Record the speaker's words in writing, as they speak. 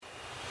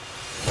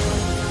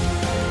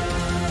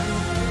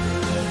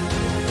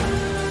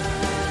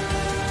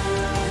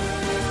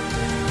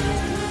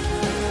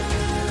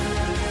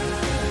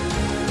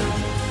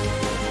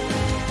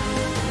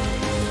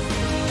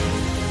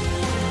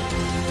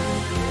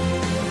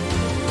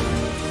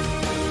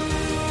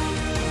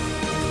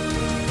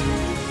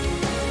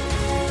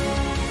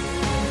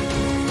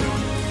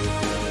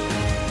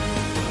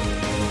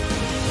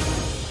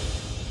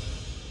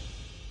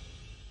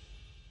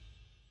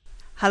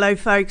Hello,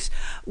 folks.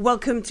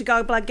 Welcome to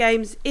Gargoblad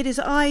Games. It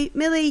is I,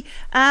 Millie,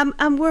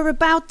 and we're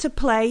about to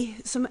play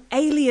some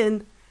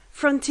Alien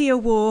Frontier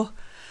War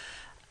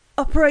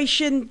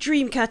Operation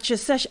Dreamcatcher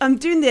session. I'm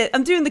doing the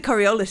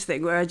Coriolis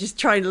thing where I just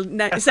try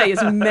to say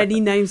as many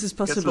names as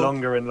possible. Gets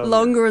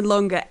longer and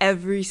longer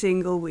every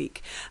single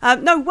week.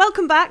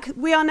 Welcome back.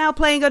 We are now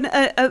playing on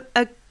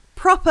a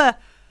proper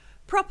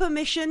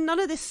mission. None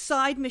of this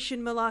side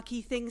mission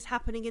malarkey things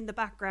happening in the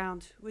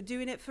background. We're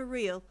doing it for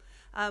real.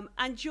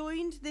 And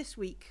joined this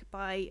week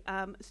by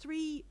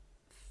three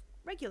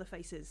regular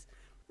faces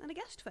and a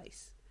guest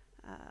face.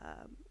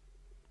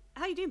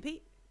 How you doing,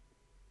 Pete?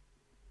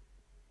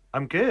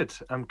 I'm good.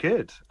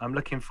 I'm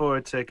looking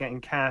forward to getting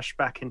Cash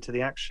back into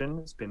the action.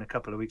 It's been a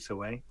couple of weeks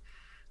away.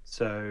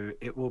 So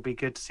it will be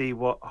good to see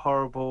what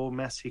horrible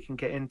mess he can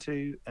get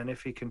into and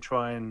if he can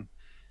try and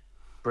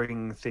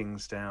bring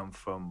things down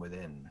from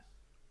within.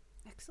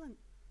 Excellent.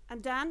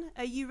 And Dan,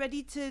 are you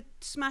ready to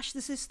smash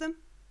the system?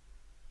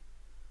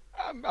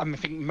 I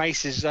think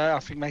Mace is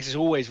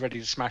always ready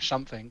to smash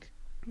something.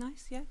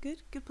 Nice, yeah,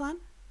 good plan.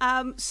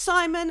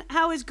 Simon,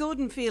 how is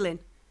Gordon feeling?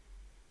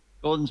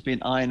 Gordon's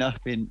been eyeing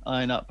up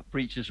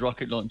Breacher's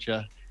rocket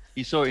launcher.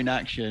 He saw it in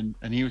action,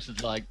 and he was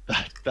just like,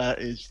 "That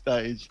is,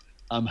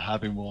 I'm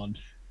having one."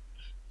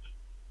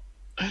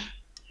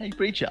 Hey,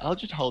 Breacher, I'll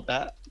just hold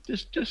that.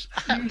 Just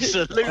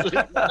absolutely. Hey,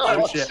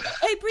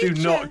 Breacher, do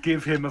not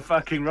give him a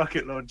fucking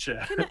rocket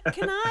launcher.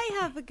 Can I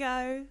have a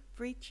go,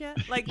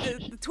 Breacher? Like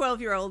the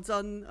 12-year-olds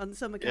on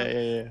summer camp.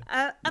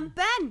 Yeah. And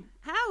Ben,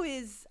 how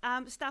is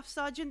Staff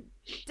Sergeant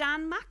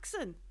Dan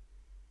Maxon?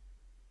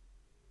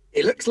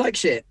 It looks like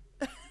shit.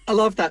 I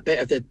love that bit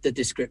of the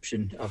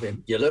description of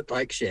him. You look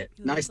like shit.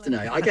 Nice to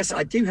know. I guess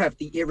I do have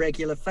the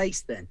irregular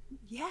face then.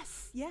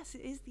 Yes,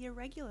 it is the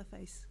irregular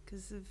face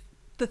because of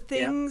the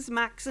things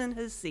Maxon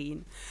has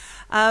seen.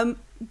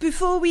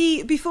 Before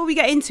we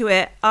get into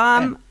it,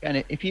 and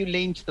if you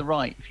lean to the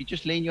right, if you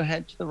just lean your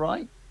head to the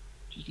right,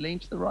 just lean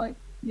to the right.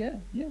 Yeah.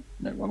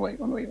 No, one way.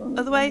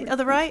 Other way,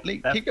 other right.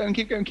 Keep going.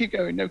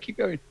 No, keep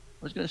going.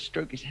 I was going to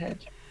stroke his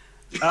head.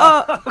 It's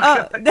not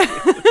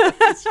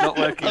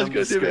working. I was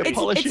going to do a bit of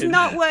polishing. It's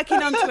not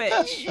working on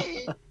Twitch.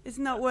 It's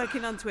not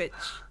working on Twitch.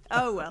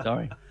 Oh well.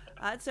 Sorry.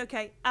 It's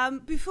okay.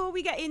 Before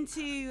we get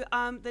into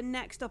the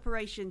next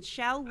operation,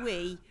 shall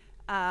we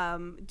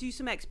do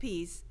some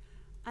XPs?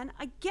 And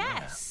I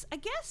guess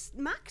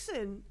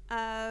Maxon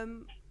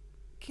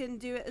can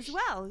do it as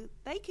well.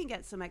 They can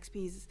get some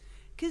XPs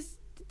because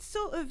it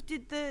sort of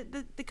did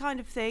the kind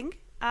of thing.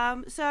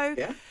 So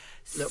yeah,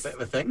 a little bit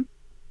of a thing.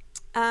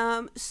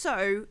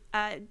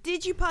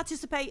 Did you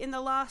participate in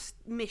the last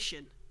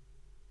mission?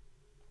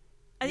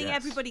 I think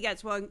everybody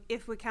gets one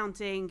if we're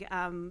counting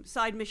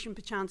side mission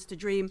perchance to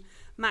Dream.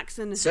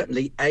 Maxon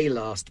certainly a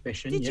last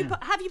mission.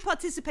 Have you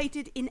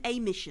participated in a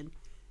mission?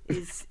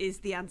 Is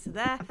the answer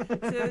there?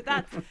 So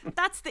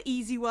that's the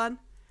easy one.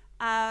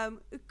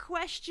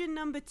 Question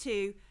number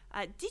 2: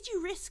 did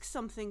you risk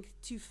something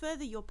to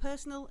further your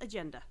personal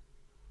agenda?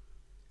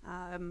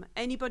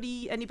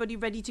 Anybody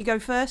ready to go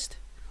first?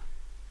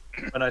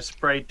 When I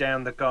sprayed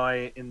down the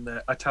guy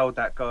I told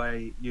that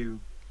guy you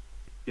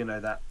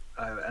know that,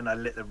 and I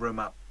lit the room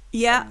up.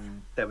 Yeah.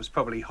 There was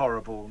probably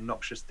horrible,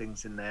 noxious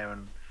things in there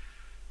and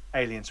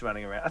aliens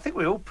running around. I think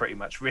we all pretty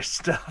much risked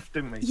stuff,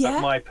 didn't we? Yeah.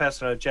 But my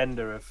personal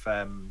agenda of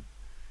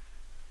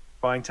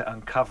trying to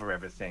uncover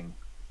everything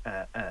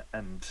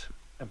and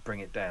bring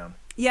it down.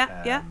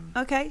 Yeah.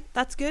 Okay,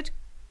 that's good.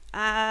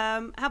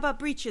 How about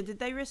Breacher? Did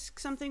they risk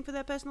something for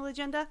their personal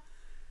agenda?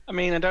 I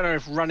mean, I don't know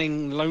if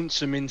running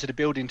lonesome into the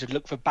building to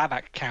look for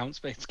Babak counts,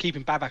 but it's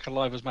keeping Babak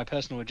alive was my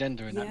personal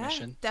agenda in that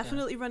mission.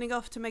 Definitely running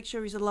off to make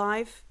sure he's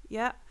alive.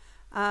 Yeah.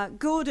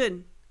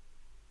 Gordon.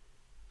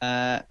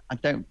 I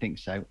don't think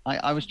so.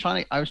 I was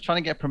trying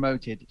to get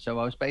promoted, so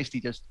I was basically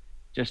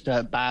just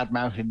bad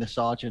mouthing the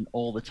sergeant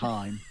all the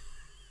time,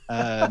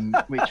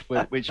 which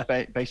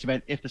basically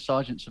meant if the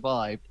sergeant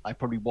survived, I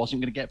probably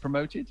wasn't going to get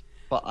promoted,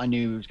 but I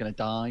knew he was going to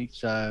die,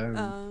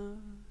 so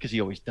because he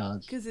always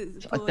does. Because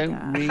it's I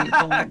don't really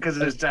because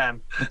it is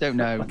Dan. I don't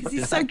know. Because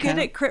he's so good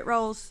at crit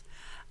rolls.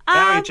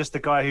 Now you're just the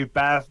guy who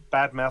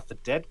badmouthed the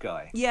dead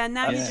guy. Yeah,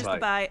 now you're just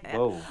like,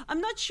 whoa.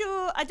 I'm not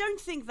sure. I don't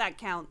think that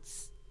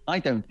counts. I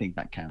don't think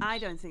that counts. I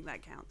don't think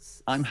that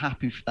counts. I'm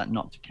happy for that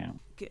not to count.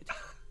 Good.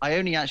 I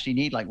only actually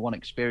need like one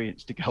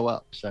experience to go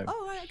up, so.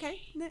 Oh, right,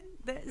 okay.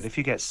 But if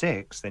you get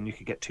 6, then you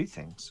could get 2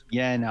 things.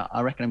 Yeah, no,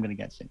 I reckon I'm going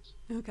to get 6.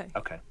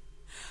 Okay.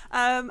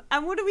 And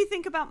what do we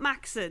think about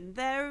Maxon?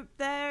 Their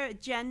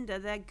agenda,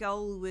 their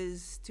goal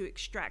was to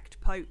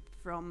extract Pope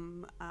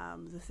from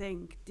the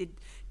thing.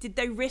 Did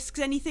they risk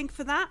anything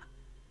for that?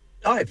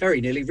 I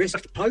very nearly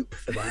risked Pope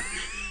for that.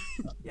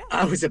 Yeah.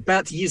 I was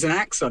about to use an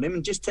axe on him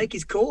and just take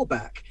his core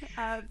back.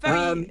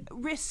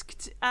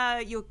 Risked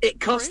your. It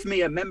cost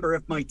me a member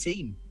of my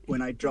team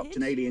when I dropped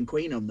an alien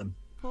queen on them.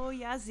 Poor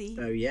Yazzie.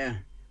 So yeah.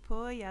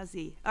 Poor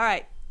Yazzie. All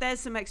right, there's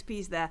some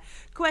XPs there.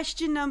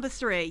 Question number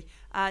 3: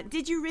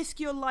 did you risk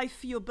your life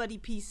for your buddy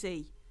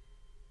PC?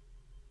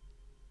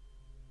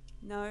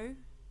 No.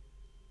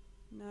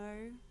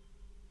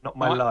 Not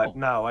my Wow. life.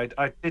 No,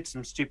 I did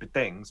some stupid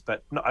things,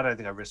 but I don't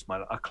think I risked my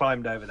life. I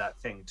climbed over that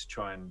thing to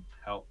try and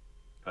help.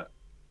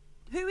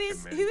 Who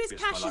is Didn't really risk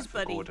my Cash's life for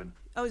buddy? Gordon.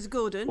 Oh, it's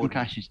Gordon. I'm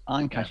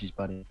Cash's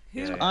buddy.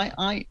 Who, So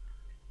Yeah.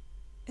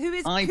 who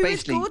is I who is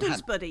basically Gordon's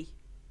had- buddy?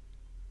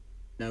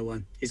 No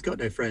one. He's got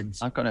no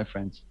friends. I've got no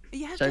friends.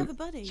 You have So- to have a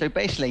buddy. So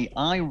basically,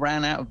 I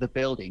ran out of the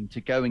building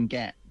to go and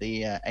get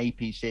the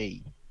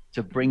APC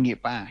to bring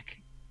it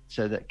back,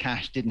 so that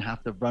Cash didn't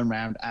have to run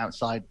around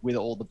outside with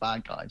all the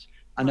bad guys.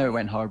 I know it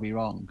went horribly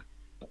wrong,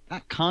 but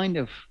that kind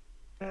of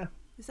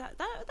Is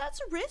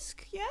that's a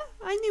risk? Yeah,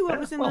 I knew what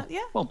was in that. Yeah.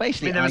 well, I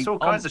basically, mean, there was all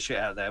on- kinds of shit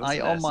out there. I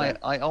Wasn't on there?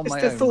 my I on It's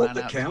my the own thought ran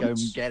that out to go and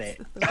counts. get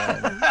it.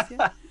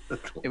 Yeah.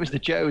 It was the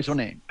Joes,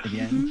 wasn't it? In the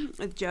end, Mhm,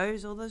 with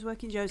Joes, all those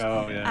working Joes.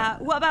 Oh, yeah.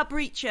 What about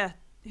Breacher?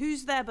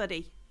 Who's their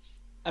buddy?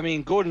 I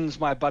mean, Gordon's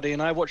my buddy,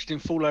 and I watched him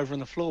fall over on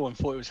the floor and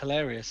thought it was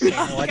hilarious. So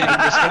I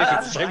didn't risk anything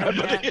to save my Right,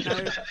 buddy.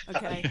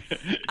 yeah,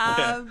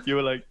 no, okay. you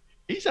were like,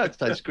 he's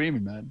outside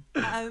screaming, man.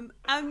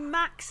 And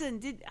Maxon,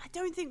 I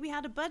don't think we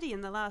had a buddy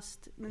in the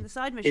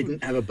side mission.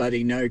 Didn't have a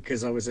buddy, no,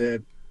 because I was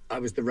the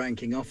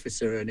ranking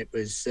officer, and it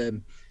was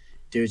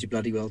do as you're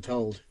bloody well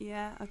told.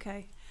 Yeah,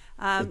 okay.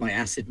 With my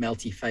acid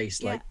melty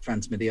face, like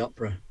Phantom of the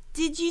Opera.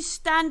 Did you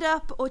stand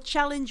up or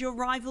challenge your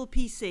rival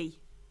PC?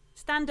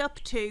 Stand up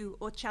to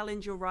or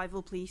challenge your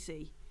rival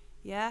PC?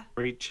 Yeah,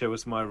 Breacher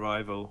was my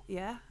rival,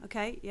 yeah,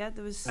 okay, yeah.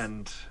 There was.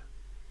 and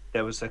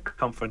there was a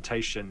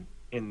confrontation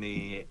in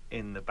the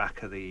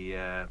back of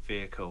the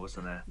vehicle,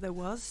 wasn't there? There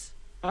was.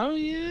 Oh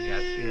yeah.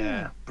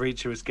 Yeah.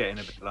 Breacher was getting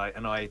a bit like,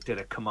 and I did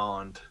a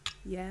command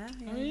Yeah,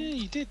 Oh yeah,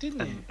 you did,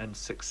 didn't you? and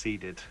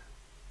succeeded.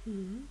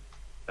 Mhm.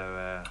 So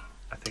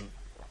I think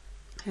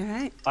All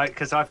right.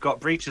 because I've got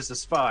Breach as a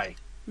spy.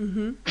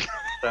 Mhm.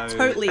 So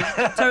Totally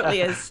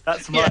is.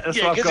 that's Yeah, what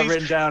yeah, I've 'cause got he's-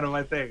 written down on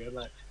my thing. I'm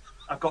like,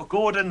 I've got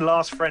Gordon,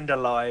 last friend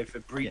alive,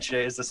 and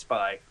Breacher is a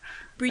spy.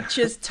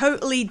 Breacher's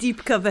totally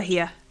deep cover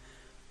here.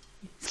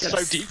 He's got So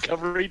a deep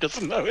cover, he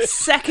doesn't know it.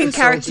 Second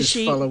character Soldiers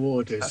sheet. follow That's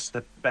orders.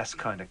 the best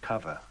kind of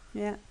cover.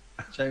 Yeah.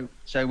 So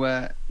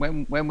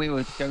when we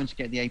were going to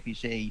get the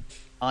APC,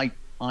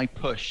 I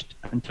pushed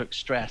and took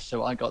stress,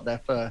 so I got there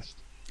first,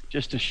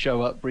 just to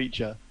show up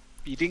Breacher.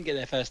 You didn't get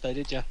there first, though,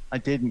 did you? I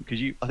didn't, because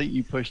I think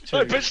you pushed too.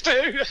 I pushed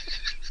too.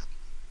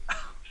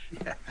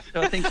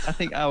 So I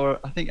think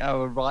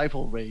our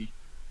rivalry,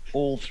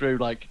 all through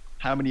like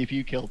how many of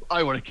you killed?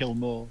 I want to kill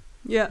more.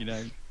 Yeah. You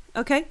know,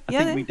 Okay. I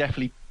Yeah. think we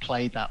definitely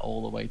played that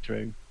all the way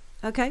through.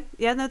 Okay.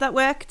 Yeah. No, that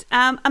worked.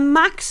 And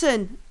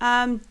Maxon.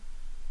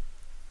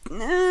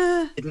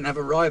 Didn't have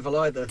a rival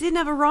either. Didn't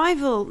have a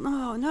rival.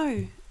 Oh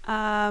no.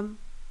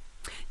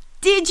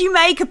 Did you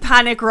make a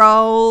panic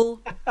roll?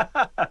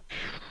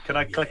 Can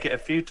I click it a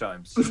few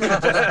times?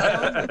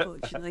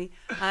 Unfortunately,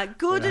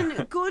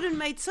 Gordon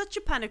made such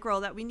a panic roll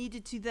that we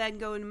needed to then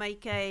go and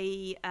make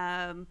a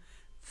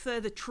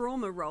further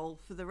trauma roll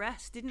for the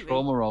rest, didn't we?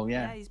 Trauma roll,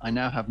 yeah. he's I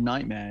now have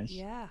nightmares.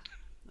 Yeah,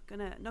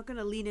 not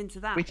gonna lean into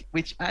that.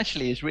 Which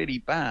actually is really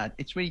bad.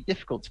 It's really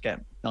difficult to get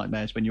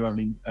nightmares when you're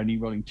only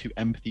rolling 2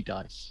 empathy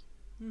dice.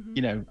 Mm-hmm.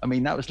 You know, I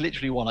mean, that was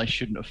literally one I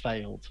shouldn't have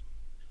failed.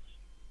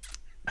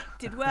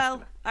 Did well.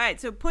 All right,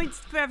 so points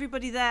for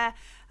everybody there.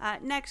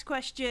 Next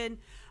question.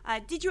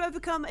 Did you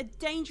overcome a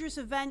dangerous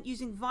event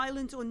using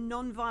violent or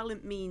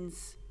non-violent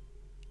means?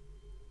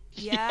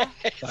 Yeah.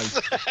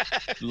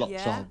 Lots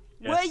Yeah. of.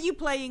 Were you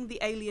playing the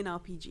Alien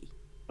RPG?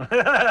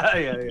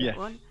 yeah. Yeah.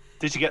 One.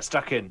 Did you get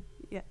stuck in?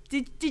 Yeah.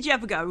 Did you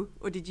ever go,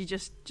 or did you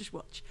just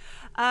watch?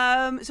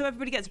 So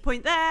everybody gets a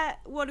point there.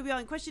 What are we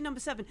on? Question number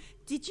 7.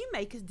 Did you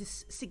make a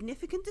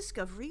significant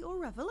discovery or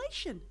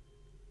revelation?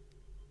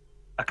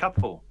 A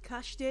couple.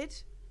 Cash did.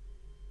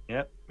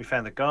 Yep. We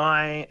found the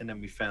guy, and then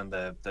we found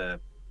the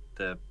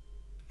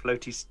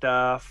floaty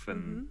stuff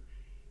and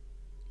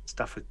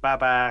stuff with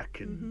Babak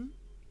and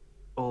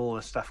all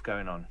the stuff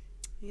going on.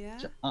 Yeah.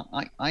 So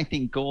I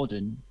think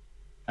Gordon,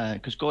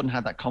 because Gordon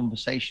had that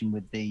conversation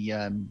with the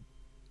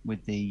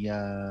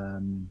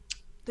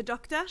The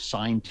Doctor.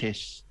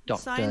 scientist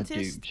doctor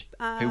Scientist, dude,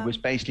 who was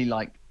basically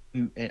like,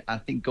 I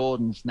think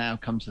Gordon's now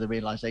come to the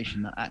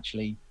realization that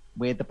actually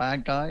we're the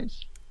bad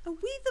guys, Are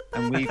we the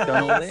bad and we've guys?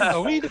 done all this.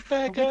 Are we the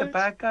bad Are we the guys?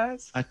 bad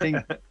guys? I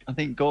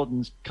think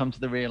Gordon's come to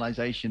the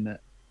realization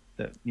that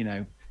you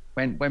know,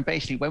 when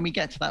we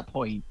get to that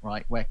point,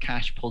 right, where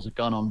Cash pulls a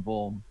gun on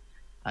Vorm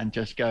and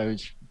just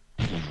goes,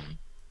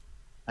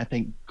 I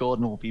think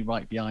Gordon will be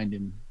right behind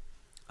him.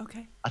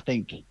 Okay. I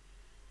think.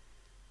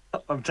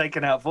 I'm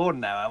taking out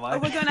Vaughan now, am I? Oh,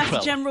 we're going after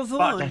Well, General fuck,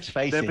 Vaughan. Let's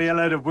face There'll it. be a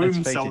load of Let's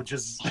wound face it.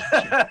 soldiers.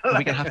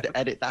 We're gonna have to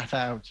edit that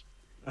out.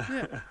 All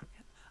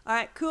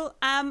right, cool.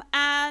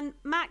 And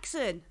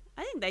Maxon,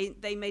 I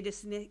think they made a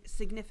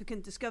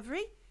significant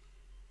discovery.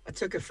 I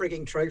took a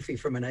frigging trophy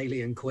from an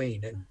alien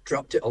queen and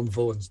dropped it on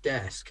Vaughan's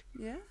desk.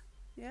 Yeah,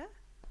 yeah.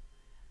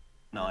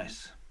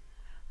 Nice.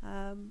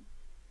 And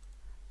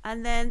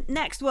then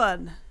next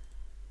one.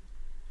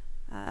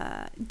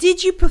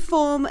 Did you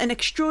perform an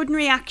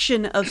extraordinary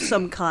action of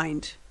some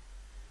kind?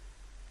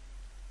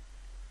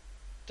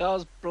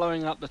 Does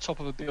blowing up the top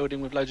of a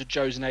building with loads of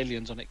Joes and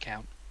aliens on it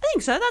count? I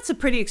think so. That's a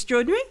pretty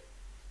extraordinary.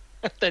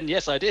 Then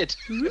yes, I did.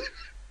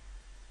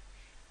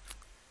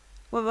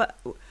 What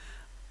about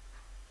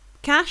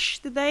Cash?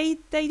 Did they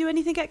do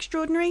anything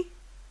extraordinary?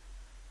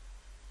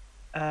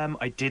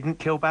 I didn't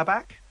kill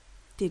Babak.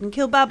 Didn't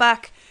kill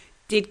Babak.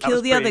 Did That kill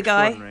was the pretty other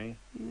guy. extraordinary.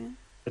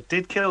 I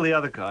did kill the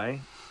other guy,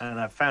 and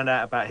I found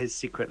out about his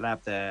secret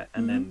lab there,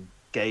 and then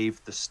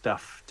gave the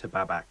stuff to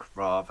Babak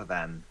rather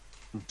than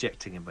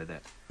injecting him with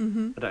it. I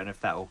don't know if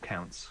that all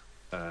counts.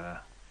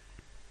 There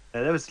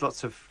was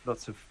lots of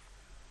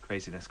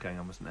craziness going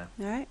on, wasn't there?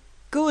 All right.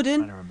 I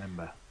Gordon. don't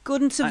remember.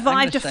 Gordon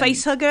survived a gonna say-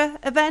 facehugger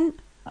event.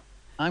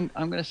 I'm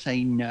going to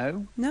say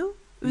no. No. I'm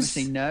going to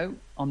say no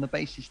on the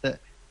basis that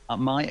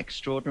my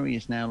extraordinary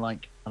is now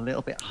like a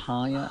little bit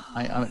higher.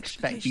 I'm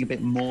expecting a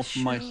bit more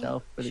from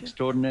myself with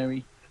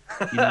extraordinary.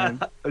 You know.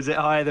 Was it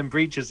higher than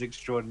Breach's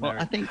extraordinary?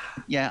 Well, I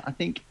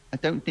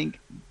don't think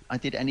I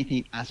did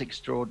anything as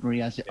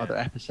extraordinary as the other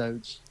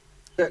episodes.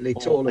 Certainly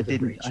Or taller I than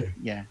didn't.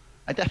 Breacher.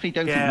 I definitely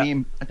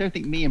don't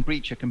think me and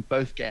Breacher can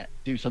both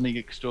do something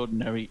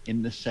extraordinary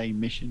in the same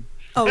mission.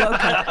 Oh,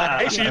 okay.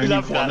 I actually Only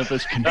love one that. of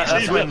us can. That's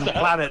have when that.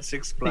 planets I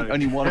explode. think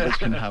only one of us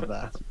can have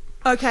that.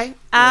 Okay.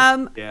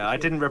 Yeah, I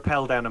didn't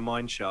rappel down a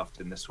mine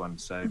shaft in this one,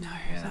 so No,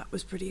 yeah. that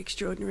was pretty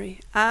extraordinary.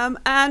 And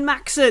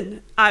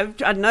Maxon, I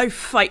don't know,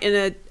 fighting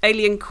an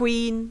alien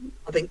queen.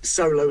 I think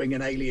soloing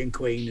an alien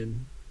queen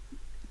and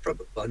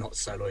well, not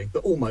soloing,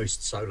 but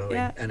almost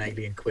soloing an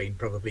alien queen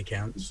probably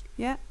counts.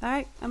 Yeah, all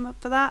right, I'm up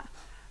for that.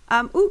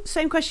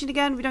 Same question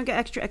again. We don't get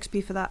extra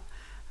XP for that.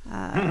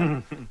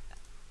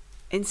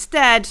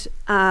 Instead,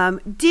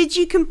 did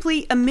you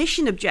complete a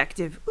mission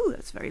objective? Ooh,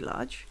 that's very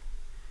large.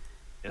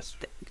 Yes.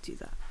 We could do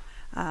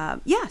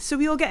that. Yeah, so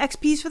we all get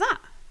XPs for that.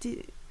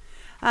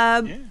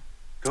 Yeah.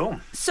 Cool.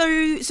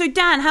 So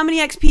Dan, how many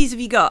XPs have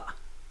you got?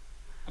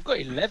 I've got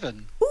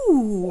 11.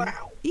 Ooh,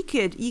 Wow. you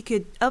could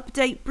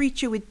update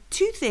Breacher with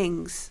 2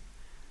 things.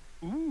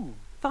 Ooh.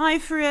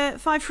 5 for a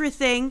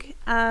thing.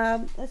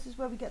 This is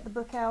where we get the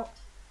book out.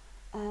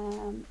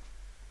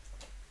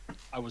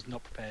 I was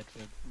not prepared for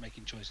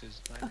making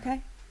choices. Like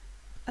Okay,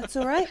 that's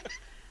all right.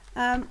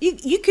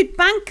 You could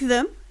bank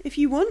them if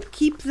you want,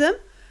 keep them.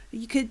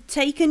 You could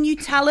take a new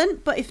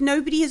talent, but if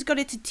nobody has got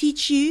it to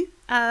teach you,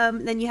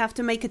 then you have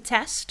to make a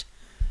test.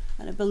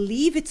 And I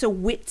believe it's a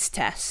wits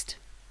test.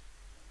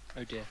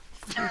 Oh dear.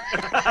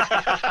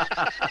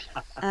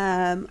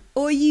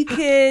 Or you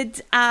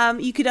could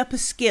up a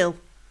skill,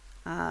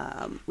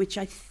 which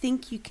I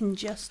think you can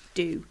just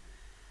do.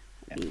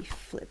 Let me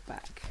flip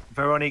back.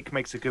 Veronique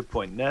makes a good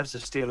point. Nerves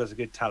of Steel is a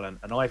good talent,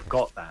 and I've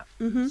got that.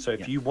 So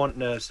if you want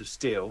Nerves of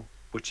Steel,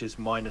 which is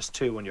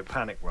 -2 on your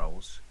panic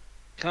rolls,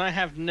 Can I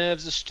have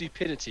nerves of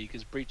stupidity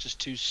because Breach is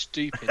too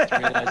stupid to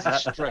realise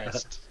he's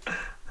stressed?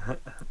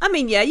 I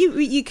mean, yeah,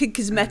 you could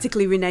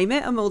cosmetically rename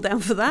it. I'm all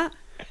down for that.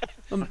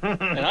 And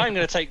I'm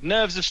going to take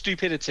nerves of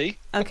stupidity,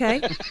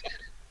 Okay.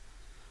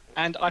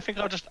 and I think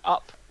I'll just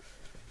up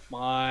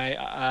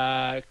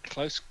my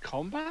close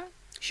combat.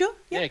 Sure.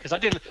 Yeah, Yeah. because I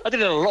did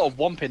a lot of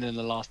whomping in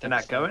the last can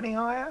that episode. go any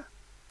higher?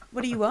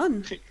 What are you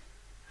on?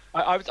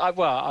 I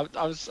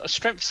was a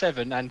strength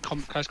 7 and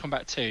close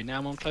combat 2. Now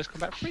I'm on close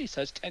combat 3,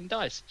 so it's 10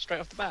 dice straight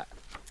off the bat.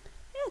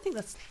 Yeah, I think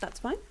that's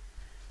fine.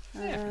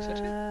 Yeah, I think so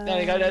too. There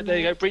you go. There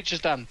you go. Breach is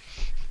done.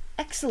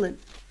 Excellent.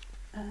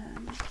 Yeah,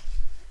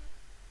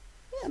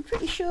 I'm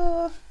pretty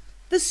sure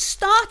there's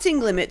starting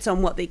limits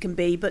on what they can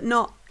be, but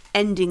not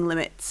ending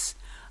limits.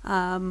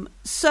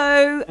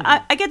 So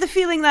I get the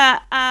feeling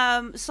that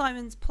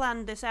Simon's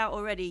planned this out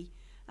already.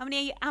 How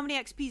many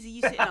XPs are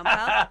you sitting on,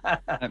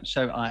 pal?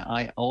 So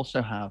I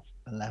also have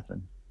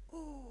 11.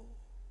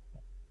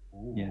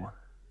 Yeah.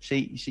 Do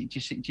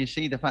you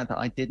see the fact that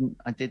I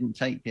didn't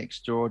take the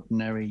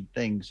extraordinary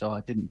thing, so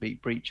I didn't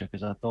beat Breacher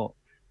because I thought,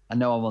 I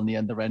know I'm on the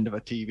other end of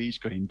a TV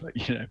screen, but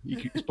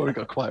it's probably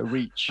got quite a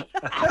reach.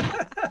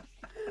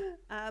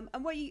 And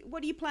what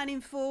are you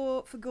planning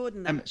for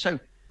Gordon then? So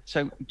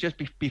just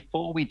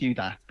before we do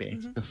that bit,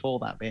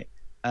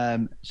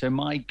 so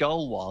my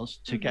goal was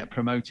to get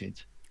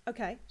promoted.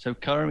 Okay. So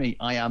currently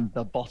I am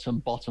the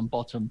bottom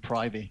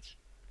private,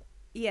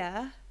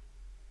 Yeah.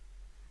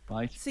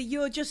 right? So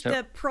you're just So-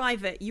 a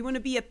private. You want to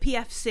be a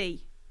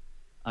PFC.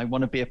 I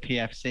want to be a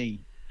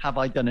PFC. Have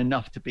I done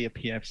enough to be a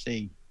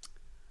PFC?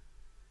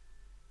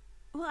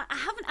 Well, I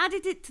haven't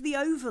added it to the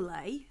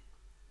overlay.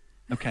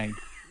 Okay.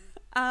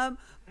 But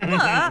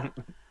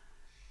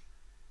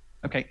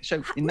Okay,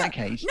 so in that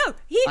case, no,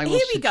 here I will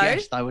we go.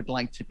 suggest I would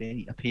like to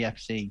be a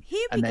PFC, Here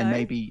we and then go.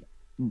 maybe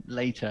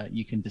later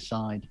you can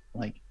decide,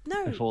 like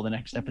No. before the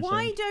next episode.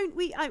 Why don't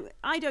we?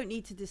 I don't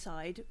need to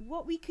decide.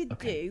 What we could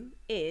do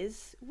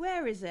is,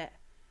 where is it?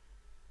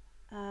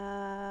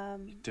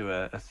 Do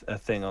a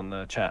thing on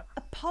the chat.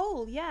 A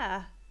poll,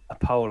 yeah. A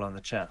poll on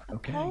the chat.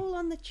 Okay. Poll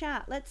on the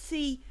chat. Let's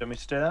see. Do you want me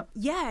to do that?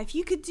 Yeah, if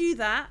you could do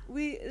that,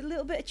 a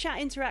little bit of chat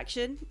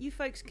interaction. You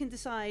folks can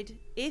decide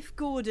if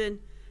Gordon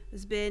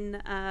has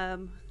been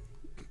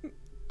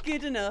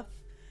good enough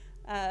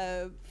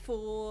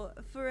for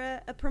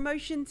a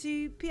promotion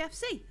to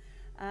PFC.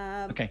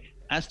 Okay.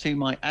 As to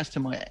my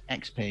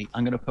XP,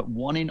 I'm going to put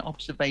 1 in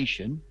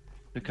observation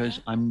because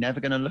Yeah. I'm never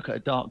going to look at a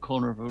dark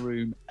corner of a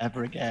room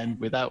ever again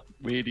without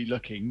really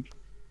looking.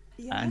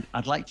 Yeah. And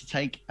I'd like to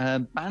take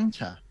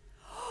banter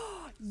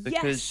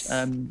because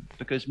yes.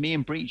 because me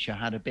and Breacher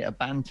had a bit of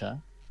banter.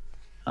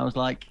 I was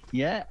like,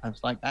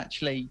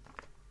 actually,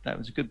 that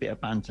was a good bit of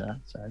banter.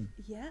 So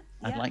yeah.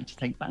 I'd like to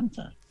take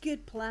banter.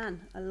 Good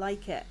plan. I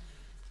like it.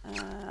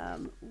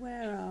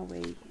 Where are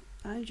we?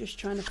 I'm just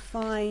trying to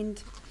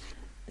find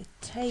the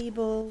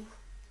table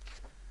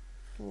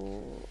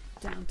for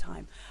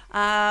downtime.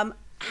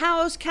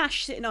 How's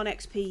Cash sitting on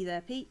XP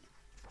there, Pete?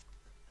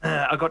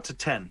 I got to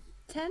 10.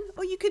 10?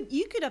 Or you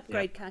could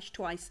upgrade Cash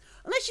twice.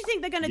 Unless you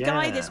think they're going to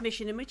die this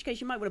mission, in which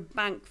case you might want to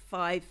bank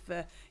 5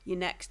 for your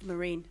next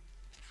Marine.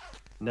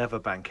 Never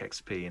bank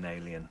XP in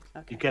Alien.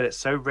 Okay. You get it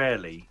so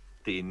rarely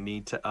that you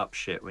need to up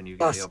shit when you get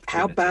Plus, the opportunity.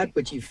 how bad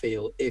would you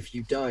feel if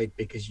you died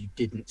because you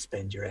didn't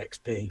spend your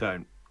XP?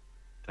 Don't.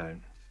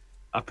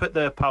 I put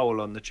the poll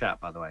on the chat,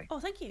 by the way. Oh,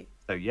 thank you.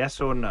 So yes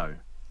or no.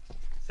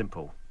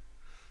 Simple.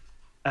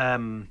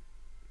 I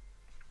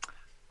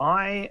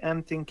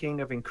am thinking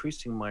of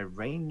increasing my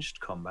ranged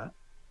combat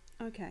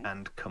Okay.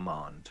 and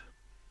command.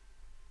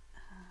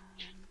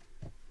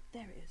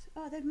 There it is.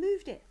 Oh, they've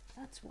moved it.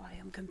 That's why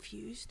I'm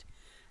confused.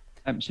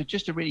 So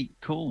just a really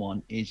cool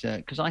one is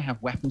because I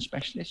have weapon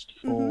specialist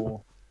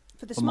for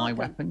For the for my smart gun.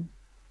 weapon.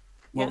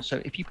 Well, Yeah.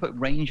 so if you put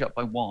range up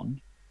by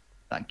 1,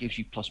 that gives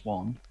you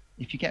 +1.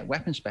 If you get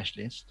weapon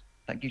specialist,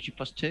 that gives you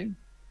 +2.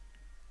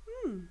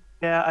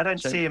 Yeah, I don't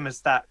So- see him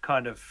as that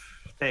kind of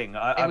thing.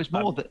 It was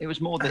more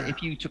that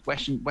if you took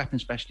weapon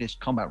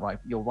specialist combat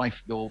rifle,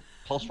 your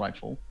pulse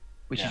rifle,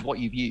 which Yeah. is what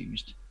you've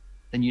used,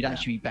 then you'd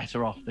actually be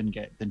better off than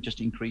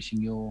just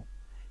increasing your.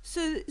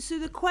 So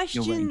the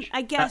question, range.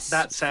 I guess,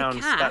 that for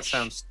sounds Cash,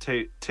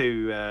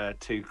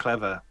 too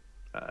clever.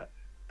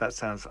 That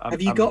sounds.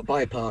 Have you got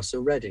bypass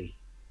already?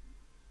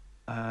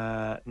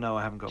 No,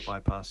 I haven't got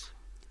bypass.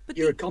 But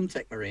You're a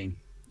Comtech Marine.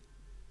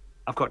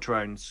 I've got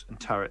drones and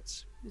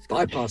turrets.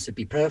 Bypass would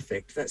be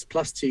perfect. That's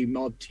 +2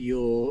 mod to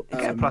your.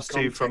 I get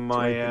 +2 Comtech from to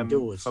my open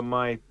doors.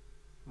 my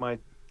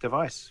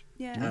device.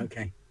 Yeah.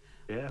 Okay.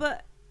 Yeah.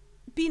 But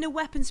being a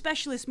weapon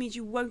specialist means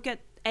you won't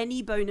get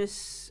any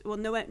bonus, well,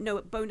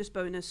 no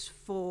bonus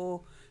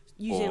for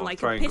using Or like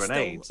a throwing pistol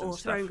grenades and or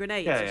stuff. throwing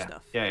grenades yeah, or yeah.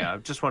 stuff. Yeah. I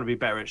just want to be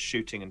better at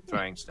shooting and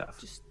throwing stuff.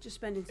 Just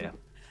spending some. Yeah.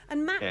 And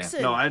Yeah.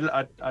 Maxon. No, I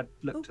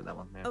looked at that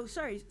one. Yeah. Oh,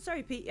 sorry,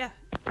 Pete. Yeah.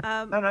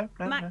 No.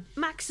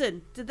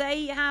 Maxon, do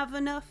they have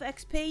enough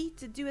XP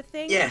to do a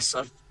thing? Yes,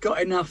 I've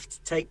got enough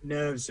to take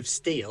Nerves of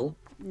Steel,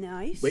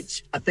 Nice.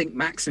 which I think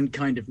Maxon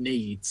kind of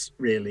needs,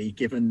 really,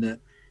 given that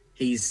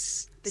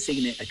he's The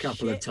seen it a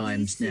couple of shit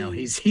times he's now.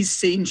 seen. He's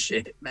seen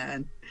shit,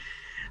 man.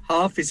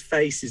 Half his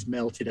face is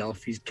melted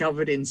off. He's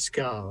covered in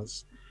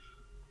scars.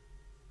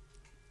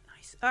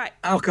 Nice. All right.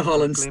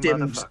 Alcohol and Ugly stims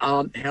motherfucker.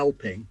 aren't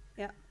helping.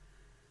 Yeah.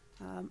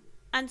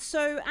 And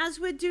so, as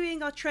we're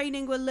doing our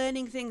training, we're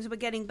learning things, we're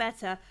getting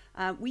better.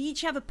 We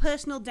each have a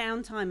personal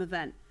downtime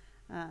event.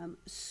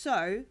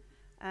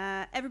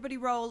 Everybody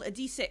roll a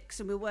d6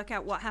 and we'll work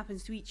out what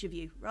happens to each of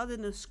you, rather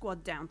than a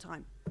squad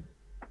downtime.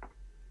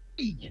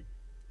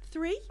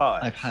 3?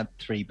 5. I've had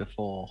 3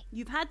 before.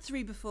 You've had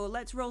 3 before.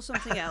 Let's roll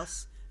something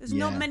else. There's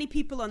Yeah. not many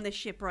people on this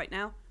ship right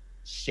now.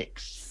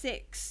 6.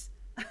 6.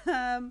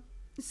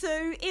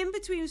 So in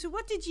between, so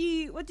what did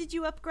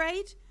you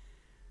upgrade?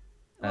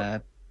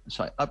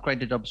 So I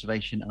upgraded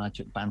observation and I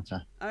took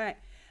banter. All right.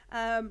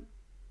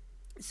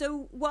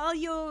 So while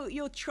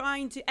you're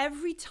trying to,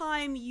 every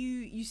time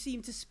you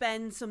seem to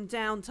spend some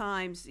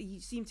downtimes, you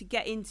seem to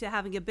get into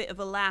having a bit of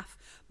a laugh.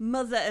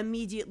 Mother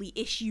immediately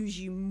issues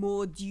you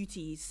more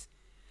duties,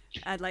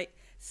 and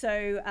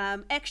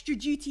extra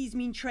duties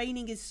mean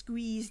training is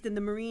squeezed and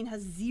the Marine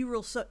has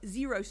zero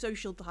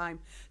social time.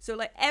 So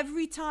like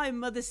every time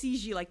Mother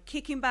sees you like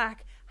kicking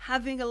back,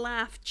 having a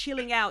laugh,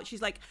 chilling out,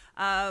 she's like,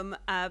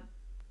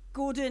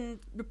 Gordon,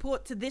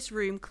 report to this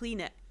room, clean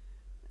it.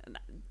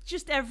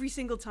 Just every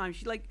single time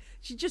she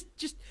just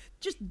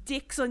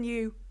dicks on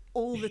you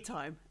all the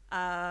time.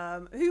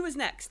 Who was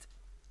next?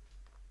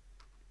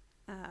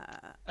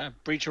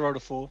 Breacher rolled a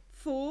 4.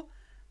 4.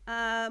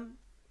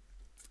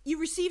 You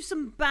received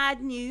some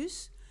bad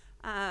news.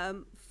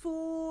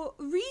 For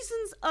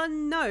reasons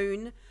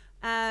unknown,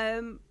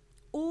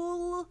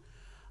 all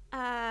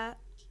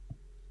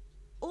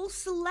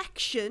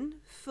selection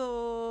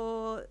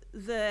for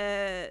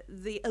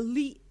the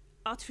elite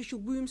artificial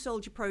womb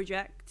soldier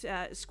project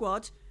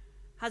squad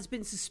has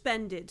been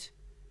suspended.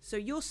 So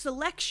your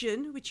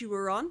selection, which you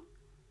were on,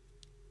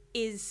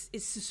 is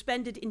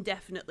suspended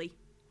indefinitely.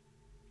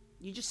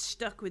 You're just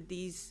stuck with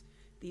these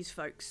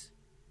folks.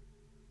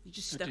 You're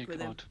just stuck with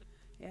them.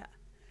 Yeah.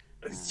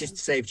 It's just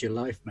saved your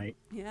life, mate.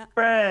 Yeah.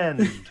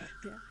 Friend.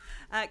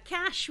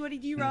 Cash, what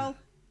did you roll?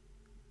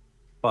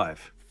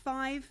 5.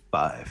 5.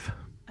 5.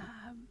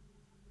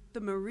 The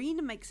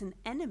Marine makes an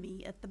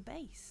enemy at the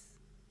base.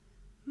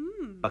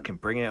 Fucking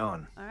bring it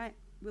on. All right,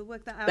 we'll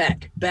work that out.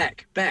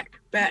 Back.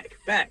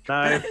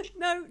 No.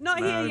 No, not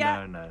No, here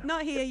yet. no.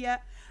 Not here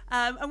yet.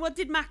 And what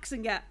did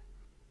Maxon get?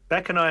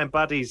 Beck and I are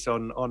buddies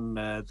on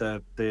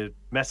the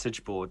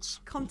message boards.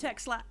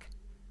 Context Slack.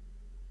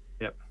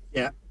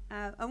 Yeah.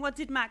 And what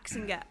did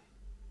Maxon get?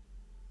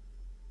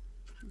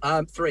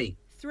 3.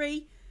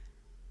 3.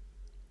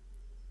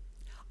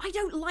 I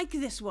don't like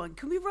this one.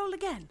 Can we roll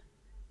again?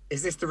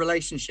 Is this the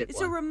relationship It's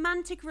one? a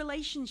romantic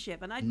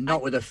relationship, and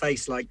Not with a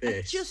face like I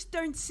this. just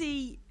don't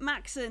see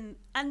Maxon.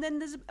 And then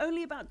there's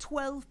only about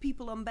 12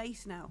 people on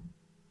base now.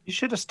 You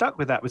should have stuck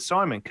with that with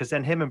Simon, because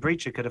then him and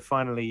Breacher could have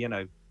finally, you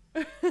know.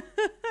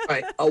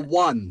 Right, a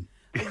 1.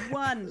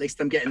 1. At least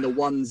I'm getting the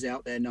 1s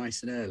out there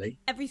nice and early.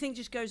 Everything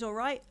just goes all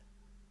right.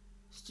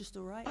 It's just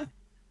all right.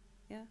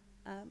 Yeah.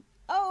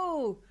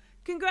 Oh,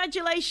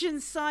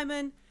 congratulations,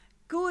 Simon.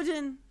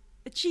 Gordon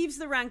achieves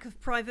the rank of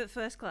Private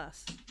First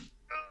Class.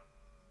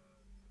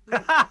 We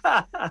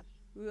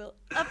will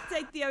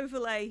update the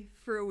overlay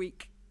for a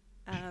week.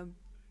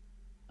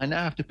 I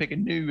now have to pick a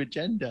new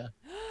agenda.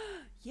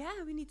 Yeah,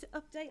 we need to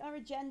update our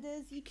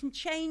agendas. You can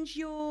change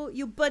your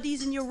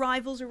buddies and your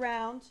rivals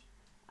around.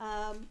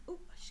 Oh,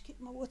 I just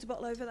kicked my water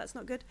bottle over. That's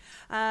not good.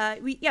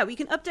 We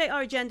can update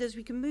our agendas.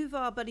 We can move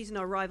our buddies and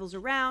our rivals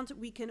around.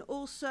 We can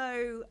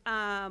also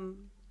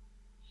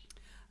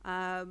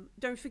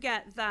don't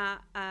forget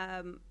that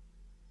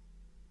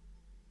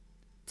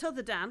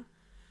T'other Dan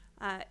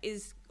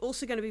is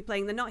also going to be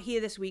playing. They're not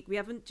here this week. We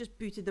haven't just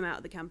booted them out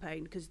of the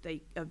campaign because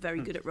they are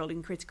very good at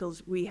rolling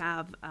criticals. We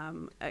have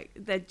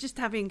they're just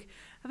having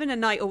a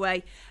night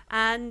away,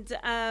 and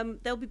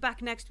they'll be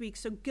back next week.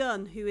 So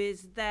Gunn, who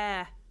is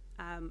their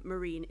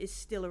Marine, is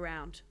still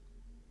around.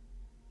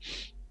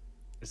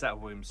 Is that a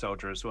wound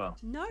soldier as well?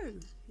 No,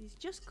 he's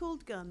just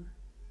called Gunn.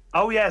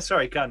 Oh yeah,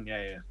 sorry, gun.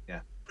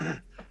 Yeah.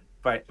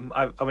 Right,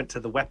 I went to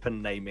the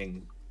weapon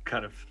naming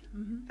kind of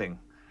thing.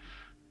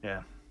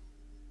 Yeah.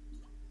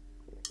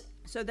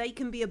 So they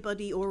can be a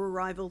buddy or a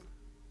rival.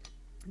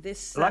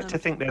 This I like to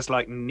think there's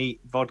like neat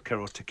vodka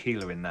or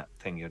tequila in that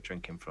thing you're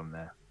drinking from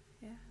there.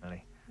 Yeah.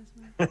 Ellie.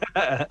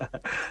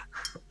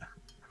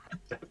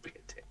 Don't be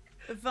a dick.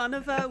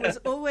 Vanova was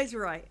always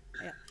right.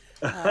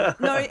 Yeah.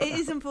 No, it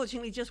is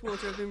unfortunately just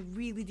water. I've been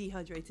really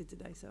dehydrated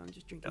today, so I'm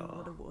just drinking a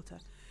lot of water.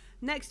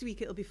 Next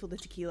week it'll be full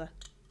of tequila.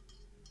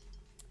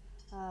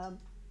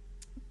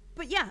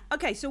 But yeah,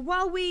 okay. So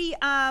while we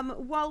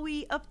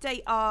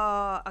update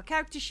our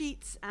character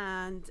sheets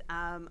and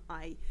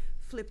I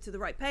flip to the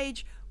right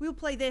page, we'll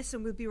play this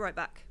and we'll be right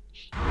back.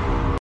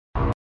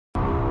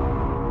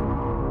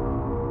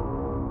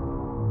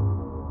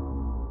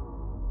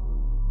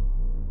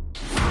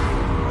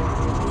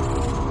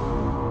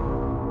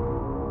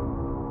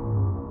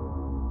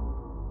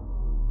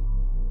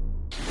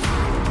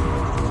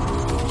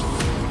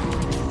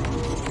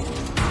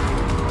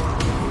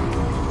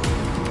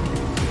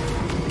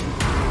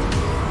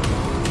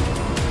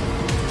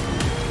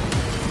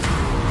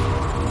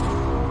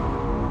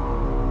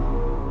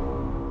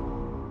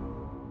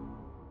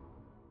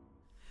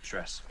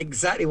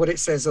 Exactly what it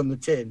says on the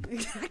tin.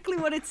 Exactly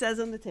what it says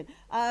on the tin.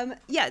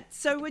 Yeah,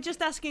 so we're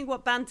just asking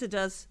what banter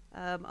does.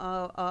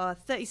 Our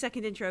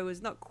 30-second intro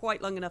was not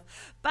quite long enough.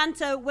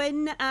 Banter,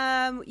 when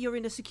you're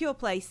in a secure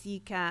place, you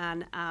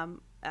can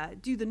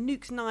do the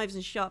nukes, knives,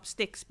 and sharp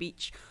stick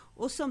speech,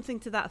 or something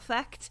to that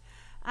effect.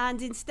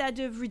 And instead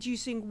of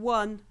reducing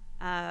 1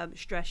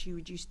 stress, you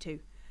reduce 2.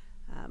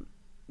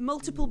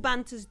 Multiple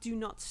banters do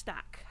not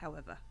stack,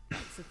 however.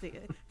 That's the thing.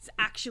 It's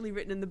actually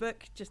written in the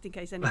book, just in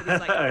case anybody's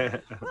like,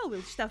 well,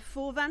 we'll just have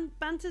 4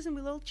 banters and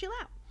we'll all chill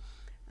out.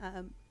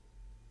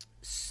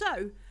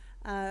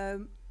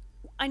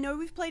 I know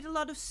we've played a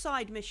lot of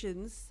side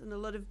missions and a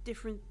lot of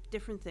different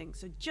things.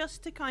 So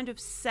just to kind of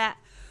set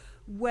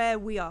where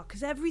we are,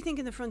 because everything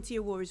in the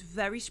Frontier War is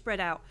very spread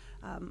out.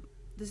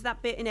 There's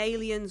that bit in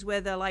Aliens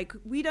where they're like,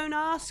 we don't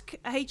ask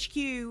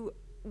HQ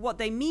what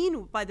they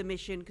mean by the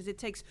mission because it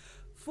takes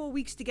 4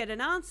 weeks to get an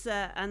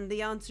answer, and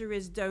the answer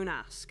is don't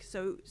ask.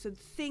 So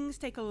things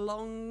take a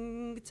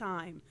long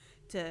time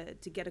to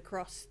get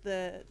across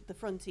the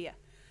frontier.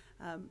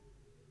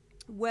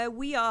 Where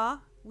we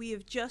are, we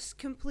have just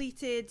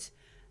completed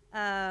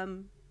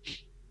our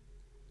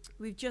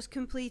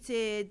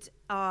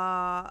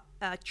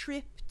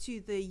trip to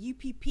the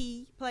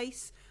UPP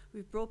place.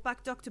 We've brought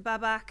back Dr.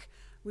 Babak.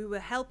 We were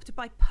helped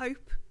by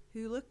Pope,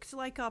 who looked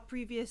like our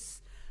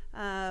previous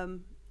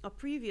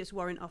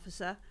warrant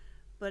officer,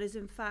 but is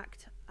in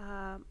fact,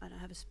 I don't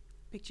have a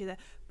picture there,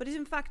 but is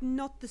in fact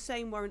not the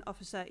same warrant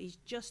officer. He's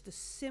just a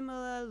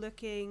similar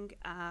looking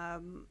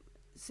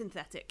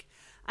synthetic.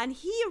 And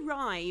he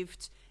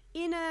arrived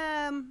in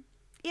a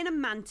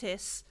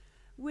mantis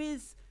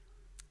with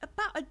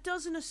about a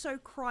dozen or so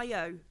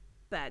cryo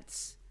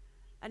beds.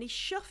 And he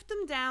shoved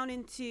them down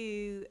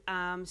into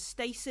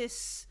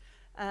stasis,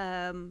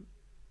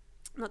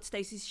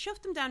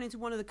 shoved them down into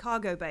one of the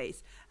cargo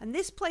bays. And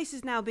this place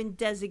has now been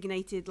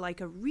designated like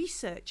a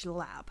research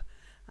lab.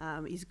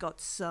 He's got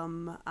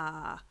some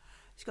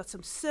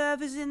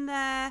servers in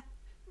there.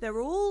 They're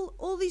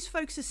all these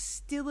folks are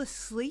still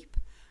asleep.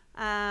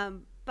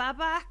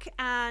 Babak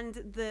and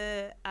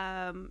the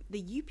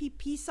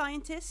UPP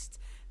scientist,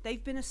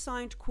 they've been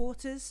assigned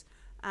quarters,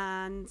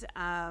 and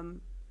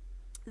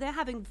they're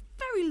having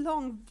very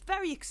long,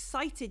 very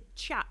excited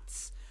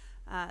chats,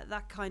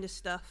 that kind of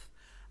stuff.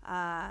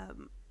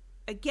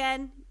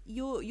 Again,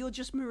 you're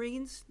just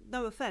Marines.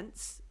 No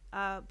offense,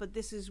 but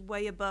this is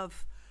way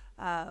above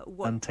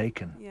what. None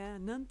taken. Yeah,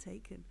 none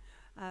taken.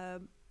 I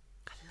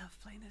love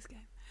playing this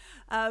game.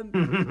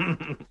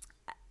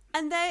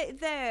 And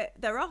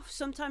they're off.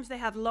 Sometimes they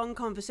have long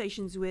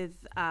conversations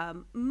with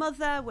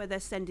Mother, where they're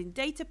sending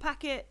data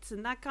packets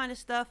and that kind of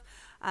stuff.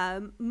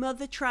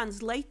 Mother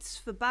translates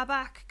for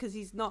Babak because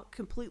he's not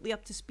completely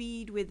up to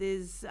speed with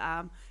his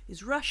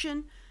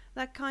Russian,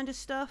 that kind of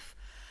stuff.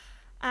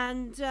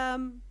 And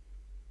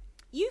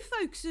you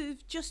folks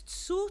have just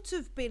sort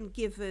of been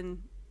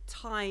given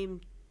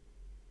time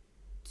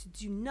to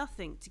do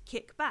nothing, to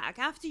kick back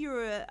after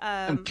you're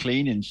I'm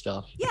cleaning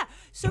stuff. Yeah.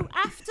 So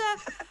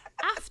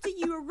after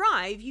you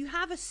arrive, you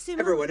have a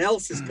similar. Everyone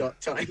else has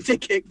got time to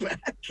kick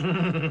back.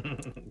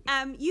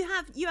 You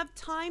have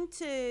time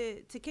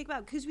to kick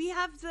back because you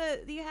have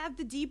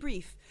the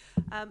debrief.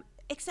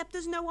 Except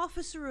there's no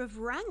officer of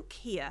rank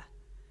here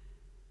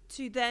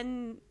to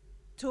then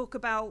talk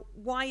about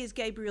why is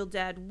Gabriel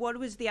dead, what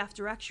was the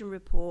after action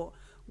report,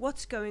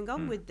 what's going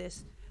on with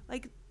this.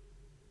 Like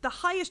the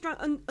highest rank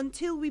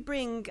until we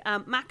bring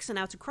Maxon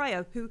out of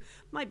cryo, who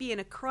might be in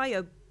a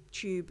cryo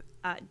tube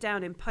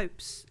down in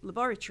Pope's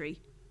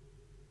laboratory.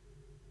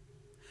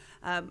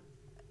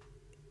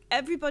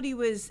 Everybody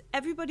was a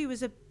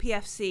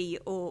PFC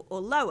or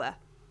lower.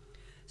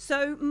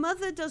 So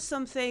Mother does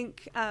something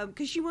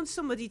because she wants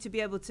somebody to be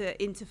able to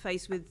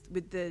interface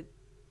with the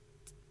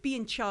be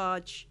in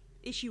charge,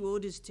 issue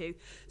orders to.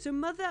 So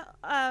Mother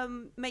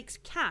makes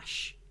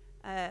Cash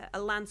a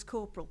Lance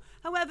Corporal.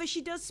 However,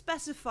 she does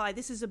specify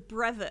this is a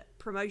brevet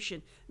promotion.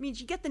 It means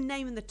you get the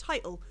name and the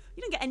title.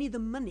 You don't get any of the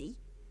money.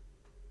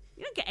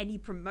 You don't get any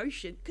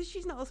promotion because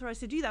she's not authorized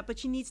to do that. But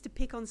she needs to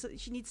pick on.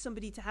 She needs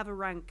somebody to have a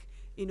rank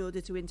in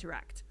order to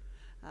interact.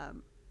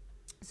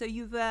 So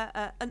you've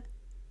an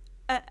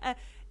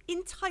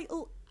in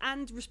title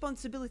and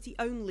responsibility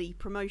only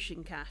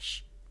promotion,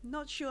 Cash.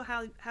 Not sure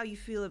how you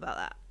feel about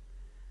that.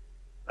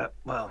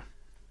 Well,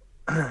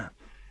 at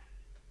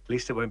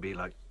least it won't be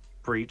like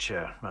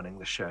Breacher running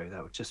the show.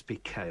 That would just be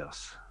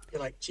chaos.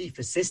 You're like chief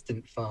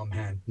assistant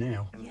farmhand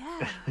now.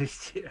 Yeah.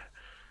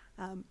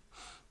 Yeah.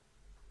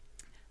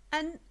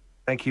 And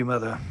Thank you,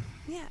 Mother.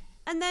 yeah,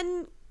 and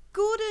then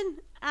Gordon,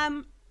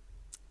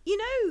 you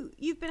know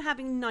you've been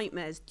having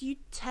nightmares. Do you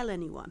tell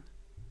anyone?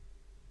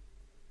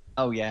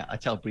 Oh yeah, I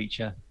tell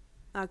Breacher.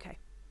 Okay.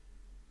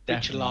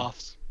 Breacher Definitely.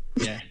 laughs.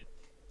 Yeah,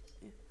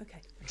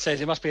 Okay.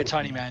 Says it must be a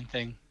tiny man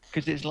thing.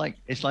 because it's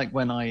like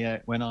when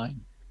I went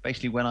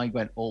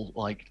all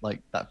like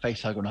that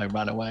face hug when I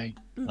ran away,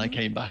 and I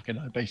came back and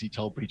I basically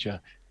told Breacher,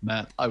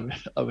 man, I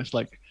was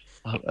like,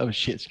 I was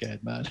shit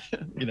scared, man.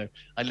 You know,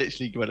 I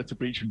literally went up to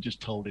Breacher and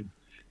just told him.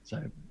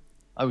 So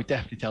I would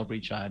definitely tell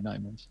Breacher I had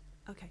nightmares.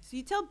 Okay. So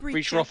you tell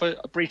Breacher.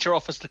 Breacher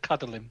offers to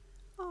cuddle him.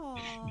 Aww.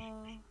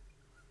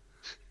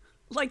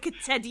 Like a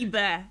teddy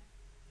bear.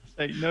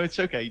 Say, no, it's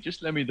okay.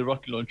 Just let me the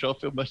rocket launcher. I'll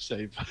feel much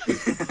safer.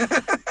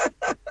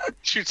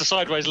 Shoots a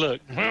sideways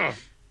look. And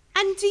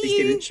do He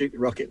you? didn't shoot the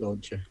rocket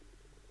launcher.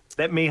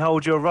 Let me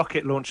hold your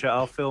rocket launcher.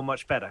 I'll feel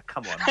much better.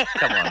 Come on.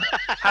 Come on.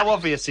 How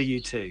obvious are you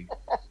two?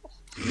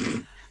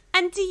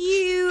 And do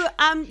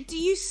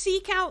you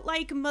seek out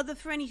like Mother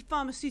for any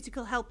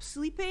pharmaceutical help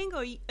sleeping, or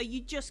are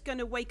you just going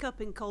to wake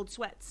up in cold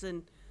sweats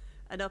and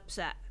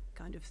upset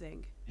kind of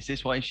thing? Is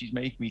this why she's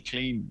making me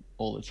clean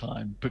all the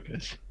time?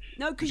 Because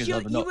No, because I've you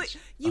not- were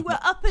I've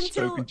not up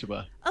until spoken to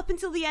her.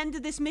 the end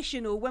of this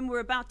mission, or when we're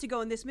about to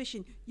go on this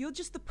mission. You're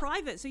just the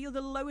private, so you're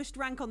the lowest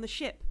rank on the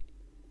ship.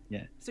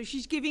 Yeah. So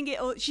she's giving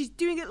it, or she's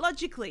doing it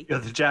logically. You're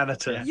the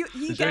janitor. Yeah. You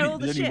There's get only, all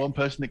the there's shit. only one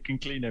person that can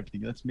clean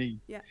everything. That's me.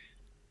 Yeah.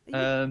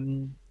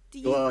 Um. Do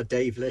You are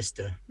Dave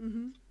Lister.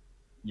 Mm-hmm.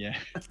 Yeah.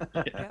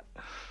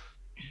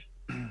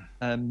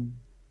 Yeah.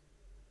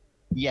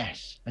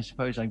 Yes, I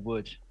suppose I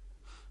would.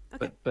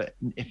 Okay. But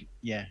if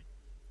yeah.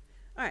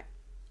 All right.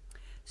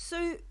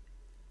 So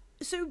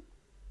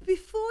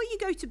before you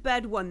go to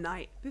bed one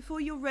night, before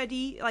you're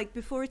ready, like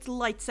before it's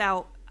lights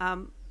out,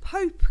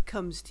 Pope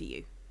comes to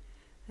you,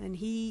 and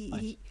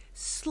he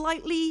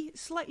slightly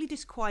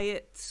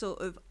disquiet,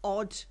 sort of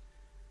odd.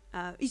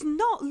 He's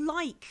not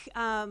like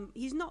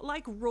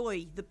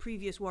Roy, the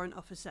previous warrant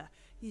officer.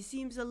 He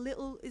seems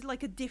is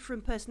like a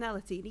different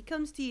personality, and he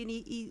comes to you and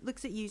he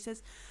looks at you,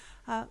 says,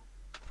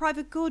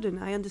 "Private Gordon,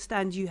 I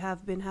understand you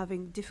have been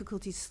having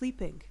difficulties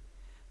sleeping.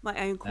 Might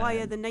I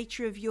inquire the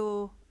nature of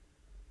your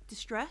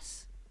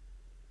distress?"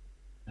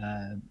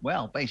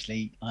 Well,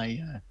 basically,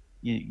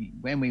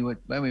 when we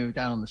were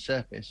down on the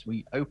surface,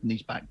 we opened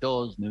these back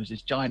doors, and there was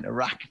this giant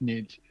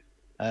arachnid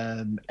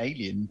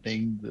alien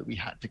thing that we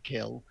had to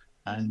kill.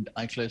 And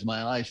I closed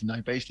my eyes, and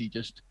I basically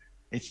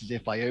it's as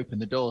if I open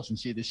the doors and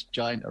see this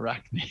giant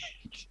arachnid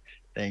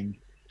thing,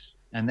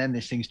 and then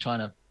this thing's trying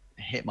to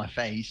hit my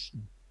face.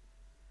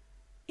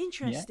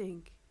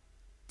 Interesting.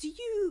 Do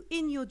you,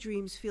 in your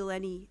dreams, feel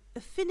any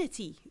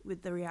affinity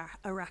with the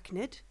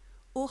arachnid,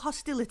 or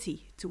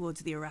hostility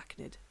towards the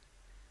arachnid?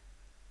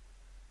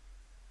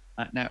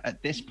 Now,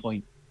 at this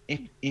point,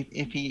 if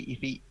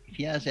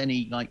he has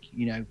any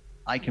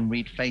I can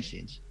read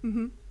faces.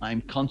 Mm-hmm.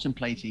 I'm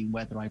contemplating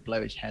whether I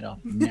blow his head off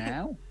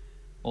now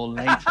or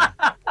later.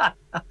 Yeah,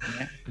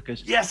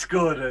 because Yes,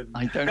 Gordon.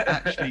 I don't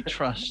actually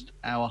trust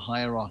our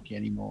hierarchy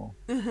anymore.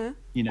 Uh-huh.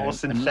 You know, Or unless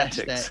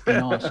synthetics. they're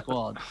in our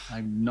squad,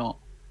 I'm not.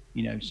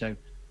 You know, so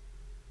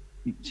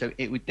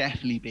it would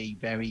definitely be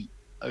very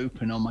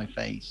open on my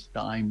face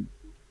that I'm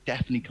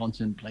definitely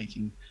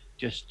contemplating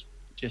just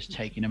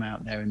taking them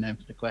out there and then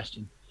for the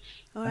question.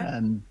 All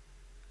right.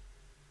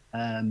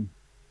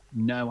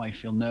 No, I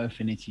feel no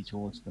affinity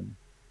towards them.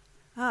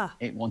 Ah,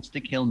 It wanted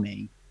to kill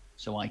me,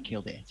 so I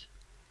killed it.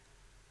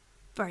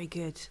 very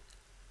good.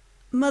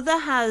 Mother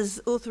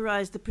has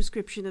authorized the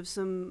prescription of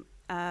some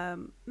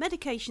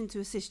medication to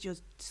assist your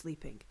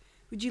sleeping.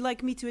 Would you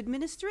like me to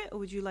administer it, or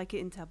would you like it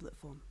in tablet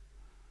form?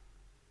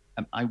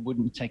 I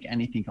wouldn't take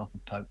anything off the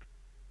Pope.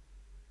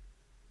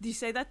 Do you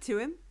say that to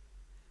him,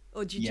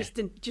 or do you Yeah.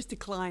 just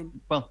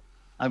decline? Well,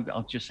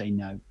 I'll just say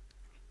no.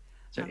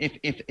 So Oh.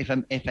 if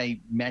a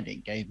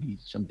medic gave me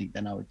something,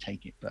 then I would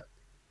take it. But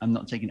I'm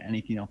not taking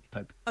anything off the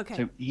Pope. Okay.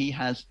 So he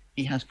has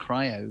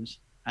cryos,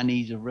 and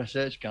he's a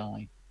research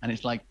guy, and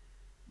it's like,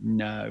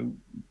 no,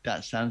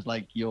 that sounds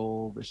like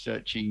you're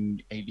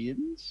researching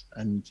aliens,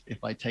 and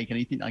if I take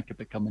anything, I could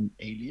become an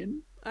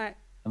alien. All right.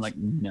 I'm like,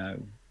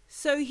 no.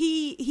 So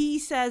he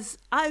says,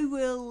 I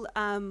will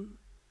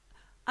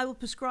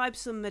prescribe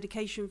some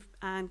medication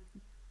and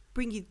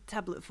bring you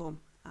tablet form.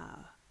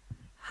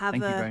 Have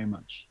Thank you very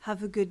much.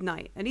 Have a good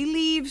night. And he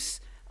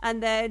leaves,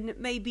 and then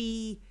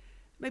maybe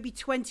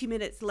 20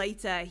 minutes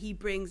later, he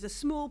brings a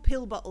small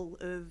pill bottle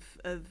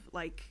of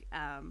like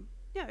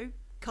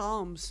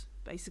calms,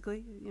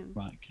 basically.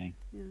 Right, okay.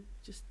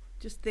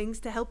 Just things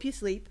to help you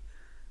sleep.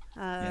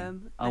 Yeah.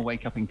 I'll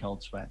wake up in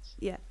cold sweats.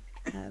 Yeah.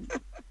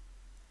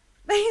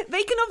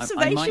 Make an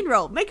observation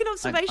roll. Make an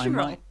observation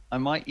roll. I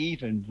might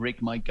even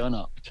rig my gun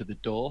up to the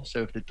door,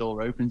 so if the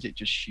door opens, it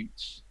just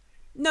shoots.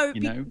 No,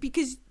 you know?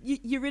 because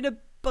you're in a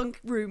bunk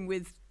room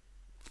with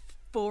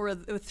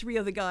 3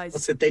 other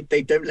guys. So they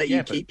don't let you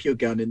Yeah, but- keep your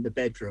gun in the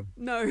bedroom.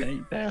 No,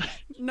 They're-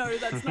 no,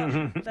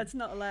 that's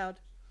not allowed.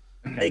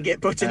 They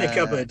get put in a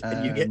cupboard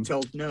and you um, get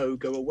told, no,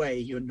 go away.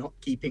 You're not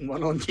keeping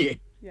one on you.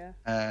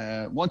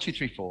 Yeah. 1, 2,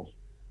 3, 4.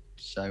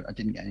 So I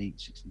didn't get any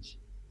 6s.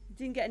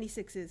 Didn't get any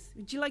 6s.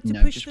 Would you like to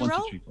No, push just the 1,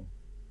 roll? 2, 3, 4.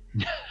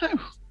 No.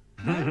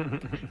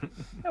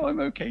 No, I'm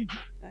okay.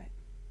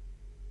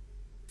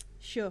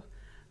 Sure.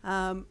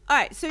 All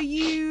right. So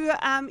you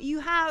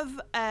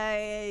have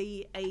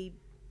a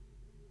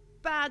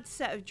bad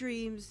set of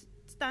dreams,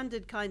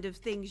 standard kind of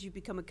things you've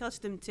become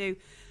accustomed to.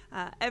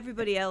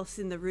 Everybody else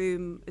in the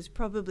room is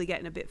probably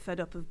getting a bit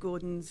fed up of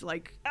Gordon's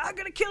like, "I'm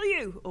gonna kill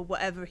you" or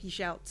whatever he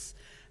shouts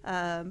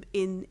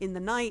in the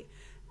night.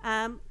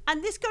 And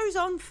this goes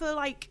on for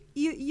like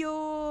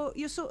you're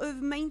sort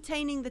of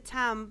maintaining the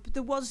TAM.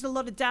 There was a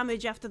lot of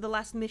damage after the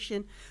last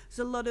mission. There's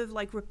a lot of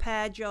like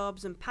repair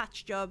jobs and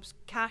patch jobs.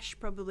 Cash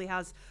probably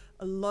has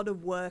a lot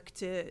of work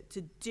to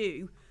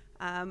do.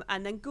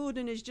 And then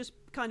Gordon is just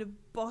kind of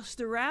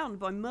bossed around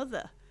by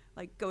Mother.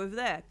 Like, go over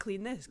there,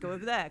 clean this, go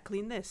over there,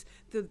 clean this,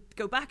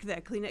 go back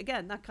there, clean it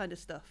again, that kind of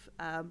stuff.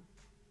 And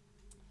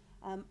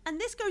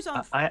this goes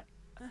on. I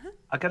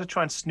got to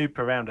try and snoop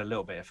around a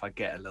little bit if I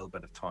get a little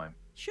bit of time.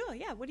 Sure,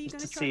 yeah. What are you going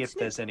Just to to try see and if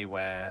there's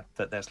anywhere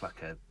that there's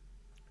like a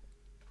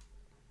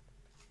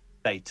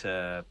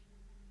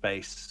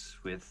database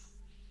with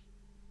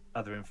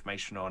other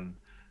information on.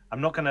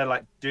 I'm not going to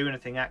like do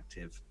anything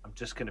active. I'm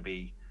just going to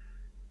be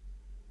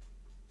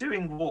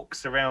doing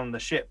walks around the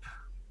ship,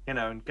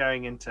 and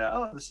going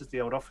into, this is the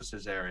old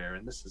officers area,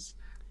 and this is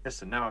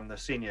this, and now I'm the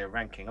senior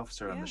ranking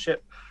officer on Yeah. the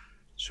ship.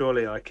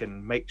 Surely I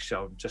can make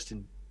sure, just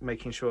in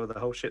making sure the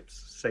whole ship's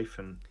safe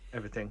and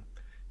everything,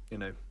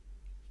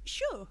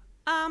 Sure.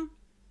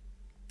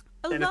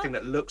 anything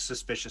that looks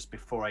suspicious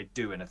before I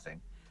do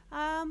anything.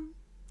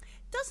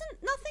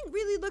 Nothing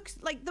really looks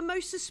like the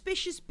most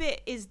suspicious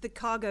bit is the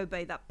cargo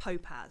bay that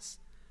Pope has.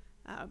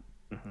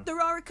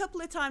 There are a couple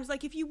of times,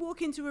 like if you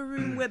walk into a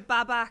room where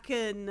Babak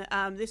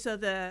and this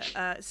other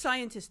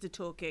scientist are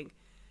talking,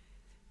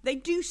 they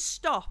do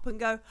stop and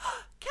go,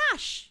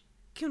 "Cash,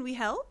 can we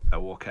help?" I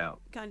walk out.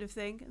 Kind of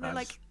thing. And they're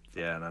like,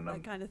 yeah, no.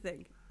 that kind of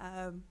thing.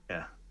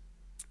 Yeah.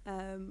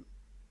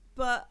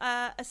 But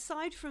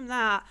aside from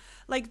that,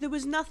 like there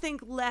was nothing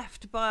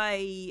left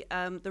by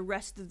the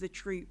rest of the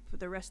troop,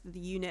 the rest of the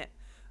unit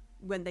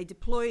when they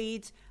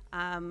deployed.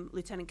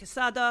 Lieutenant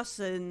Casados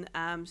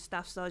and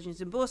Staff Sergeant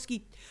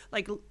Zimborski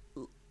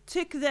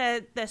took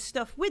their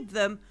stuff with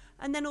them,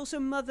 and then also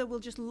Mother will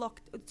just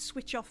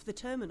switch off the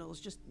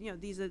terminals. Just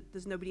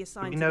there's nobody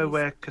assigned. You to know these.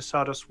 where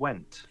Casados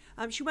went?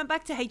 She went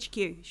back to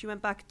HQ. She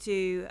went back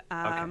to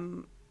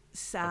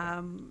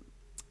Fair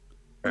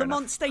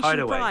Lamont enough.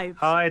 Station Prime.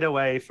 Hide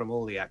away from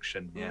all the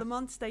action. Yeah.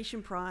 Lamont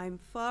Station Prime,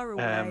 far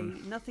away.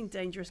 Nothing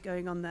dangerous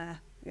going on there.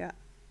 Yeah.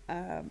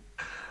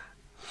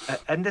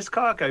 And this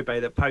cargo bay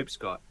that Pope's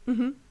got,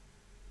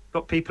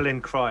 got people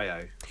in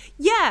cryo.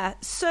 Yeah.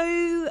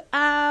 So,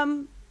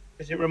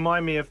 Does it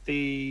remind me of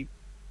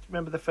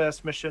remember the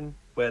first mission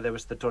where there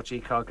was the dodgy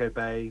cargo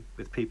bay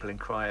with people in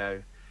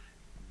cryo?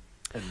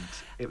 and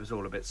it was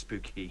all a bit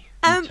spooky.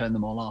 You turn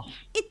them all off.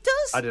 It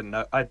does. I didn't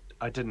know. I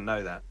didn't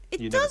know that. It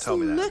You never does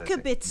told me that, I look don't a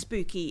think. bit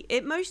spooky.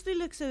 It mostly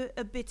looks a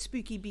bit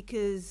spooky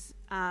because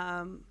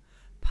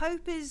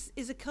Pope is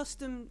a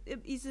custom.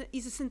 He's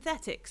a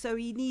synthetic, so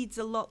he needs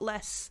a lot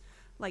less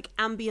like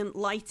ambient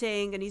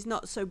lighting, and he's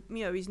not so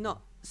he's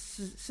not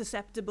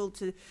susceptible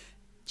to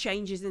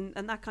changes and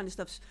that kind of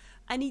stuff.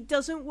 And he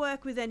doesn't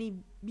work with any.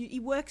 He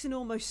works in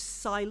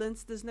almost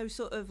silence. There's no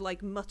sort of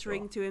like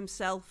muttering to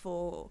himself,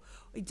 or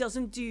he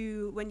doesn't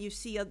do when you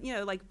see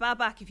like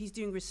Babak if he's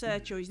doing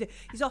research, or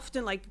he's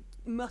often like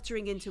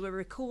muttering into a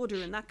recorder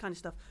and that kind of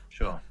stuff.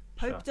 Sure.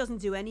 Pope doesn't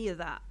do any of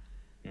that.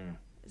 Mm.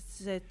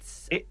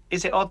 It's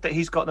Is it odd that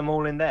he's got them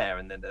all in there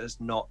and then there's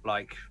not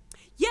like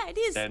yeah, it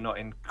is. they're not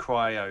in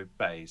cryo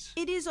bays?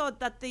 It is odd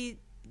that they're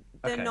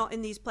Okay. not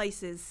in these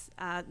places,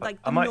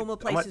 like the I might, normal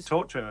I might places.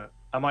 talk to him.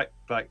 I might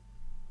like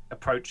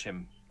approach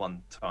him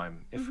one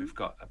time if Mm-hmm. we've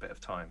got a bit of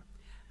time.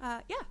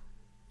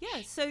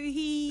 Yeah. So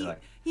he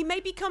Like- he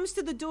maybe comes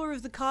to the door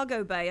of the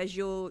cargo bay as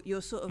you're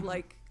sort of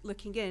like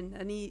looking in,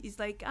 and he's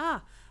like,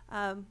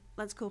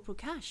 Lance Corporal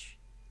Cash,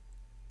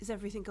 is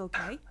everything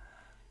okay?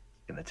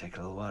 It's gonna take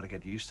a little while to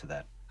get used to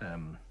that.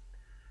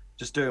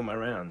 Just doing my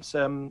rounds.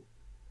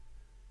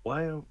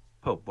 Why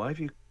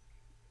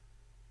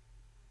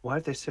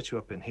have they set you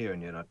up in here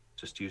and you're not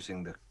just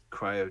using the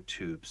cryo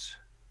tubes,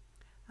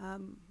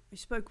 We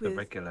spoke the with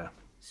regular?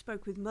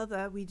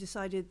 Mother. We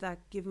decided that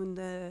given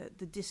the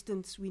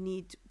distance we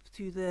need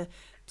to the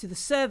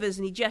servers,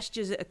 and he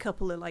gestures at a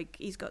couple of like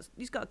he's got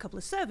a couple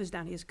of servers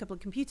down here, a couple of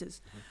computers.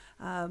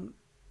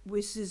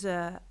 This is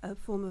a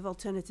form of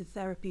alternative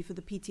therapy for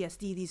the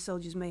PTSD these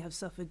soldiers may have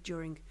suffered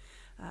during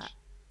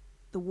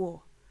the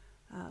war.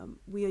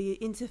 We are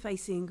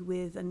interfacing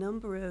with a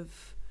number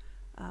of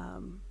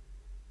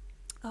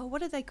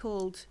what are they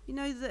called?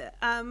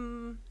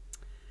 The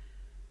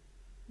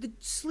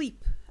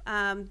sleep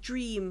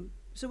dream.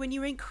 So when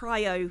you're in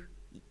cryo,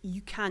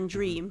 you can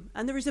dream,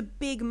 and there is a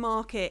big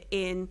market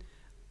in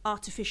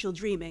artificial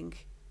dreaming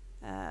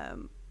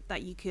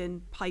that you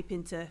can pipe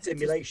into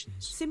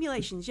Simulations.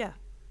 Simulations, yeah.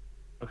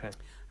 Okay.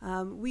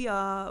 We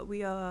are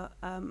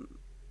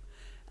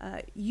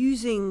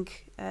using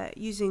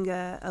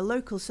a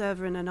local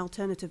server and an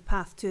alternative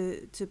path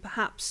to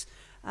perhaps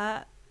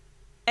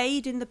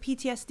aid in the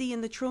PTSD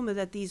and the trauma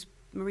that these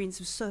Marines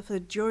have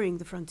suffered during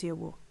the Frontier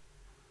War.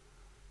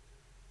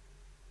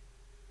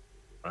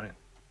 Right.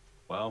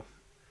 Well,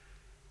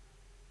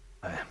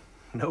 I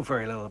know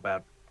very little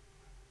about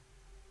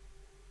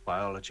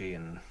biology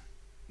and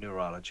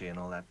neurology and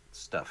all that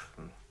stuff.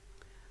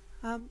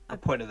 And I'll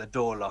point at the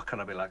door lock and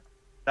I'll be like,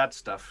 that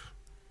stuff,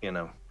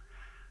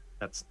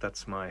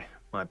 that's my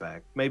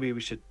bag. Maybe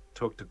we should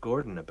talk to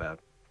Gordon about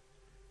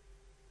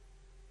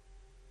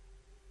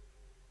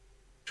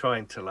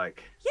trying to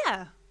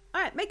Yeah.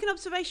 All right. Make an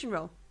observation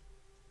roll.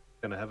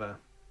 could I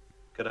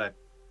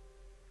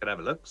have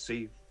a look,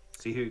 see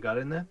who you got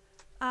in there?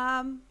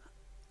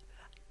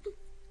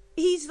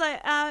 He's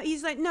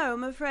like, no,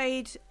 I'm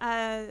afraid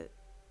the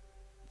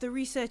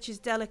research is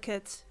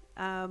delicate.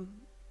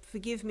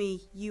 Forgive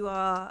me, you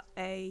are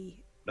a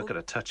Not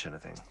gonna touch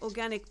anything.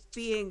 organic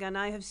being, and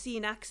I have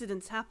seen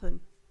accidents happen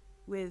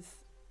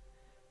with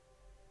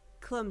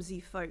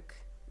clumsy folk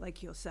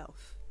like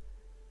yourself.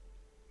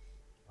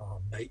 Oh,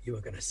 mate, you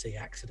are going to see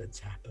accidents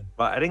happen.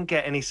 Right, I didn't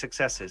get any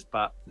successes,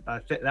 but I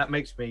think that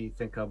makes me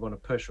think I want to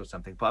push or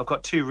something. But I've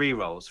got 2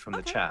 re-rolls from the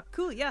Okay, chat,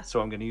 cool, yeah.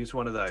 so I'm going to use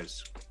one of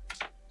those.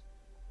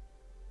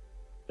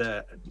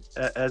 The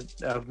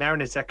Marin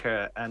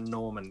Zeker and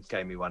Norman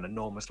gave me one, and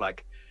Norm was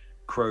like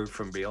Crow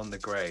from Beyond the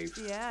Grave.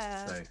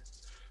 Yeah. So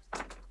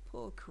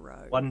Poor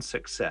Crow. one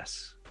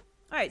success.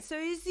 All right, so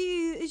as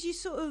you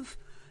sort of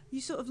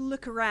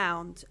look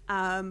around,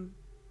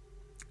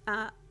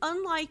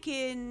 unlike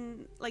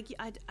in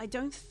I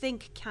don't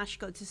think Cash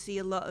got to see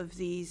a lot of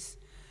these,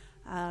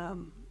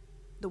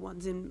 the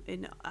ones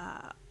in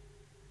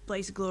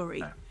Blaze of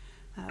Glory.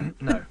 No.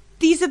 No.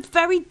 These are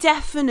very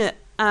definite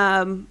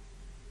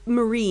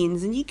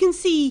Marines, and you can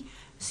see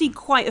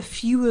quite a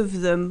few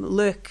of them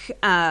look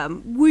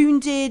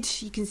wounded.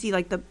 You can see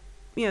like the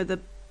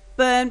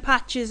burn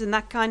patches and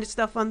that kind of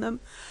stuff on them.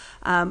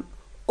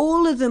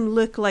 All of them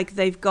look like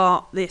they've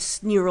got this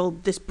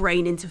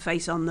brain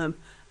interface on them.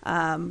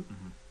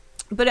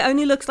 But it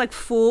only looks like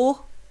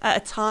 4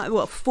 at a time.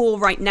 Well, 4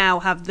 right now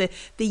have the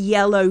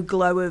yellow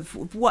glow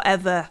of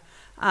whatever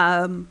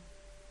Pope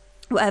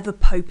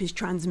is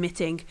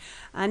transmitting,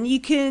 and you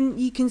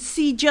can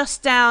see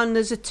just down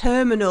there's a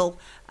terminal,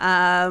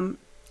 and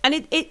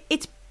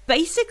it's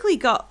basically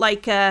got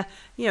like a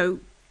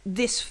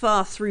this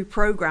far through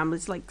program.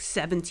 It's like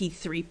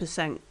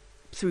 73%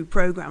 through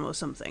program or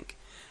something.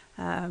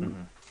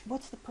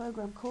 What's the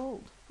program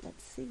called?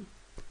 Let's see.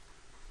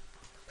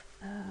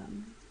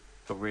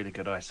 Got really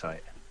good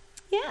eyesight.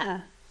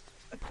 Yeah.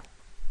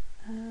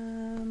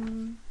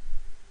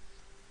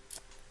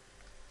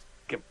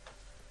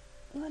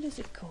 What is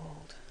it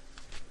called?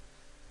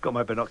 Got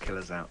my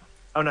binoculars out.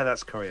 Oh no,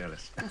 that's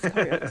Coriolis. That's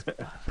Coriolis.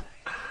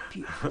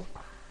 Beautiful.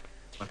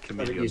 My I haven't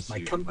chameleon used my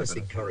suit, compass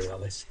in my-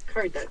 Coriolis.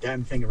 Carried that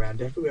damn thing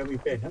around everywhere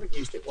we've been. Haven't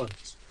used it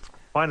once.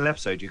 Final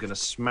episode, you're going to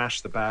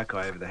smash the bad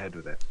guy over the head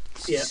with it,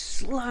 Yeah.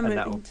 Slam and it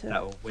that'll into.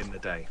 that'll win the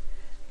day.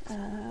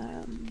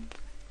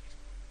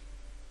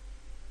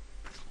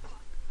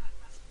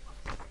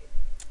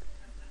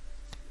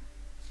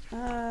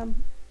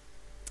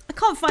 I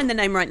can't find the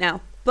name right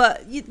now,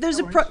 but there's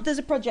there's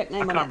a project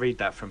name I on can't it. read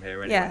that from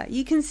here anyway. Yeah,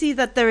 you can see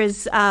that there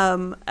is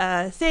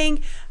a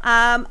thing,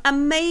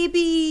 and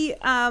maybe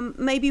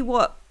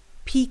what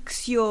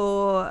piques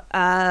your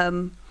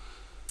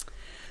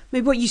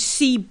maybe what you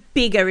see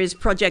bigger is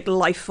Project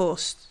Life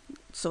Force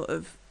sort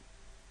of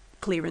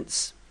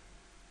clearance.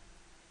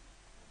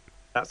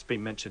 That's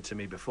been mentioned to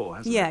me before,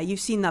 hasn't Yeah, it?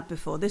 you've seen that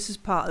before. This is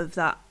part of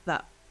that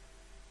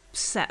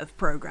set of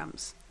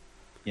programs.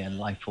 Yeah,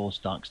 Life Force,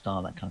 Dark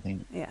Star, that kind of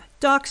thing. Yeah,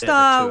 Dark They're the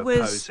Star two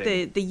was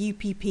opposing- the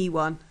UPP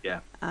one, Yeah.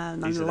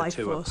 and These the are the Life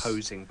two Force.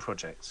 opposing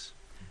projects.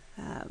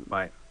 Um,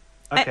 Right.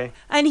 Okay.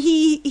 And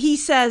he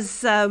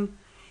says,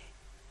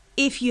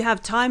 if you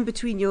have time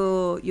between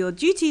your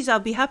duties, I'll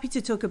be happy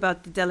to talk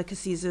about the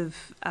delicacies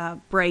of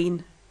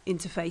brain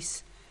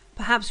interface.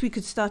 Perhaps we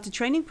could start a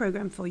training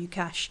program for you,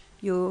 Cash.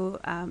 Your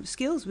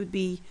skills would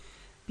be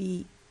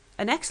an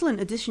excellent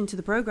addition to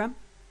the program.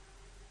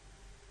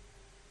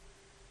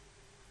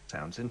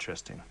 Sounds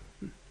interesting.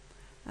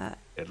 Uh,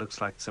 It looks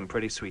like some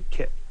pretty sweet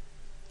kit.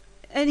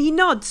 And he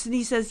nods and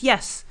he says,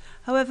 yes.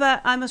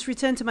 However, I must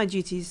return to my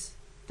duties.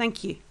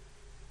 Thank you.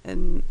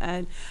 And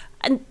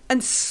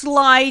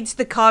slides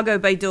the cargo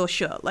bay door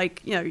shut,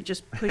 like, you know,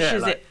 just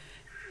pushes like- it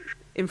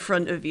in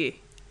front of you.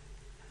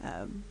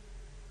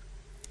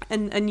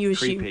 And you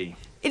assume Creepy.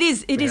 it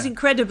is Yeah.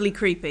 incredibly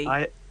creepy.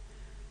 I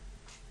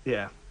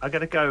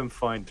gotta go and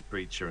find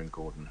Breacher and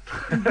Gordon.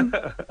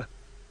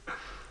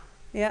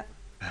 Yeah.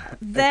 And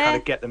There. kind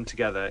of get them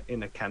together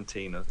in a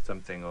canteen or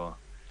something, or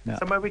Yeah.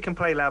 somewhere we can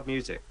play loud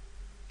music.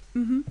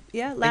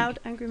 Yeah, loud,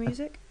 angry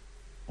music.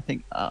 I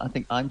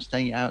think I'm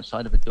staying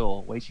outside of a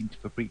door, waiting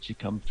for Breacher to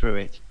come through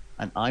it,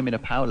 and I'm in a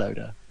power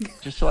loader,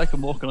 just so I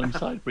can walk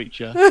alongside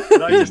Breacher.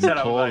 And I just Even said,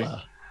 I'm like,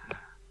 taller.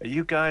 are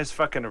you guys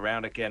fucking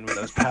around again with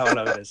those power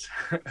loaders?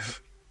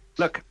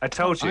 Look, I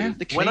told I you have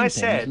to when clean I things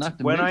said and I have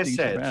to move things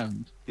said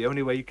around. the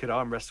only way you could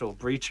arm wrestle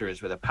Breacher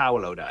is with a power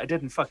loader. I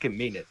didn't fucking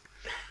mean it.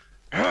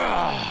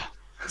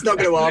 He's not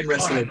going to arm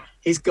wrestle him.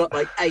 He's got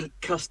like 8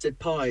 custard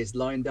pies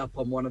lined up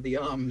on one of the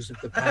arms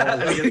of the power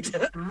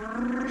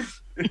loader.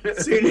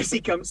 As soon as he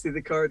comes through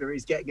the corridor,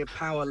 he's getting a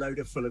power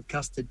loader full of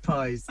custard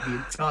pies to the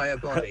entire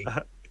body.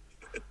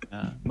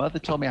 Mother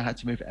told me I had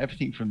to move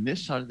everything from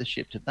this side of the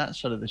ship to that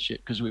side of the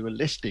ship because we were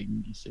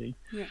listing, you see.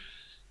 Yeah.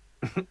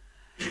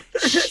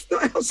 That's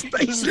not how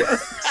space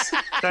works.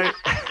 So,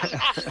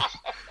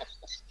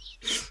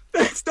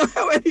 That's not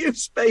how any of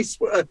space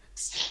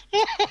works.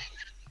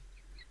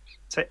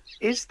 so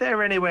is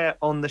there anywhere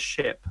on the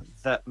ship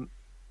that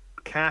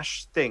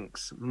Cash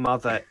thinks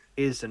Mother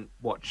isn't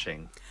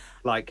watching?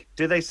 Like,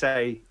 do they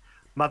say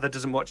Mother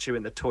doesn't watch you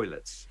in the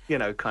toilets, you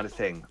know, kind of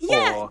thing?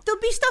 Yeah, Or there'll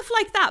be stuff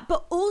like that,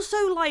 but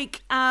also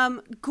like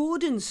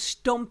Gordon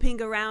stomping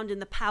around in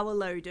the power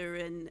loader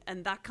and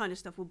that kind of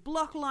stuff will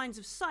block lines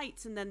of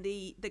sight, and then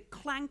the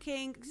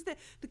clanking, 'cause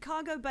the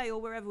cargo bay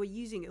or wherever we're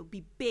using it will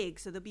be big,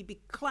 so there'll be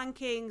big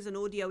clankings and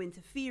audio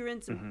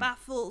interference and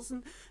baffles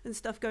and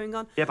stuff going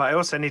on. yeah, but I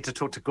also need to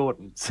talk to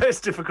Gordon, so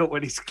it's difficult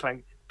when he's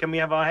clank. Can we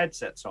have our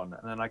headsets on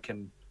and then I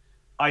can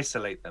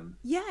isolate them?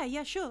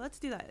 Yeah, sure, let's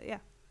do that. Yeah.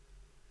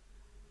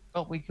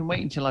 Well, we can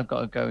wait until I've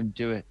got to go and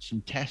do some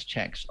test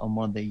checks on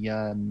one of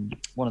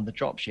the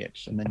drop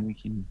ships, and then we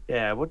can.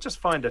 Yeah, we'll just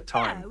find a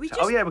time. Yeah, we Oh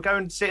just- yeah, we'll go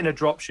and sit in a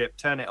dropship,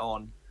 turn it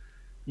on,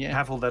 Yeah,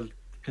 have all the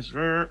because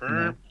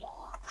you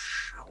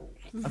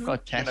I've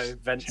got tests. know,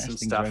 vents and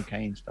testings stuff. are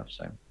okay and stuff.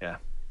 So Yeah.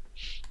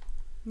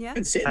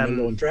 And sit in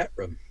the laundrette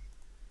room.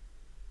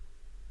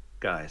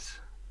 guys.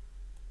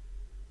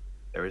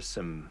 There is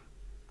some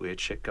weird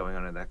shit going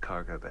on in that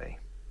cargo bay.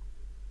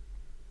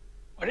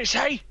 What did it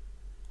say?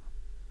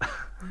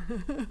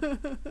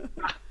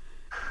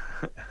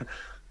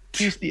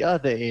 use the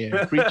other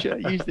ear, Preacher.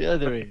 Use the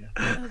other ear.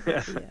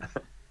 Yeah.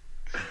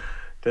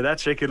 Did that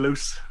shake it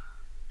loose?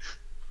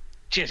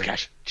 Cheers,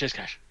 Cash. Cheers,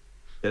 Cash.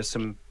 There's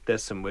some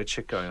weird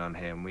shit going on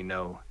here, and we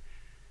know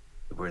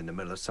that we're in the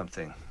middle of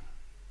something.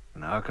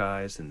 And our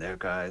guys and their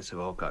guys have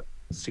all got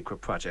secret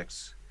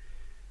projects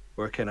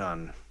working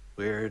on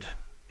weird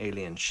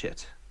alien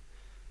shit.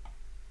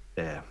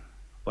 There,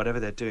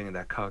 whatever they're doing in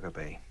that cargo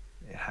bay,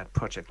 it had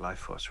Project Life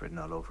Force written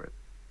all over it.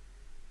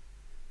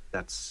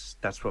 That's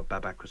what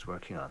Babak was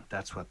working on.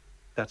 That's what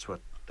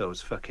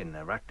those fucking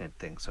arachnid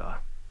things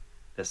are.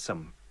 There's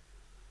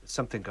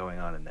something going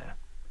on in there.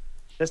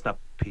 There's not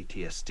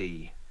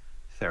PTSD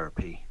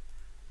therapy.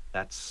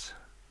 That's,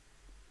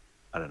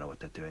 I don't know what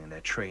they're doing. They're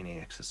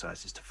training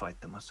exercises to fight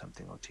them or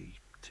something, or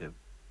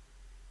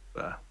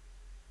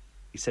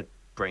he said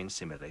brain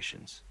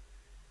simulations,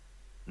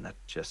 and that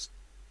just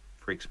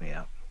freaks me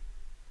out.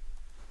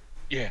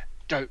 Yeah,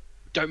 don't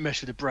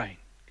mess with the brain,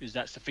 because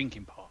that's the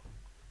thinking part.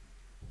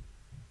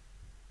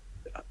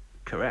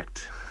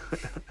 Correct.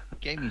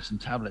 gave me some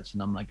tablets,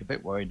 and I'm like a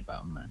bit worried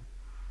about them, man.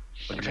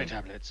 Okay,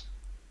 tablets.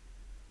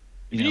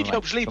 You If you know, need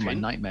help for my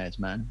sleeping, nightmares,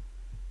 man.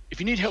 if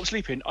you need help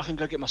sleeping, I can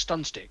go get my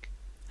stun stick.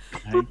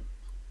 Hey,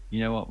 you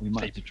know what? We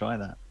might have to try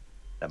that.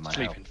 That might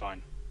help. Sleeping,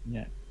 fine.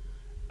 Yeah.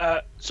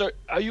 So,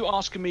 are you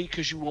asking me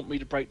because you want me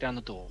to break down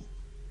the door?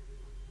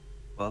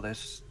 Well,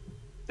 there's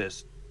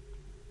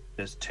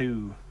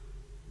two.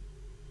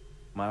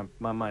 My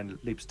mind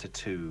leaps to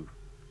two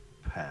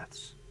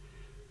paths.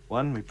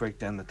 One, we break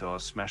down the door,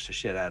 smash the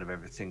shit out of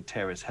everything,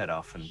 tear his head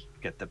off, and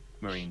get the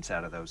Marines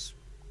out of those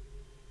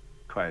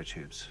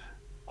cryotubes.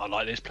 I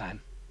like this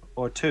plan.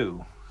 Or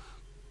two,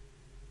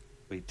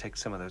 we take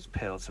some of those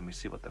pills and we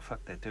see what the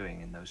fuck they're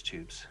doing in those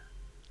tubes.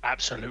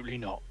 Absolutely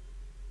not.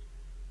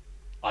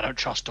 I don't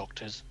trust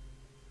doctors.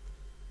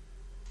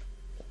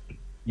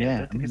 Yeah, I I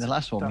think mean, it's the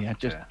last one we had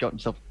doctor. just got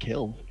himself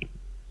killed.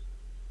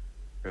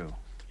 True.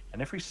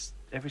 And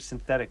every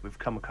synthetic we've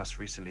come across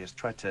recently has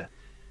tried to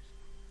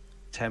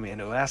tear me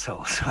into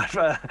assholes. So I'd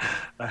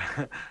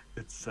rather,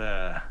 it's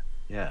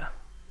yeah.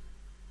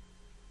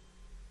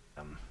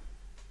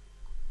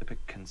 A bit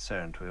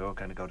concerned. We were all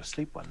going to go to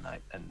sleep one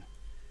night and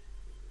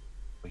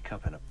wake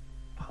up in a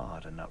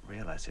pod and not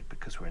realize it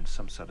because we're in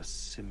some sort of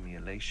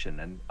simulation,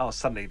 and I'll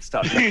suddenly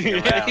start looking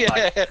around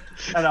like,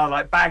 and I'll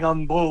like bang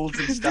on walls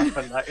and stuff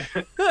and like,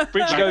 Bridge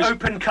like goes,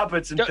 open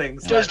cupboards and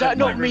things. does that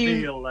not might mean-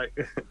 reveal, like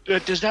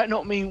does that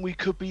not mean we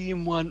could be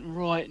in one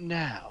right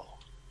now?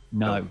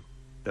 No,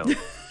 don't.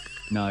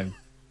 no.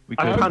 We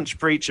I couldn't. punch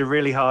Breacher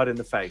really hard in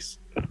the face.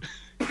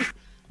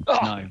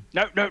 Oh,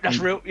 No. no, that's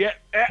real. Yeah,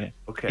 yeah. Yeah.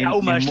 Okay. It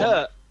almost what-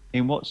 hurt.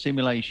 In what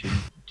simulation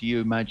do you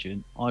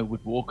imagine I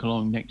would walk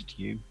along next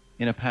to you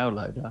in a power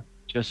loader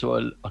just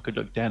so I could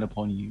look down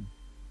upon you?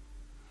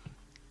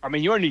 I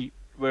mean,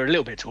 we're a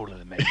little bit taller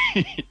than me.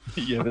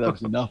 Yeah, but that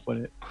was enough,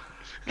 wasn't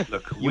it?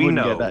 Look, You we wouldn't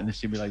know get that in a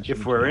simulation.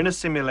 if we're in a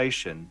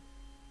simulation,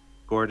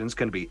 Gordon's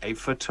going to be 8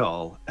 foot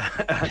tall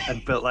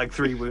and built like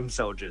 3 wound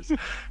soldiers.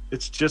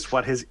 It's just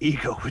what his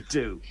ego would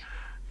do.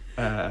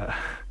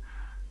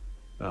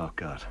 Oh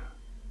God.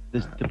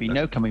 There'd be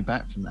no coming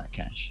back from that,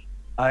 Cash.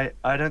 I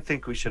don't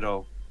think we should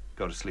all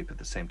go to sleep at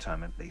the same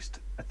time. At least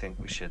I think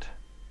we should.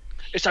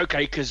 It's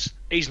okay because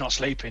he's not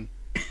sleeping.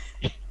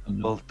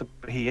 Well,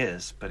 he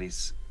is, but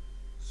he's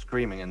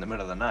screaming in the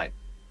middle of the night.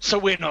 So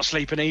we're not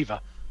sleeping either.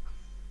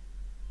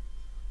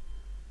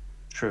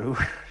 True,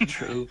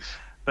 true.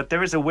 But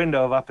there is a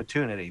window of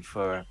opportunity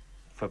for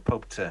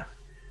Pope to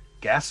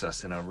gas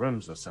us in our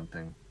rooms or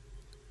something.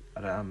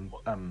 But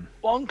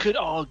One could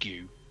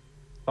argue,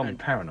 I'm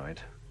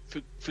paranoid.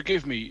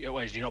 forgive me,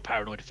 well, you're not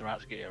paranoid if they're out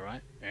to get you,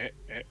 right?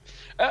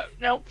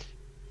 Now,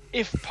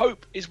 if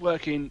Pope is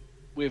working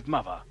with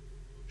Mother,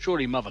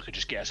 surely Mother could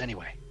just get us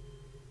anyway.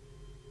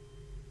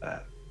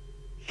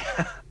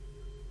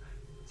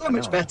 So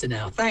much better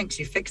now. Thanks,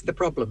 you fixed the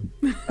problem.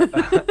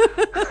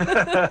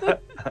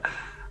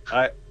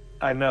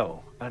 I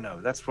know.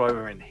 That's why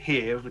we're in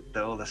here with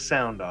all the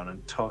sound on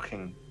and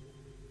talking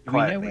Do we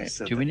know quietly. where?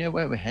 so Do we that- know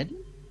where we're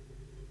heading?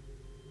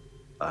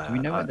 Do we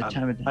know where the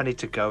time of day? I need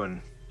to go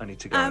and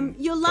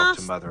Your talk last-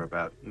 to Mother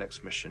about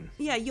next mission.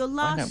 Yeah, your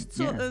last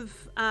yeah. sort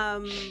of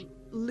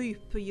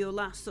loop, or your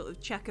last sort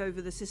of check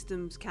over the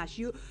systems, Cash.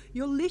 You're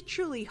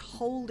literally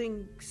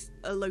holding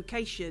a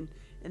location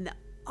in the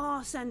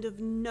arse end of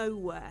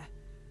nowhere.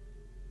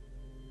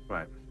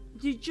 Right.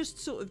 You just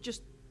sort of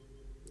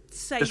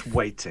safe, Just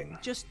waiting.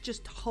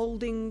 just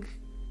holding,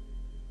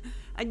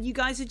 and you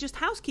guys are just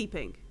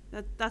housekeeping.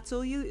 That's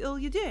all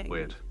you're doing.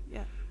 Weird.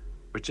 Yeah.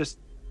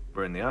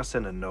 We're in the arse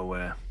end of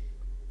nowhere,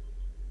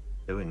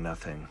 doing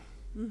nothing.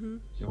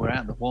 So we're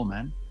out the war,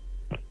 man.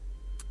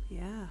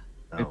 Yeah.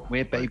 No,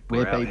 we're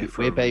out here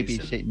for a reason.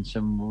 babysitting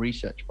some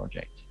research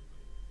project.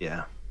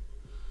 Yeah.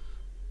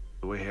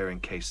 We're here in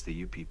case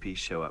the UPP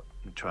show up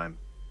and try and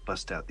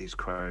bust out these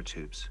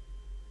cryotubes.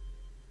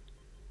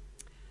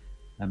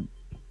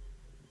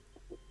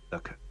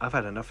 Look, I've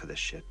had enough of this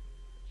shit.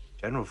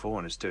 General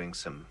Vaughn is doing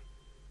some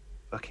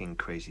fucking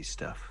crazy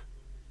stuff.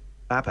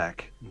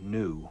 Babak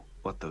knew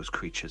what those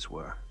creatures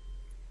were.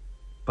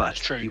 But That's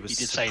true, he was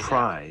he did say that.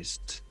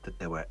 surprised that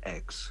they were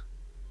eggs.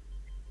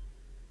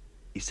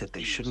 He said they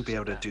He shouldn't also be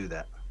able said to that. do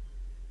that.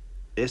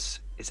 This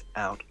is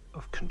out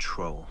of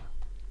control.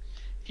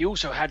 He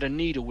also had a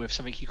needle with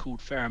something he called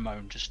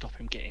pheromone to stop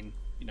him getting,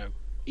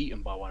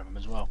 eaten by one of them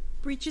as well.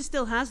 Breacher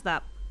still has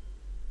that.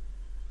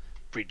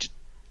 Bridge.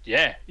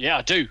 Yeah,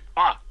 I do.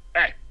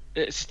 Hey,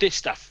 it's this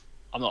stuff.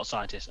 I'm not a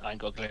scientist. I ain't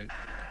got a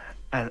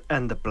clue.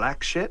 And the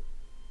black shit?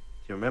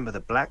 Do you remember the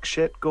black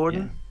shit,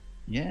 Gordon?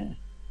 Yeah.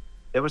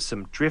 There was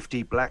some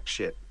drifty black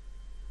shit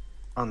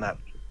on that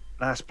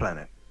last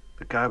planet.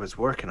 The guy was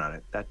working on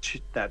it.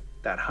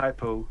 That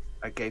hypo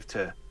I gave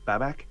to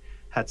Babak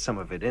had some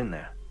of it in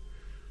there.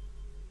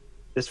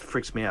 This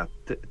freaks me out.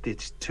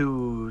 These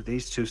two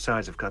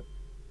sides have got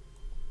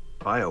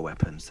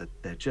bioweapons that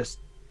they're just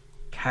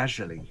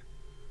casually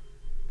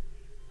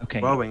Okay.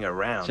 throwing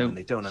around and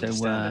they don't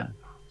understand it.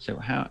 So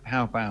how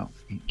about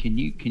can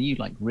you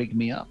like rig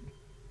me up,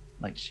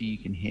 like so you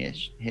can hear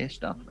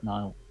stuff, and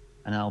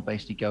I'll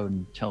basically go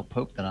and tell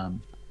Pope that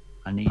I'm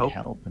I need Pope.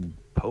 help, and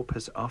Pope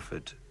has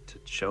offered to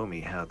show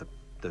me how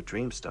the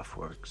dream stuff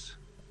works.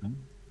 Hmm.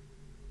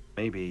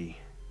 Maybe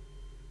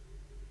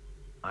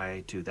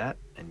I do that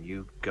and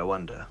you go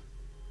under.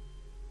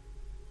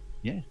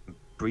 yeah,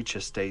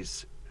 Breacher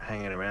stays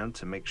hanging around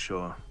to make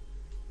sure.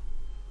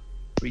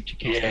 Breacher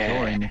kicks the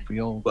door in if we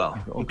all Well,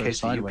 if it all in goes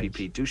case the sideways.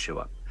 UPP do show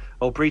up.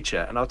 Oh,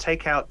 Breacher, and I'll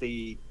take out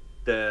the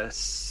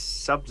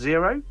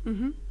Sub-Zero,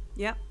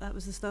 Yeah, that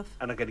was the stuff.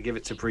 and I'm going to give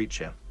it to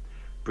Breacher.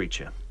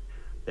 Breacher,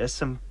 there's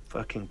some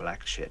fucking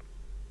black shit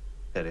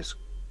that is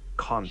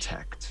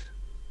contact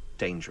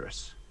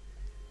dangerous.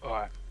 All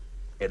right.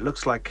 It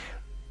looks like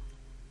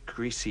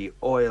greasy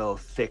oil,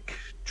 thick,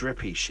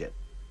 drippy shit.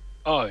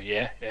 Oh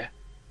yeah.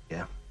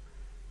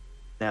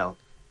 Now,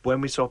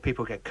 when we saw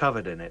people get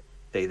covered in it,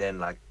 they then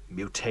like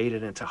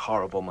mutated into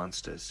horrible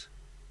monsters.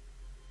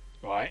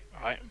 Right.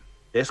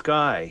 This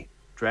guy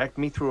dragged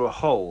me through a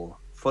hole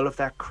full of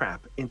that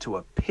crap into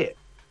a pit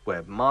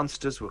where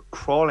monsters were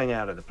crawling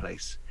out of the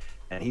place.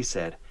 And he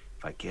said,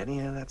 if I get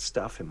any of that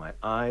stuff in my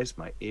eyes,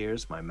 my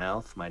ears, my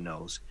mouth, my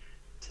nose,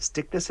 to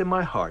stick this in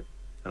my heart,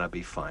 and I'll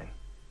be fine.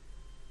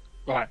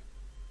 Right.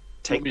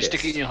 Take Want me to this.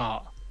 stick it in your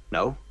heart?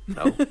 No.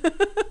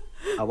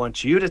 I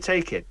want you to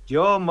take it.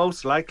 You're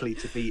most likely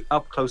to be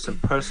up close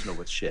and personal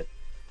with shit.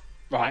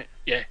 Right.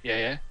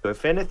 Yeah. So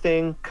if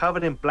anything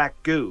covered in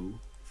black goo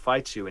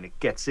fights you and it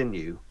gets in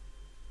you,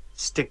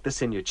 stick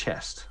this in your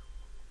chest.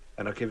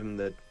 And I'll give him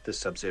the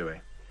Sub-Zero.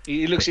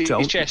 He looks at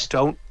his chest.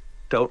 Don't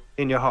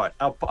in your heart.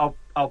 I'll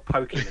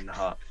poke him in the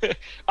heart.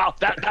 Oh,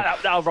 that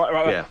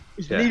right. Yeah,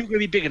 Is yeah. the needle going to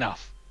be big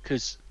enough?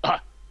 Because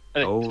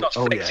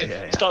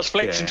starts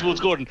flexing yeah. towards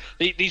Gordon.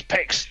 These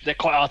pecs, they're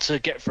quite hard to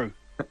get through.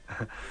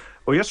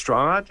 Well, you're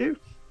strong, aren't you?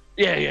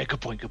 Yeah.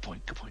 Good point.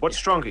 What's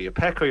stronger, your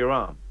pec or your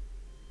arm?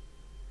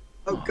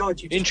 Oh God,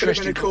 you just put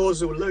him in a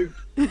causal loop.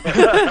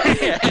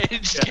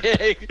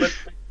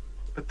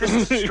 But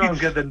this is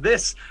stronger than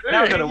this.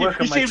 Now I've got to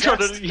work on my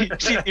chest. You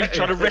see him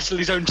trying to wrestle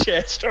his own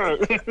chest.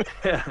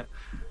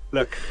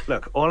 Look.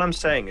 All I'm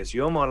saying is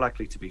you're more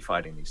likely to be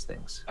fighting these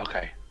things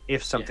Okay.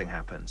 if something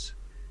happens,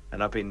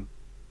 and I've been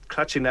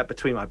clutching that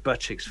between my butt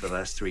cheeks for the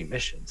last 3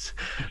 missions.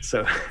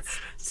 So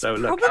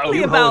look, Probably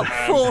you about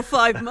hold- 4 or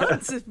 5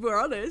 months, if we're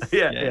honest.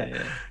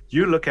 Yeah.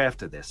 You look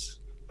after this,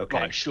 okay?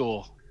 Right.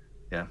 Sure.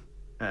 Yeah.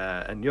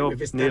 And you're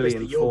We've nearly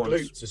established that your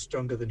informed. glutes are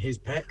stronger than his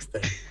pecs.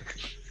 Then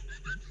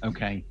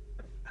Okay.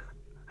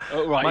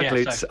 Oh, right. My yeah.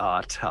 glutes So,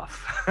 are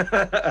tough.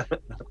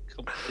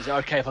 is it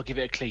okay if I give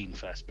it a clean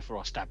first before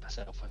I stab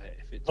myself with it?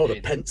 If it's hold a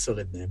been- pencil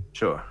in them.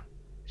 Sure.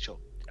 Sure.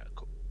 Yeah,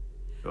 cool.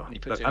 Sure. And he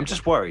puts Look, it I'm in.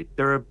 just worried.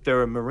 There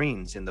are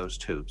Marines in those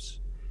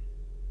tubes,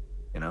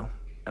 and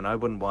I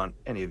wouldn't want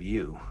any of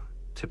you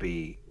to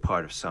be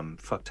part of some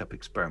fucked up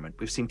experiment.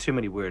 We've seen too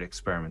many weird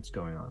experiments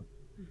going on.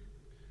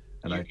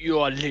 And You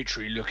are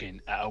literally looking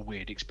at a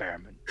weird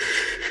experiment.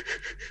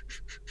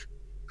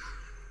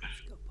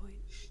 That's a good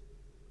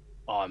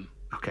point.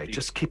 okay,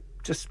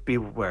 just be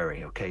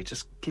wary. Okay,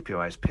 just keep your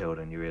eyes peeled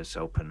and your ears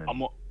open.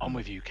 And I'm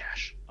with you,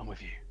 Cash. I'm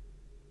with you.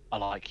 I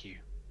like you.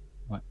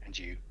 Right. And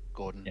you,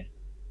 Gordon. Yeah.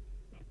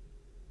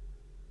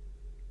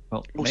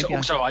 Well,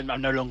 Also,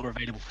 I'm no longer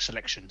available for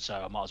selection, so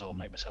I might as well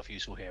make myself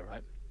useful here,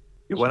 right?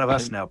 you're one of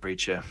us now,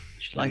 Breacher.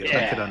 should I, You Yeah.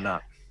 like it or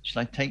not. should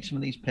I take some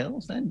of these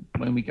pills then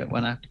when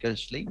I have to go to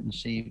sleep and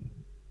see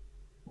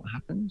what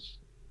happens?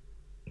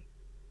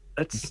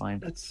 Let's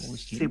Fine. let's Fall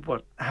see asleep.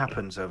 what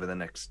happens over the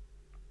next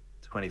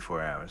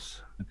 24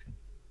 hours. Okay.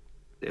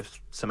 If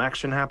some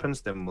action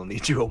happens, then we'll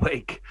need you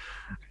awake.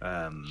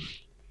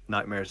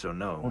 Nightmares or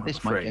no, Well, I'm this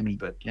afraid. might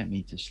But get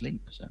me to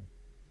sleep. So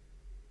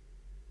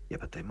yeah,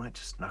 but they might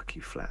just knock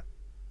you flat.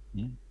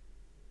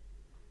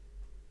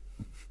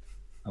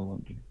 I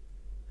won't do.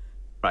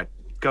 Right,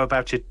 go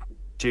about your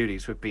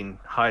duties. We've been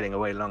hiding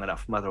away long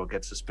enough. Mother will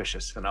get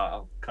suspicious, and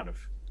I'll kind of.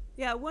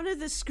 Yeah, one of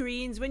the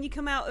screens, when you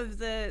come out of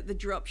the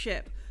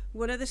dropship,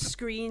 one of the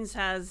screens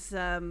has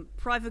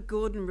Private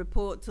Gordon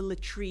report to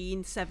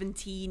latrine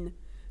 17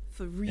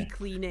 for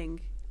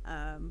re-cleaning.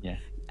 Yeah.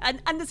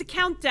 And there's a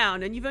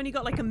countdown, and you've only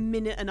got like a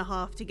minute and a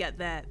half to get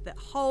there. The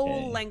whole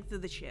Yeah. length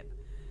of the ship.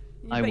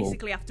 You I will-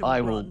 basically have to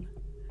I run.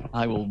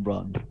 I will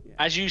run.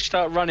 As you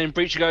start running,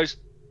 Breacher goes,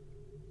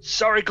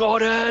 "Sorry,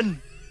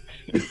 Gordon."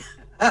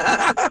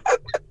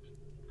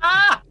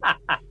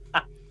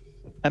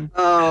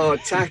 Oh,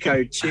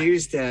 Taco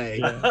Tuesday.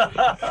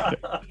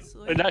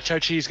 So, The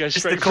nacho cheese goes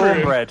It's the straight through.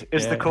 cornbread.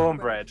 It's the Yeah.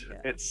 cornbread.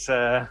 Yeah. It's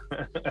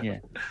Yeah.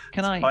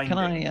 Can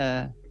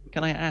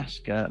I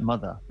ask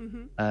Mother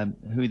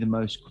Mhm. who the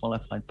most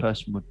qualified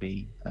person would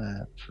be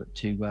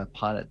to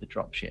pilot the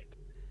dropship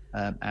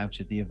out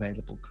of the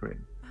available crew,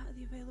 Out of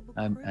the available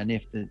crew. and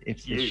if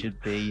this You.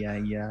 should be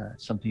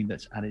something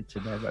that's added to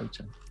their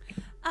rota.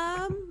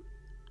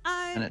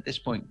 And at this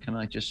point, can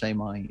I just say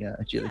my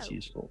agility Yeah.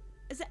 is 4?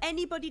 Has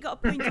anybody got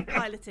a point of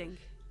piloting?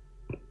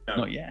 No.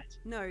 Not yet.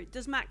 No.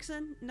 Does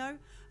Maxon? No? All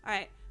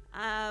right.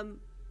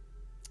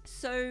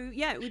 So,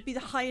 yeah, it would be the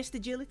highest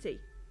agility.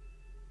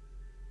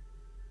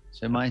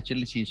 So my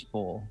agility is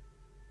 4.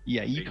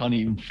 Yeah, you can't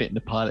even fit in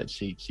the pilot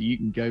seat, so you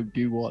can go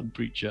do one,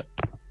 Preacher.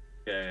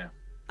 yeah.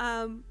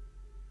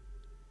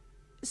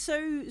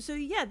 So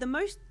yeah, the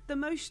most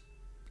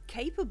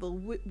capable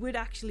would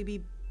actually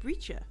be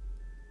Breacher.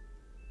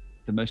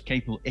 The most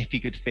capable, if he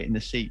could fit in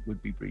the seat,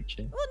 would be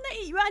Breacher. Well,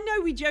 no, I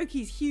know we joke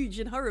he's huge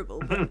and horrible,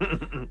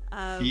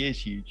 but He is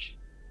huge.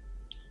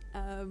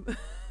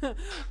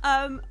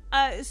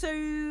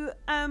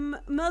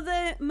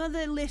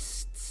 Mother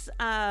lists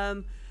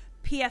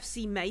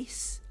PFC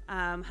Mace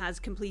has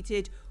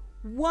completed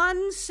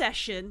one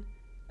session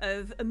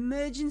of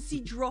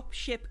emergency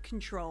dropship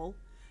control.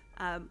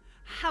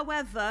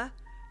 However,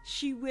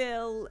 she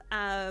will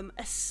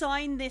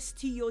assign this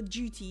to your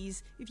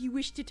duties if you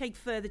wish to take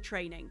further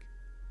training.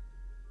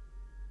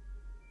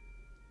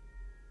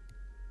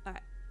 All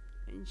right,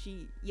 and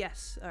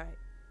yes, all right.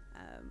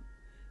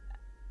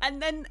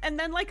 And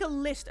then like a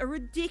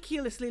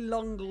ridiculously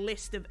long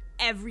list of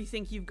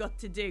everything you've got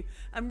to do,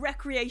 and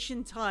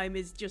recreation time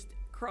is just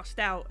crossed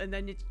out, and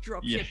then it's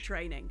dropship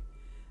training.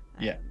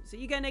 So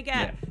you're gonna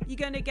get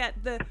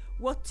the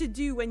what to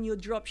do when your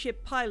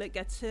dropship pilot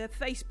gets her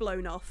face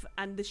blown off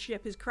and the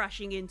ship is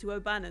crashing into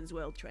O'Bannon's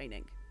world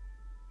training.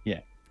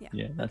 Yeah,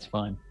 that's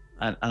fine.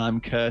 And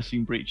I'm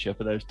cursing Breacher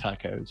for those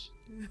tacos.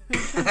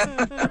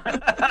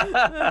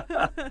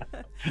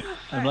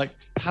 I'm like,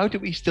 how do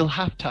we still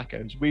have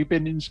tacos? We've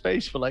been in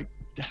space for like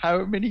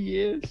how many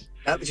years?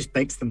 That just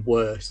makes them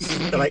worse.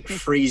 They're like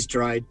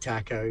freeze-dried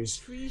tacos.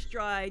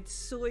 Freeze-dried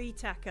soy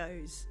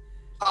tacos.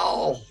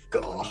 Oh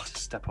God!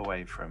 Step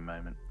away for a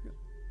moment.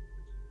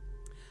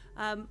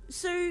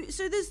 So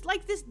there's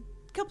like this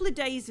couple of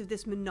days of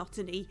this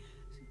monotony,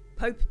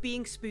 Pope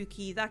being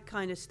spooky, that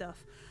kind of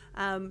stuff,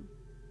 and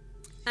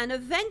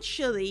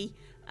eventually,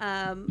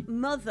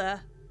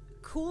 Mother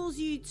calls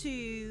you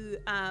to.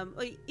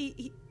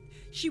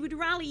 She would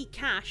rally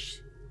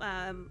Cash,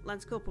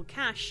 Lance Corporal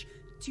Cash,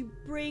 to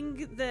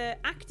bring the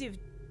active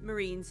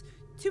Marines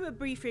to a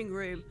briefing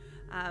room.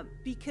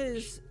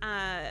 Because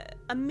a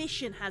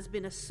mission has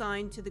been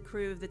assigned to the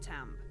crew of the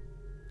Tamb.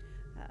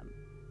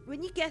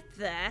 When you get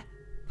there,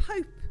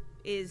 Pope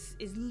is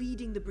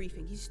leading the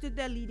briefing. He stood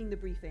there leading the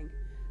briefing.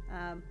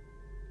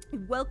 He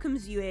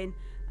welcomes you in.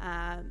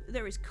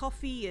 There is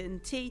coffee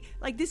and tea.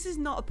 Like, this is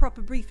not a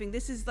proper briefing.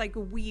 This is like a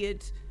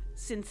weird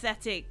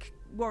synthetic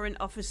warrant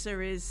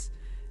officer is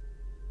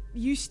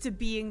used to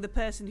being the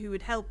person who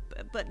would help,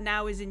 but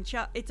now is in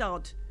charge. It's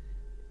odd.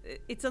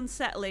 It's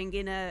unsettling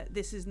in a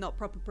this is not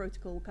proper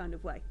protocol kind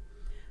of way.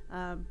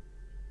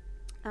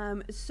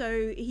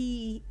 So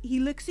he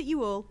looks at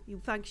you all, he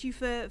thanks you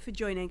for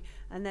joining,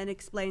 and then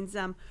explains,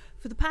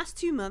 for the past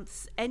 2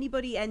 months,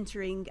 anybody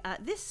entering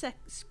this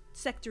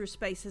sector of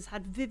space has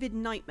had vivid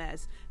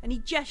nightmares, and he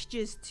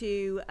gestures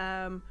to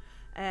a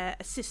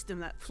system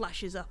that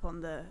flashes up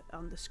on the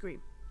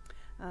screen.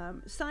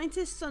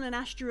 Scientists on an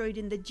asteroid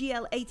in the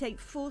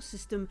GL-884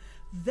 system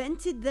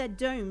vented their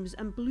domes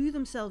and blew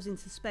themselves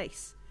into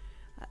space.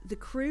 The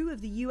crew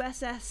of the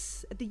US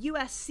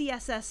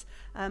CSS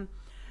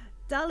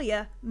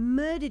Dahlia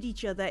murdered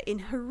each other in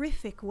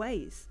horrific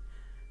ways.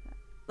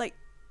 Like,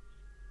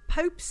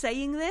 Pope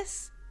saying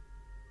this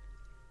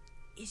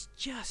is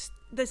just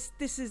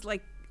this is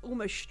like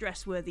almost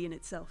stress-worthy in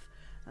itself.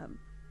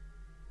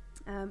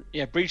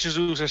 Breacher's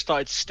also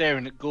started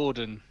staring at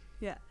Gordon.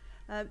 Yeah.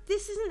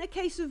 This isn't a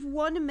case of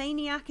one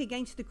maniac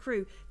against the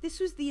crew. This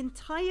was the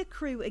entire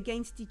crew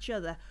against each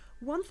other.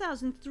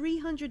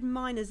 1,300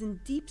 miners in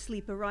deep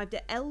sleep arrived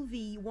at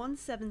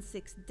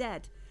LV-176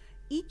 dead.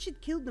 Each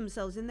had killed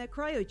themselves in their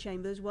cryo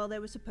chambers while they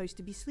were supposed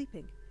to be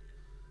sleeping.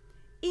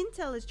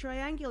 Intel has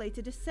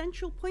triangulated a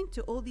central point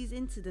to all these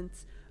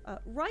incidents,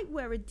 right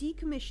where a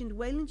decommissioned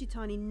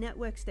Weyland-Yutani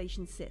network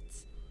station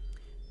sits.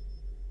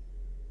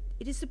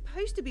 It is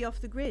supposed to be off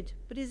the grid,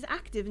 but is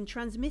active and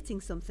transmitting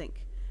something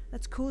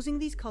that's causing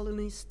these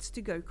colonists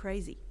to go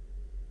crazy.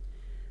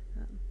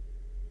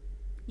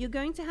 You're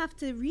going to have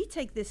to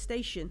retake this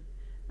station.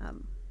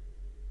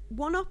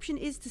 One option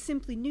is to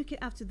simply nuke it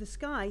out of the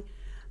sky,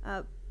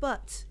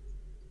 but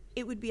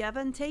it would be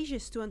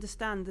advantageous to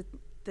understand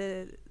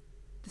the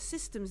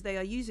systems they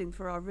are using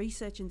for our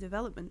research and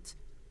development.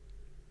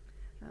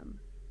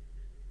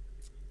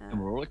 And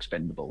we're all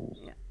expendable.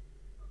 Yeah.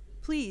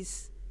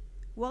 Please,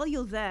 while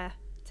you're there,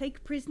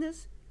 take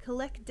prisoners,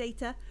 collect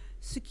data,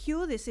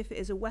 secure this if it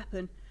is a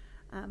weapon,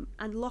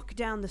 and lock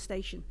down the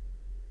station.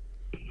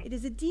 It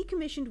is a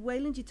decommissioned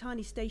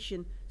Weyland-Yutani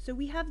station, so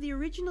we have the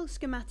original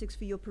schematics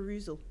for your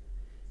perusal.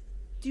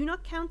 Do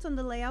not count on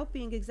the layout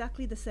being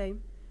exactly the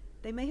same.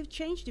 They may have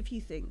changed a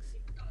few things.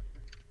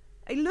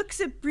 He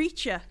looks at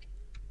Breacher.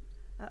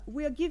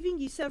 We are giving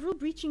you several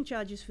breaching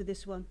charges for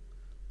this one,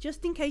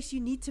 just in case you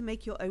need to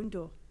make your own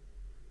door.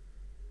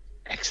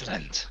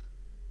 Excellent.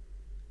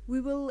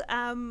 We will,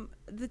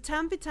 the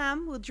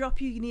Tambitam will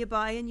drop you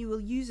nearby, and you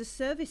will use a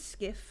service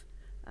skiff,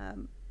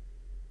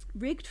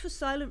 rigged for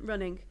silent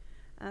running,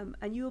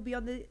 and you will be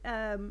on the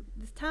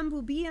Tam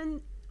will be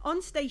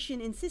on station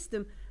in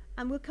system,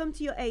 and will come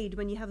to your aid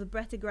when you have a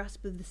better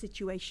grasp of the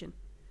situation.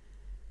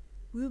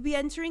 We will be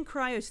entering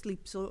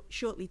cryosleep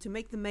shortly to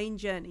make the main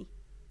journey.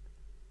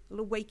 We'll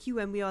awake you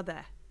when we are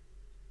there.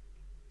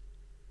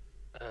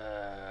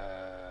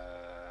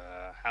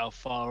 How How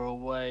far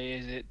away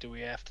is it? Do we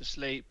have to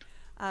sleep?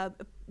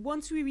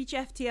 Once we reach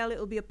FTL,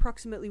 it'll be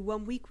approximately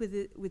 1 week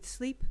with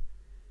sleep.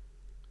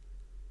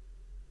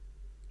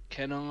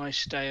 Can I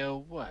stay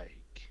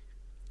awake?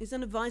 It's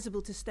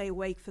unadvisable to stay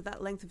awake for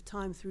that length of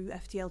time through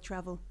FTL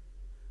travel.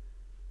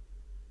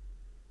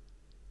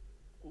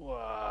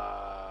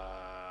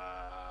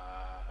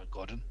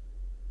 Gordon?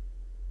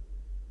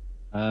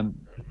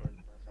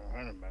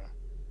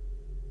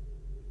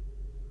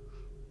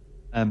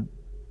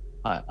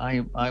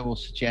 I will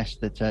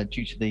suggest that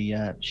due to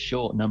the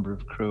short number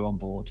of crew on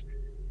board,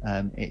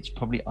 it's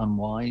probably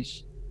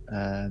unwise,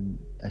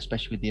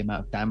 especially with the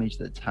amount of damage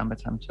that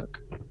Tambatam took.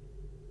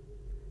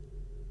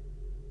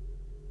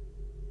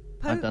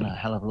 I've done a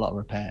hell of a lot of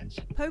repairs.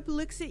 Pope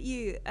looks at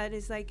you and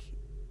is like,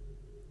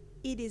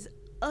 it is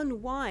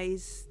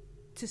unwise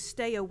to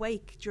stay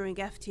awake during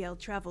FTL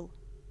travel.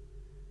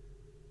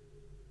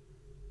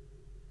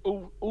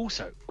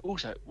 Also,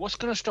 what's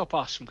going to stop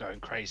us from going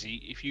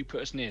crazy if you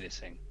put us near this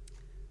thing?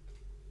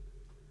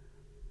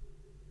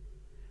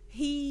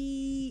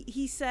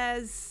 He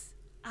says,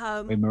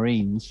 we're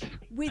Marines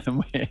with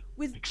and we're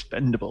with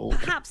expendable.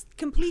 perhaps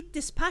complete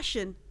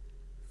dispassion.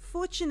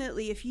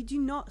 Fortunately, if you do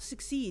not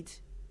succeed,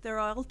 there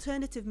are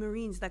alternative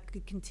Marines that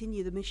could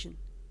continue the mission.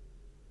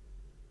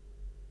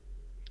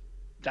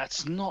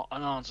 That's not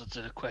an answer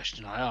to the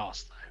question I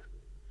asked, though.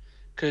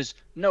 Because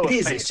no It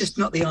is. offense, It's just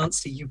not the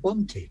answer you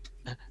wanted.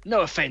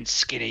 no offense,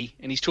 Skinny,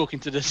 and he's talking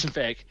to the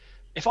synthetic.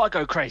 If I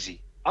go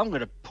crazy, I'm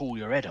going to pull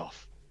your head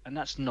off, and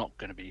that's not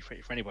going to be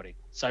free for anybody.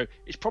 So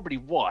it's probably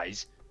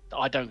wise that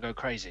I don't go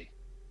crazy.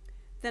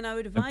 Then I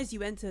would advise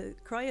you enter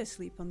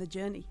cryosleep on the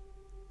journey.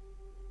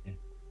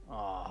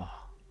 Oh,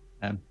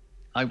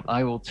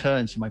 I will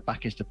turn, so my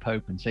back is to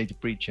Pope, and say to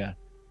Breacher,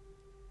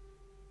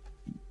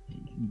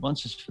 he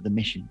wants us for the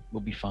mission.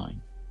 We'll be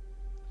fine.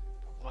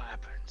 what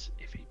happens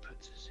if he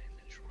puts us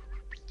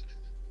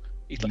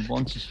in the... He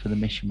wants us for the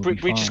mission. We'll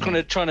be We're just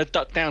fine. trying to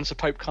duck down so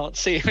Pope can't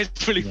see him.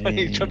 It's really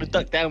funny. He's trying to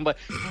duck down, but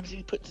how does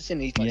he put us in?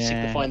 He's like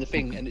signifying the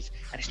thing, and it's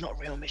not a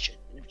real mission.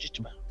 It's just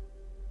about...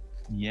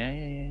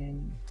 Yeah.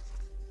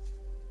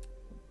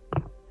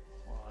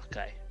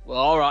 Okay. Well,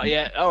 all right.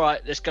 Yeah. All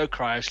right. Let's go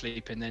cryo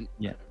sleep, and then.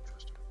 Yeah.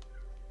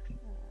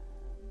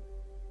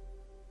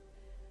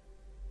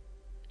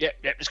 Yep.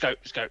 Let's go. All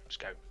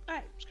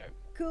right, Let's go.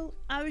 cool.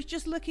 I was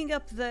just looking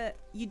up the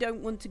you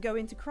don't want to go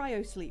into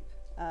cryosleep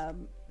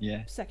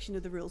Yeah. section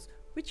of the rules,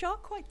 which are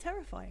quite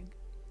terrifying.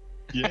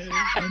 Yeah.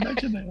 I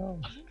imagine they are.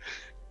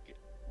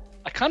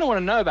 I kind of want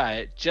to know about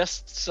it,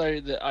 just so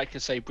that I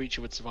could say Breacher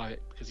would survive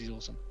it because he's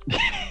awesome.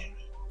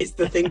 It's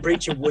the thing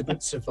Breacher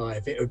wouldn't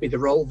survive. It would be the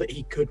role that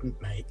he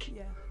couldn't make.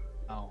 Yeah.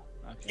 Oh.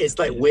 Okay. It's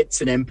like wits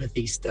and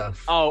empathy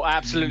stuff. Oh,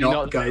 absolutely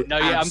not. Go No,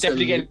 yeah, I'm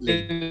definitely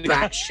absolutely getting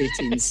batshit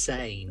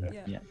insane.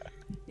 Yeah.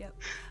 Yeah.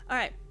 All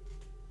right.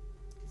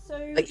 So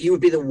Like you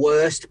would be the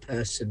worst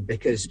person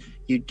because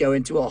you'd go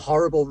into a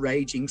horrible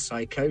raging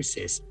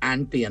psychosis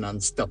and be an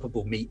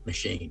unstoppable meat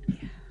machine.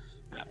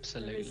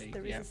 Absolutely.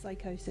 there is a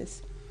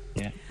psychosis.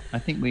 Yeah. I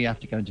think we have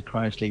to go into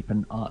cryosleep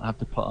and have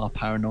to put our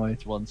paranoia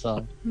to one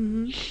side.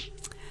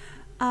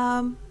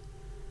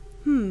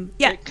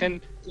 Yeah.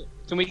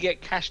 Can we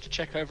get Cash to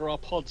check over our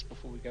pods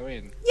before we go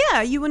in?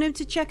 Yeah, you want him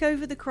to check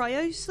over the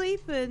cryo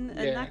sleep and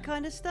Yeah. that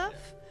kind of stuff?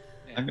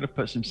 I'm going to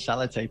put some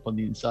sellotape on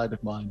the inside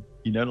of mine.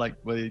 You know, like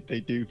where they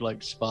do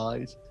like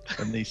spies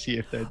and they see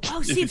if they're.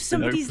 Oh, see if it's been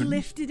somebody's opened.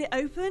 lifted it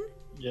open?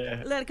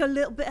 Yeah. Like a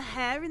little bit of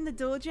hair in the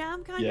door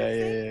jam kind of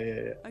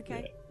thing? Yeah.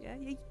 Okay, yeah,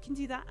 you can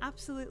do that,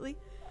 absolutely.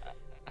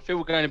 I feel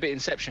we're going a bit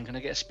Inception. Can I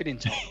get a spinning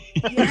top?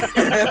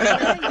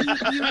 Yeah,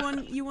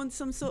 you want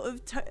some sort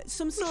of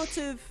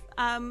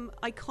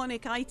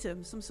iconic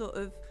item, some sort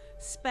of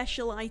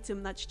special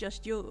item that's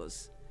just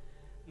yours.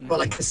 Well,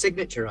 like a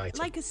signature item.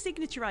 Like a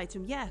signature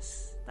item,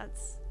 yes.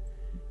 That's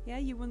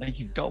you want. I think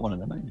you've got one of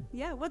them, haven't you?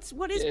 Yeah, what is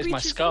It's my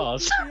Breach's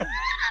scars.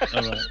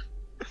 All right.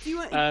 Do you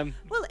want?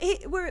 Well,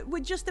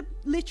 we're just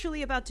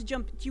literally about to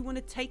jump. Do you want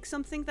to take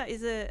something that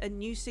is a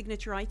new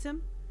signature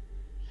item?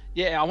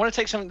 Yeah, I want to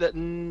take something that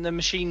the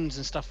machines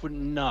and stuff wouldn't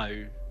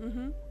know.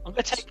 Mm-hmm. I'm going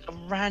to take a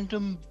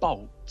random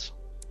bolt.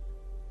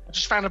 I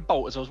just found a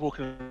bolt as I was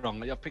walking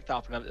along. I picked it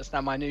up, and that's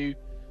now my new.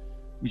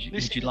 Would you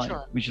Lucy, like?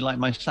 try. Would you like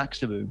my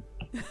saxaboom?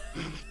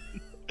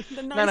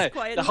 The nice,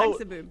 quiet the whole-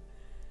 saxoboom.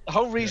 The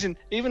whole reason,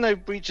 even though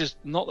Breacher's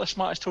not the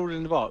smartest tool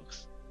in the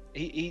box,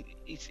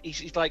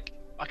 he's like,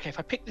 okay, if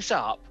I pick this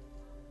up,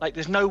 like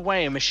there's no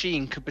way a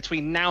machine could,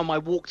 between now and my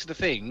walk to the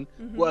thing,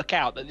 work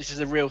out that this is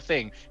a real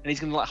thing, and he's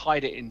gonna like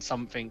hide it in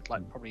something,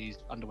 like probably his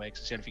underwear,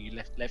 because it's the only thing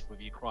you left with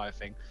your cryo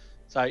thing.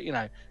 So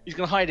he's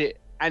gonna hide it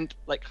and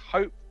like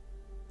hope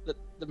that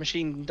the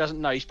machine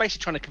doesn't know. He's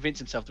basically trying to convince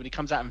himself that when he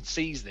comes out and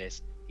sees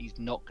this, he's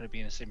not going to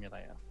be in a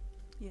simulator.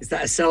 Is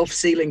that a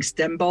self-sealing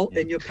stem bolt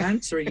in your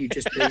pants, or are you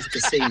just pleased to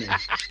see me?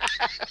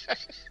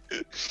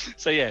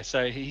 So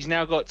he's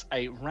now got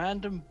a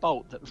random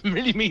bolt that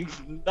really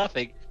means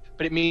nothing,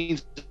 but it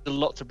means a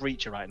lot to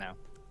Breacher right now.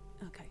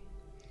 Okay,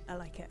 I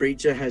like it.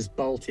 Breacher has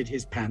bolted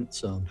his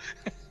pants on.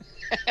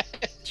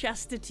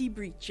 Chastity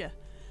Breacher.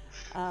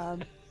 All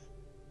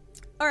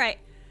right.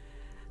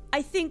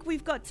 I think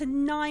we've got to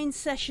 9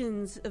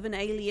 sessions of an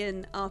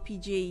Alien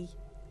RPG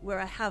where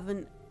I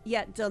haven't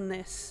yet done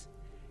this.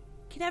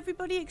 Can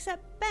everybody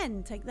except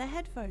Ben take their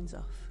headphones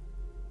off?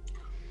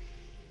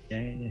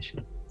 Yeah,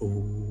 sure.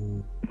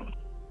 Ooh.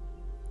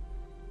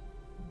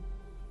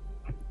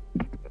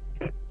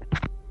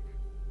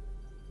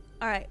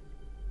 All right.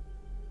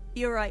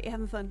 You're right. You're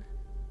having fun.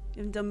 You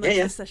haven't done much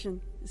Yeah. this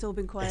session. It's all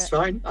been quiet. That's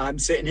fine. I'm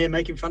sitting here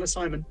making fun of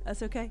Simon.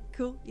 That's okay.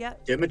 Cool. Yeah.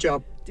 Doing my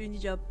job. Doing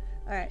your job.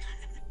 All right.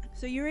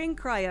 So you're in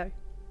cryo.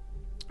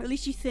 Or at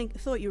least you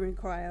thought you were in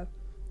cryo.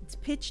 It's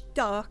pitch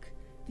dark,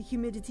 the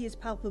humidity is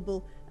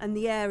palpable, and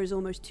the air is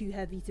almost too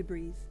heavy to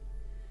breathe.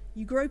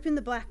 You grope in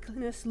the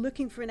blackness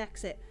looking for an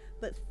exit,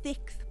 but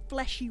thick,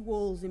 fleshy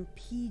walls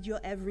impede your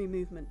every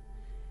movement.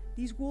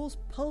 These walls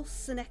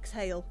pulse and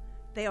exhale.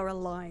 They are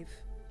alive.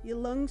 Your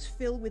lungs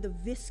fill with a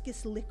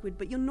viscous liquid,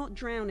 but you're not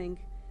drowning.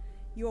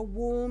 You are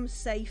warm,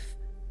 safe.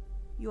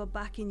 You are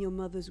back in your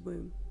mother's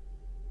womb.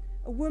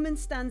 A woman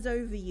stands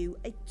over you,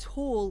 a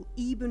tall,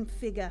 ebon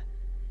figure.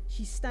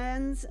 She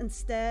stands and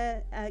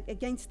stares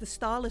against the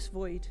starless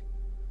void.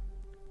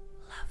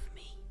 "Love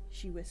me,"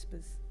 she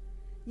whispers.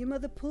 Your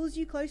mother pulls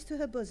you close to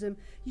her bosom.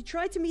 You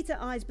try to meet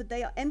her eyes, but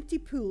they are empty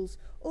pools.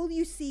 All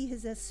you see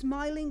is her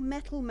smiling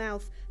metal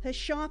mouth. Her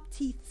sharp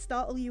teeth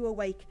startle you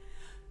awake.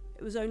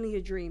 It was only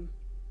a dream.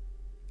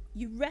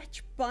 You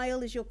retch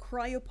bile as your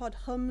cryopod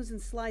hums and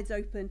slides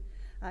open.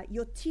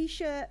 Your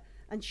t-shirt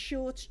and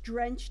shorts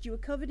drenched. You are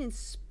covered in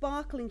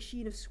sparkling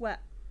sheen of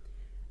sweat.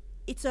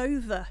 "It's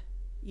over,"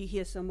 you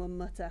hear someone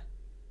mutter.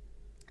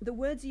 The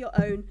words are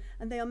your own,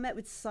 and they are met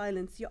with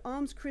silence. Your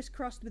arms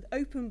crisscrossed with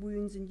open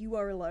wounds, and you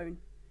are alone.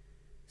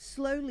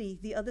 Slowly,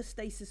 the other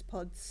stasis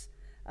pods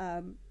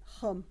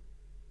hum.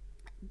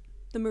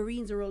 The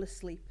Marines are all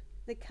asleep.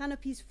 Their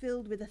canopies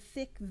filled with a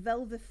thick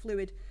velvet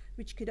fluid,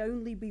 which could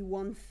only be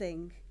one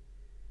thing.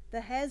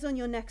 The hairs on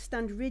your neck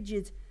stand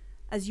rigid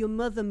as your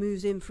mother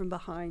moves in from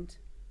behind.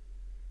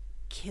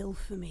 "Kill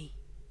for me,"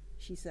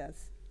 she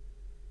says.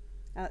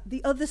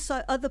 The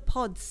other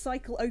pods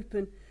cycle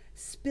open,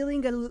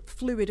 spilling a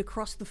fluid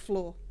across the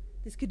floor.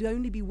 This could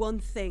only be one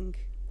thing.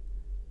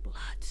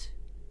 Blood.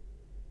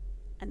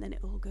 And then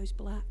it all goes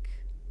black.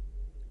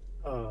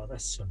 Oh,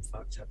 that's some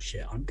fucked up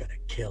shit. I'm gonna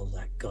kill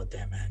that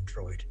goddamn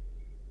android.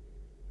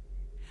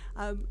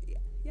 Yeah,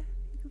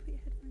 you can put your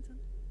headphones on.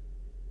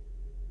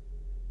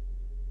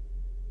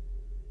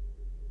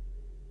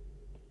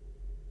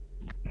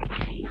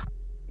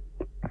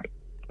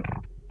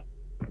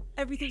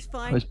 Everything's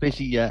fine.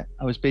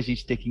 I was busy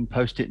sticking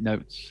post-it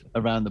notes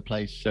around the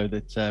place so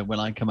that when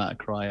I come out of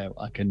cryo,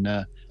 I can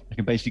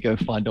basically go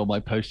find all my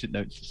post-it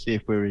notes to see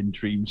if we're in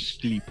dream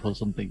sleep or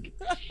something.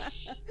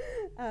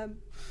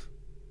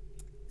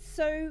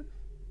 So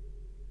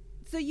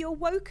you're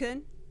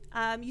woken.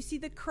 You see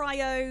the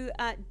cryo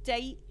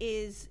date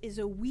is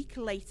a week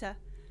later.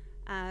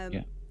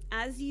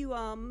 As you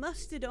are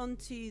mustered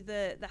onto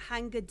the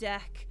hangar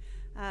deck,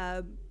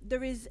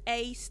 there is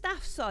a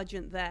staff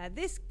sergeant there.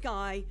 This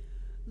guy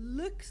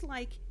looks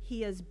like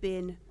he has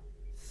been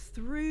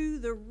through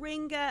the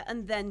ringer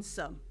and then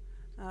some.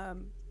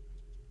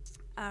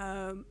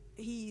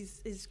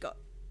 He's got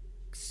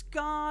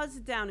scars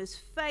down his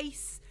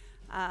face.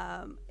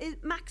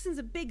 Maxon's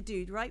a big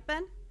dude, right,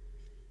 Ben?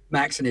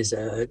 Maxon is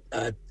a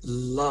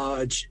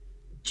large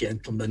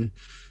gentleman.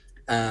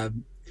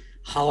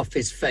 Half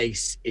his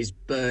face is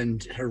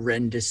burned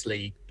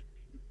horrendously,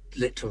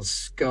 little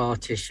scar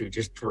tissue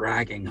just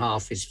dragging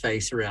half his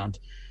face around.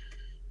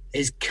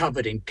 He's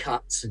covered in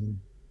cuts and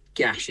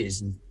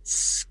gashes and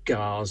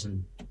scars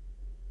and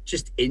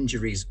just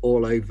injuries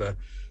all over,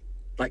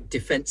 like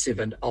defensive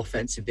and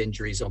offensive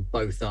injuries on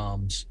both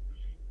arms.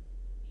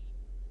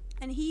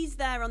 And he's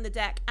there on the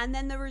deck. And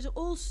then there is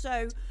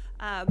also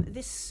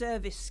this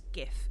service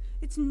skiff.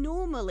 It's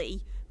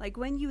normally, like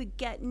when you would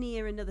get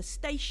near another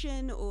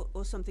station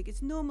or something,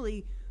 it's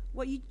normally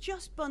what you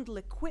just bundle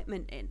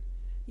equipment in.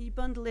 You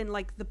bundle in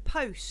like the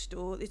post,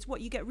 or it's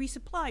what you get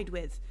resupplied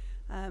with.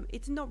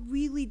 It's not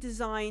really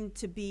designed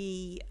to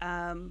be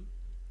a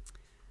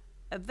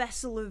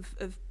vessel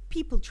of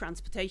people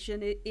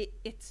transportation.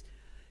 It's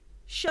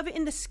shove it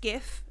in the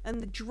skiff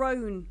and the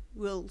drone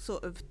will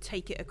sort of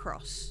take it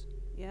across.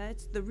 Yeah,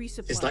 it's the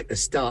resupply. It's like the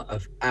start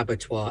of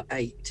Abattoir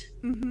 8,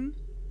 Mm-hmm.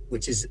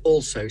 which is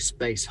also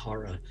space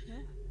horror. Yeah.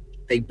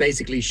 They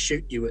basically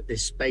shoot you at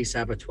this space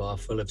abattoir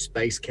full of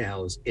space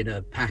cows in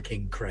a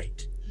packing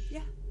crate.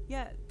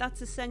 Yeah,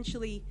 that's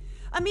essentially.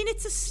 I mean,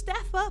 it's a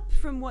step up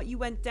from what you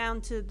went down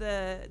to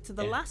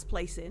the last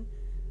place in.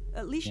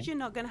 At least you're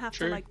not going to have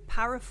to like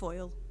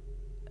parafoil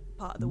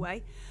part of the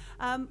way.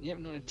 Not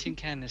in a tin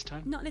can this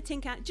time. Not in a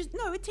tin can.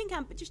 A tin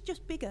can, but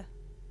just bigger,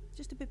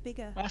 just a bit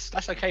bigger.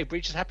 That's okay.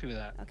 Breach is happy with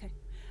that. Okay.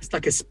 It's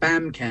like a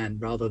Spam can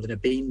rather than a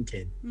bean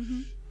tin.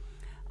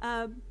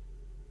 Mm-hmm.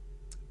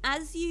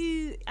 As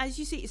you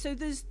see, so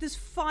there's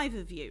 5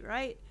 of you,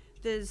 right?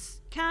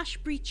 There's Cash,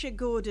 Breacher,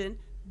 Gordon,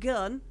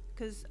 Gunn,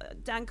 because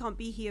Dan can't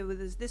be here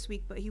with us this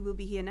week, but he will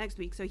be here next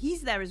week, so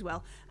he's there as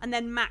well. And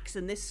then Max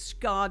and this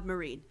scarred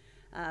Marine.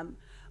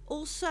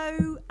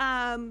 Also,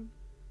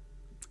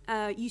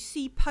 you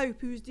see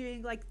Pope, who's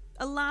doing like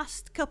a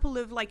last couple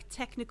of like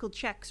technical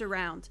checks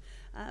around.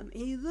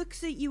 He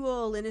looks at you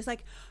all and is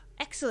like,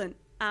 "Excellent.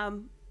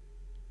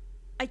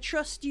 I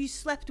trust you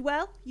slept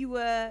well. You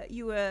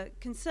were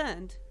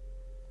concerned."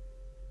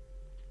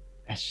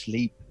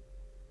 Asleep.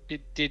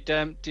 Did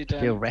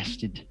Feel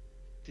rested.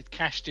 Did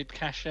Cash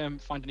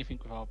find anything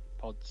with our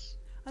pods?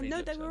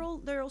 No,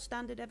 they're all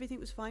standard. Everything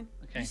was fine.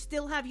 Okay. You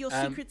still have your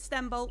secret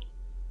stem bolt.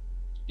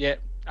 Yeah,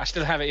 I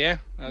still have it. Yeah,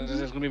 that's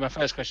going to be my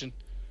first question.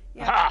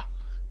 Yeah. Aha!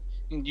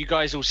 You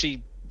guys all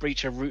see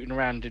Breacher rooting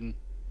around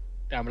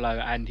down below,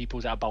 and he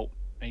pulls out a bolt,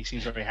 and he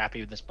seems very happy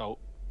with this bolt.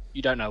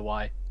 You don't know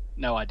why,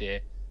 no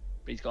idea,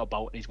 but he's got a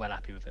bolt and he's well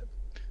happy with it.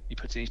 He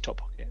puts it in his top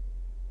pocket.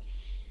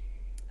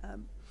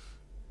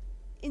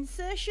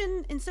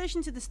 Insertion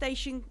to the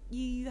station.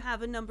 You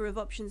have a number of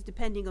options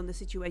depending on the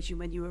situation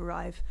when you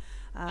arrive.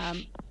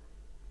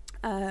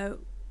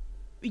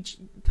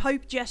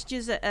 Pope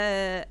gestures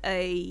at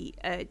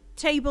a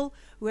table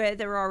where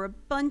there are a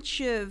bunch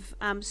of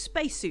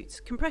spacesuits,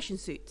 compression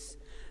suits.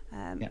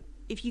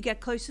 If you get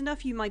close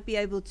enough, you might be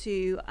able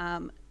to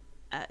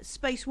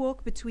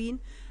spacewalk between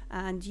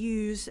and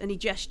use any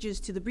gestures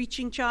to the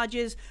breaching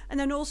charges, and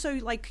then also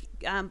like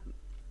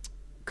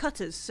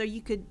cutters, so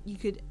you could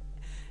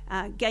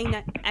gain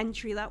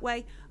entry that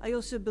way. I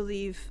also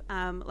believe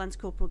Lance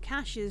Corporal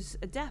Cash is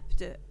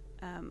adept at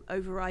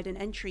override and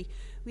entry.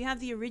 We have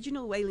the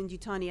original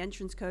Weyland-Yutani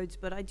entrance codes,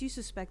 but I do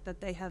suspect that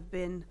they have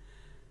been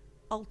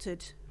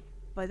altered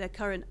by their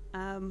current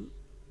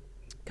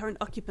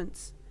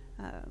occupants.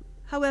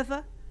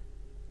 However,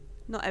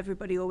 not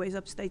everybody always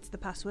upstates the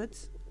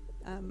passwords.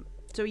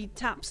 So he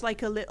taps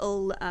like a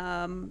little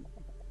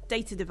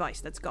data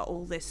device that's got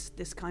all this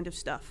kind of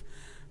stuff.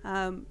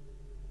 There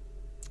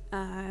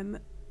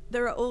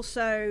are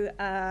also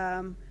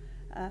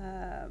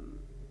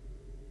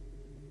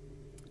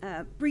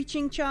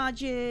breaching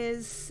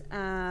charges,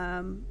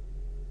 and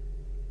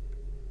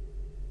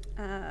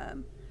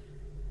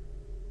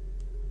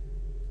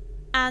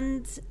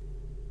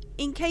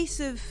in case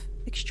of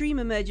extreme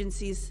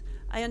emergencies,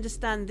 I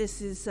understand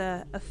this is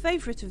a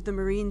favourite of the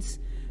Marines.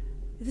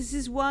 This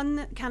is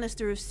one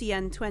canister of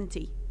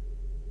CN20.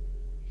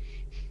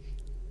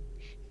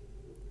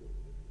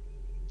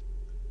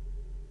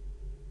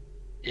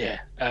 Yeah.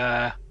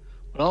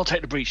 Well, I'll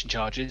take the breaching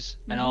charges,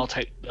 and I'll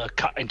take the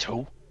cutting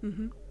tool.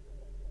 Mm-hmm.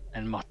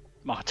 And my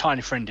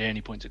tiny friend here, and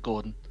he points at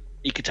Gordon,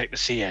 he could take the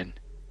CN.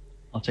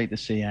 I'll take the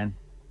CN.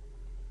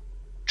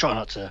 Try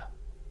not to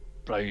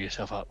blow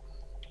yourself up.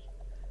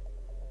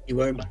 He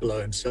won't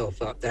blow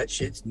himself up. That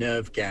shit's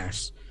nerve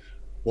gas.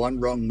 One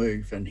wrong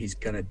move and he's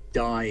gonna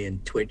die in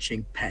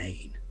twitching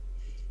pain.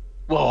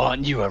 Well,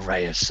 aren't you a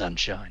ray of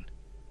sunshine?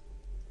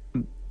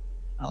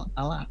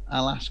 I'll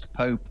ask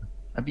Pope.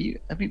 Have we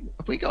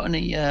got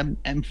any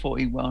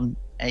M41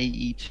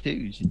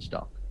 AE2s in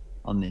stock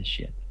on this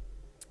ship?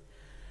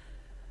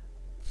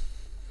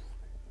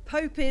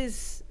 Pope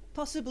is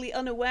possibly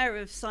unaware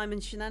of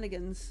Simon's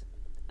shenanigans.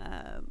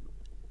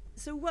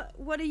 So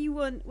what do you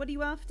want? What are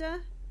you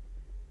after?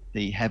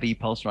 The heavy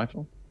pulse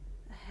rifle.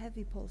 A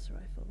heavy pulse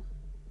rifle.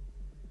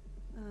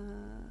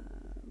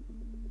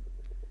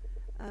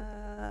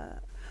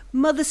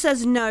 Mother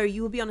says no.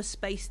 You will be on a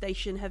space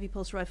station. Heavy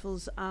pulse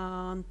rifles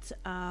aren't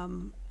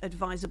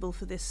advisable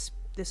for this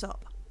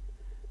op.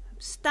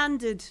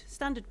 Standard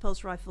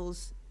pulse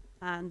rifles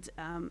and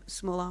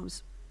small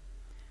arms.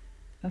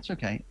 That's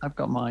okay. I've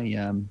got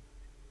my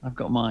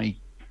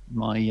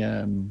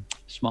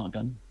smart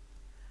gun.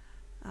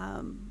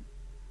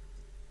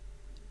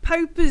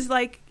 Pope is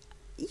like,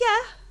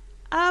 yeah.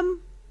 I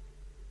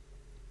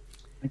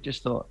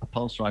just thought a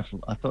pulse rifle.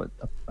 I thought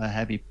a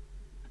heavy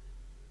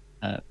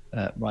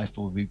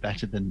rifle would be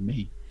better than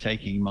me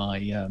taking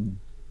my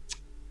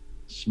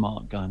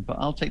smart gun. But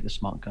I'll take the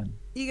smart gun.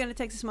 You're going to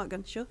take the smart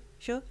gun? Sure.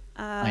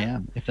 I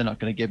am. If they're not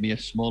going to give me a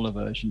smaller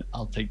version,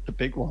 I'll take the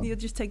big one. You'll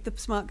just take the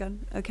smart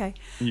gun. Okay.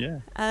 Yeah.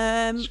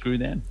 Screw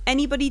them.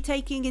 Anybody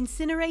taking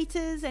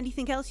incinerators?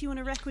 Anything else you want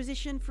to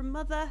requisition from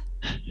Mother?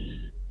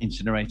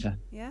 Incinerator.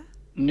 Yeah.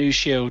 New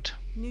shield.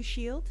 New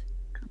shield.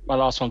 My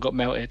last one got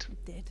melted.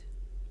 Did.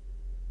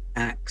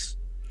 Axe.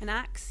 An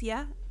axe,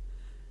 yeah.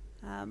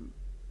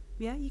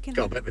 Yeah, you can.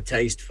 Got a bit of a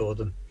taste for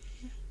them.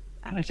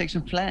 Can I take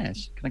some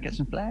flares? Can I get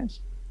some flares?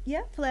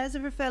 Yeah, flares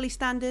are a fairly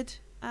standard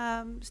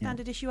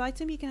issue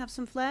item. You can have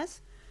some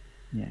flares.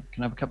 Yeah.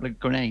 Can I have a couple of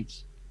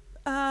grenades?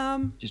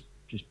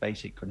 Just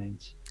basic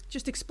grenades.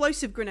 Just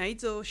explosive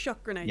grenades or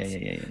shock grenades?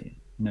 Yeah.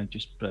 No,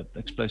 just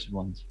explosive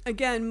ones.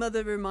 Again,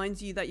 Mother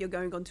reminds you that you're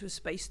going onto a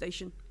space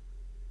station.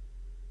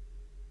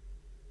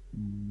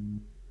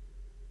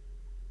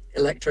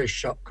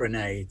 Electroshock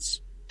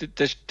grenades.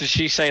 Does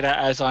she say that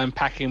as I'm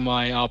packing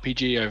my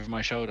RPG over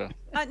my shoulder?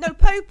 No,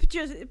 Pope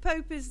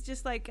is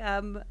just like,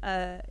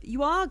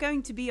 you are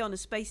going to be on a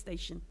space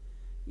station.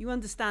 You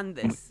understand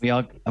this. We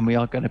are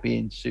going to be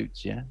in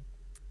suits, yeah?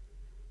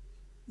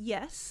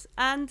 Yes,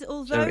 and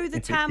although the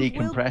TAM if it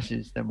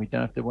decompresses, then we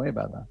don't have to worry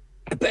about that.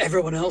 But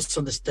everyone else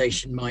on the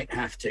station might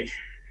have to.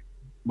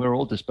 We're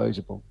all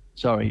disposable.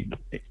 Sorry,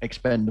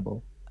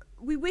 expendable.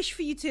 we wish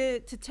for you to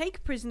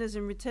take prisoners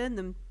and return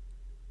them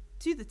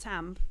to the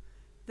TAMB.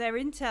 Their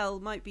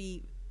intel might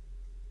be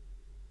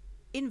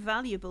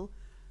invaluable,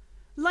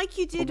 like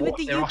you did with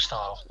the they're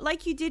hostile.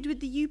 like you did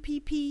with the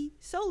UPP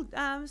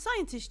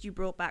scientist you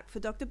brought back for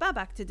Dr.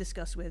 Babak to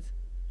discuss with.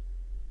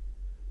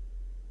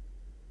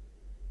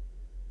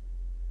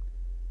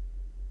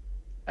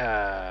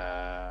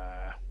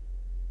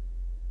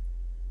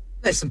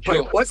 Listen,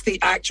 Sure. what's the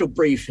actual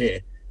brief here?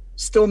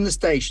 Storm the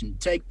station,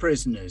 take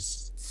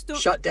prisoners,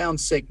 shut down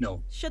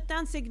signal. Shut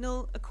down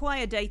signal,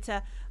 acquire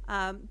data.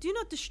 Do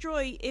not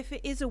destroy if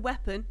it is a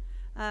weapon.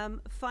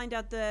 Find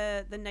out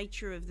the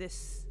nature of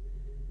this.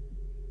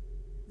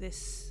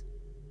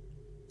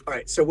 All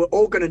right, so we're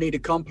all going to need a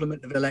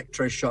complement of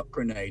electroshock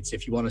grenades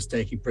if you want us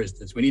taking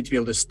prisoners. We need to be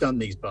able to stun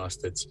these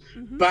bastards.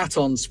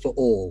 Batons for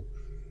all.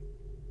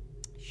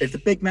 If the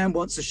big man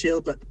wants a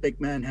shield, let the big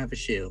man have a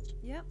shield.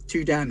 Yep.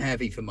 Too damn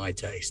heavy for my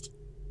taste.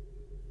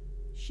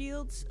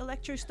 Shields,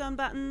 electro-stun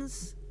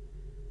buttons.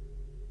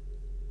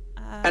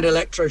 And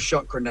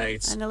electroshock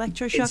grenades. And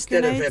electroshock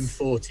instead grenades. of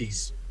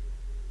M40s.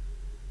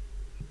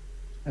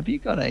 Have you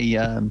got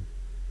a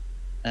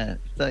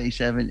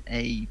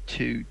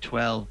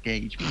 37A212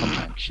 gauge pump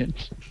action?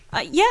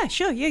 Yeah,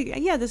 sure.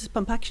 Yeah. This is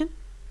pump action.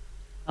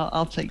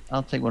 I'll take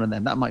one of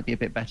them. That might be a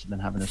bit better than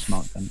having a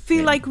smart gun.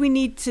 Feel like we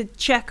need to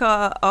check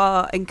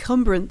our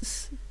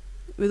encumbrance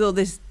with all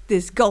this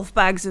golf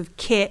bags of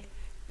kit.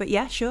 But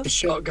yeah, sure. The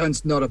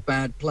shotgun's not a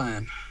bad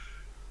plan.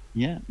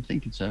 Yeah, I'm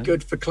thinking so.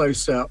 Good for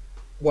close up,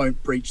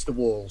 won't breach the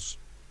walls.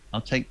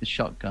 I'll take the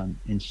shotgun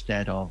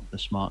instead of the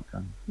smart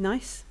gun.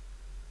 Nice.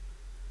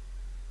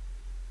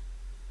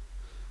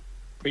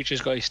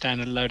 Breacher's got his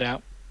standard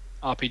loadout,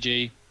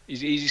 RPG.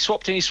 He's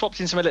swapped in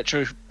some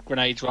electro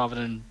grenades rather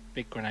than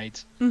big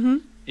grenades. Mm-hmm.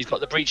 He's got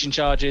the breaching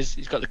charges.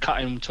 He's got the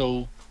cutting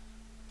tool.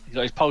 He's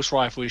got his pulse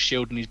rifle, his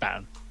shield, and his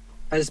baton.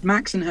 Has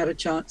Maxon had a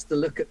chance to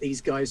look at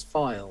these guys'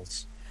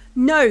 files?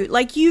 No,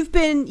 like you've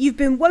been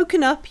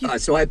woken up.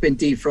 So I've been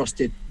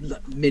defrosted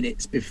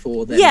minutes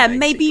before then. Yeah,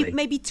 basically.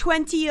 maybe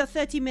 20 or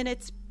 30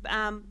 minutes.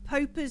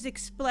 Pope has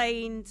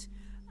explained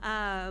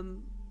the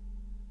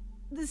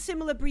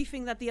similar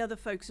briefing that the other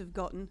folks have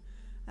gotten.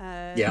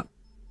 Yeah.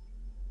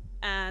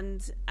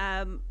 And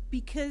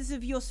because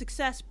of your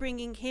success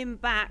bringing him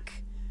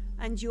back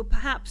and your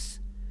perhaps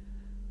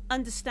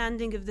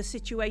understanding of the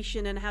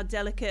situation and how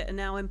delicate and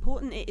how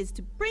important it is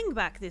to bring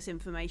back this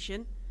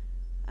information,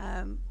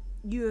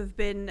 you have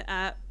been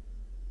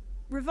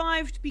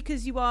revived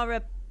because you are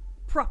a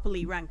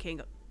properly ranking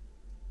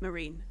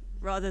Marine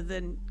rather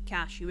than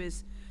Cash, who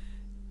has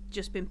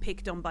just been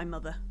picked on by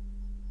Mother.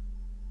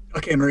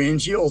 Okay,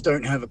 Marines, you all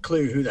don't have a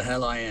clue who the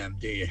hell I am,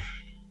 do you?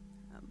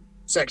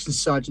 Section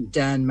Sergeant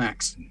Dan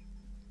Maxon.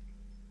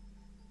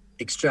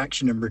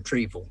 Extraction and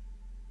retrieval.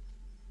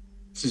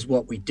 This is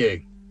what we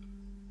do.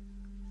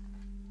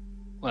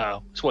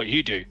 Well, it's what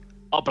you do.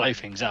 I'll blow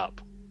things up.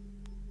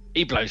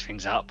 He blows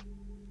things up.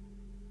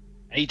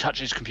 And he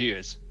touches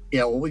computers.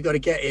 Yeah, well, we've got to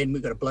get in,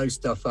 we've got to blow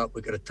stuff up,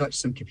 we've got to touch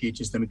some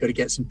computers, then we've got to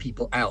get some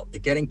people out. The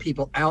getting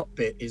people out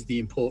bit is the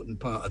important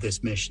part of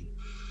this mission.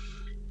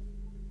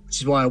 Which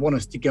is why I want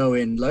us to go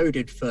in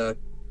loaded for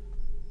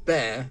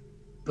Bear,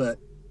 but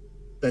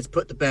let's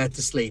put the bear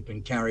to sleep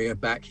and carry her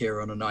back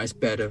here on a nice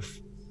bed of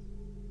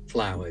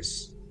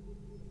flowers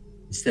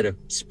instead of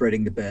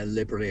spreading the bear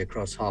liberally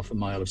across 1/2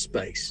 mile of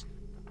space.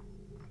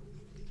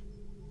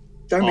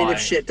 Don't mean if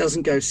shit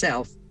doesn't go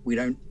south, we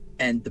don't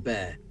end the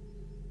bear.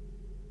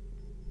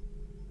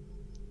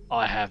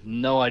 I have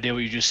no idea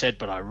what you just said,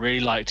 but I really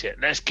liked it.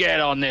 Let's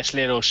get on this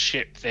little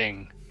ship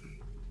thing.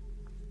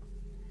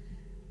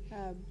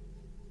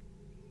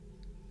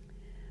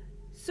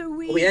 So Are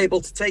we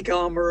able to take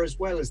armor as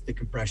well as the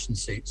compression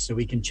suits so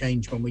we can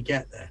change when we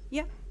get there?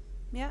 Yeah,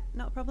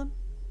 not a problem.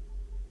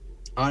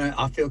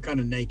 I feel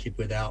kind of naked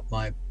without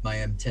my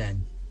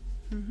M10.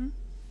 Mm-hmm.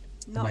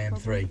 My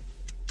M3.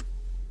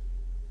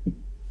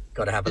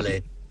 Got to have a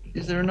lid.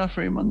 Is there enough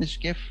room on this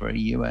skiff for a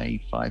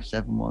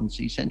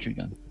UA-571C sentry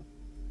gun?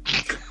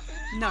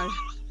 No.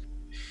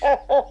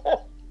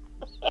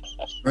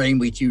 Marine,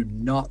 we do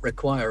not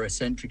require a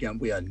sentry gun.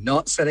 We are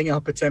not setting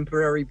up a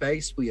temporary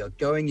base. We are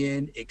going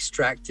in,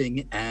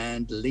 extracting,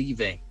 and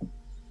leaving.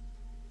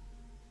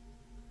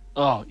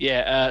 Oh,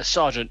 yeah,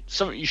 Sergeant,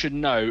 something you should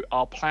know,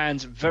 our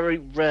plans very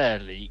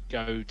rarely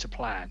go to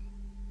plan.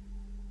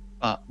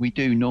 But we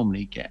do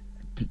normally get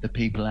the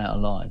people out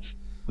alive.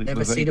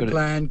 Never seen a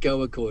plan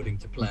go according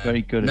to plan.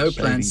 Very good. No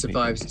plan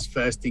survives its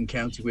first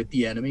encounter with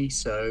the enemy,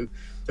 so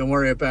don't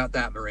worry about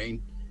that,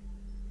 Marine.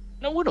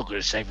 No, we're not good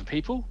at saving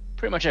people.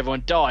 Pretty much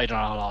everyone died on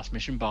our last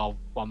mission, bar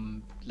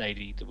one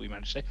lady that we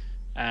managed to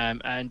save.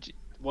 And,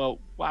 well,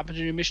 what happened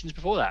to your missions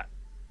before that?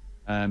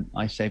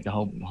 I saved a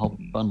whole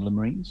bundle of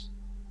Marines.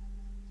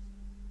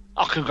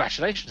 Oh,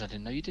 congratulations. I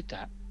didn't know you did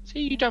that. See,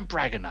 you don't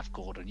brag enough,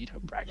 Gordon. You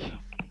don't brag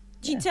enough.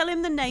 Did you tell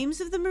him the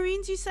names of the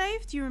Marines you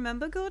saved? Do you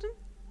remember, Gordon?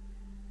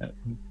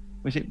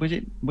 Was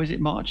it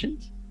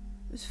Marchant?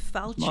 It was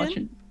Falchion.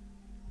 Marchant?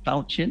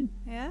 Falchion?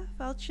 Yeah,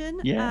 Falchion.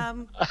 Yeah.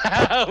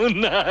 Oh,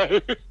 no.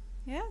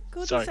 Yeah,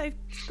 Gordon Sorry.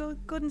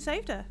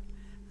 saved her.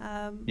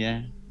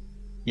 Yeah.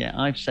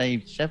 I've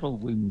saved several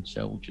wounded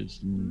soldiers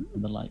and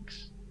the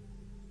likes.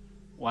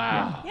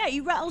 Wow. Yeah, he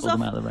rattles Pull off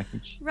them out of the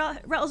wreckage.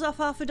 rattles off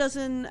half a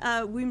dozen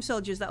womb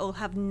soldiers that all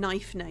have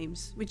knife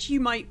names, which you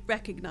might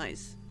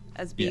recognise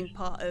as being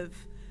part of,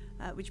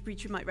 which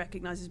Breacher might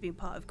recognise as being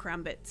part of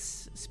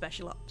Krambit's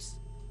special ops.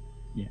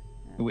 Yeah,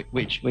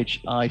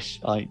 which I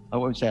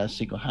won't say I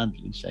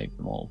single-handedly saved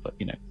them all, but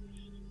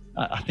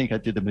I think I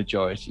did the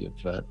majority of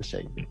the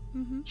saving.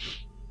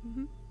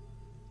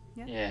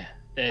 Yeah,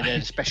 they're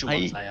the special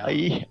ones. They are.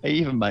 I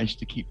even managed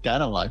to keep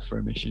Dan alive for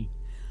a mission.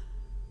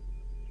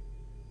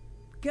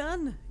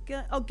 Gun.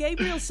 Oh,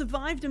 Gabriel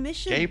survived a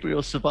mission.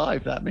 Gabriel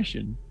survived that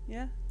mission.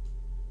 Yeah.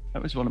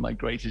 That was one of my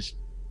greatest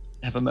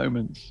ever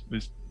moments,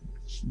 was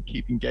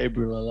keeping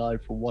Gabriel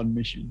alive for one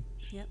mission.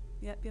 Yep.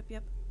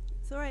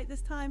 It's all right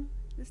this time.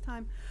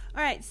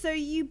 All right, so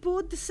you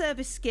board the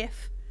service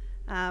skiff.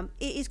 It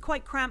is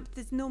quite cramped.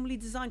 It's normally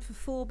designed for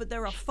 4, but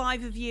there are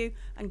 5 of you,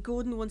 and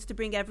Gordon wants to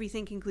bring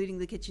everything, including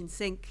the kitchen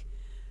sink.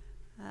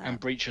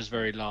 And Breacher's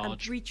very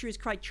large. And Breacher is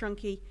quite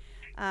chunky.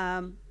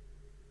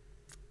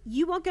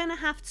 You are going to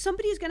have...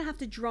 Somebody is going to have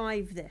to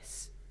drive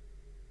this.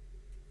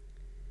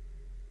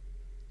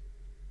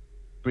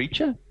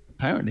 Breacher?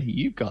 Apparently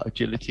you've got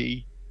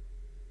agility.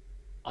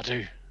 I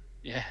do.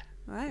 Yeah.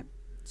 All right.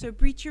 So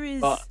Breacher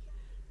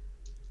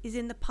is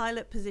in the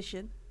pilot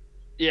position.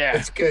 Yeah.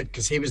 It's good,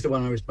 because he was the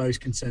one I was most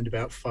concerned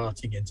about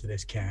farting into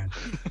this can.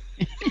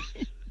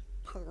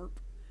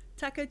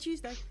 Taco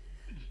Tuesday.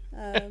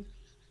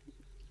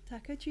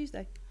 Taco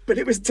Tuesday. But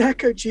it was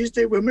Taco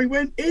Tuesday when we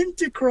went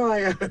into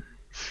cryo.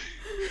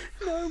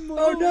 No more.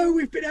 Oh no,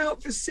 we've been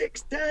out for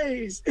 6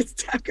 days. It's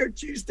Taco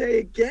Tuesday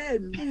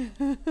again.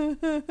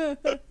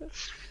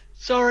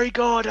 Sorry,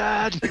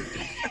 Gordon.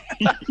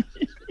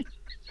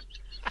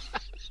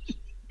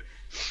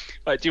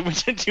 Right, do you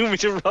want me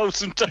to roll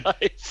some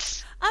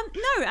dice?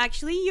 No,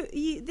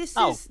 actually,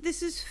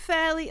 this is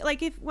fairly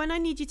like when I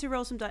need you to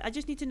roll some dice, I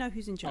just need to know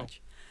who's in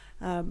charge.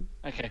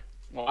 Okay.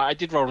 Well, I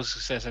did roll a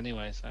success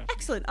anyway, so.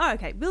 Excellent. Oh,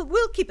 okay.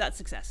 We'll keep that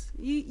success.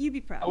 You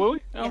be proud. Oh, will we?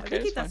 Yeah, Okay,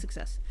 we'll keep that fine.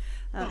 success.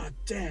 Oh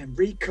damn!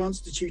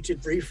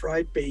 Reconstituted,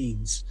 refried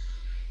beans.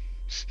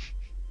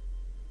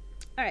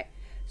 All right.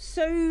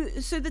 So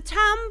the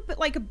TAM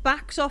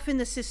backs off in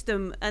the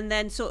system and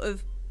then sort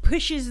of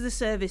pushes the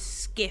service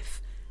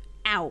skiff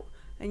out,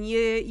 and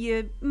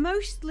you're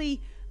mostly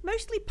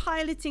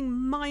piloting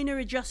minor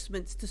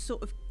adjustments to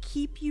sort of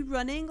keep you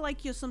running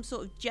like you're some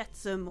sort of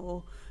jetsam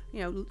or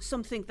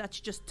something that's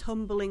just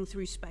tumbling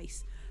through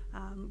space.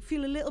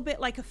 Feel a little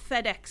bit like a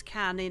FedEx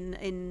can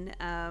in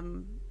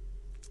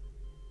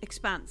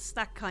Expanse,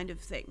 that kind of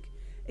thing.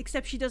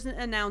 Except she doesn't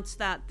announce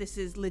that this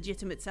is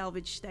legitimate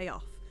salvage. Stay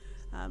off.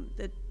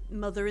 The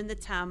mother and the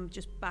TAM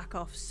just back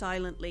off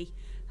silently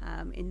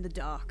in the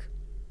dark.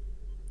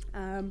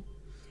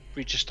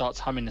 Breacher starts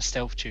humming a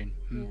stealth tune.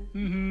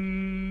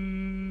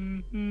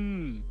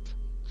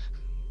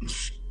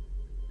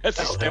 That's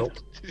a That'll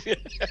stealth.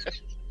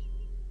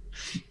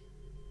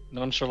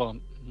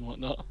 Nonchalant and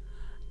whatnot.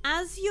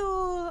 As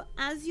you're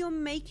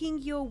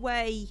making your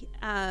way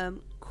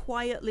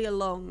quietly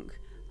along,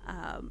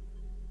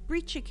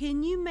 Breacher,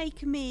 can you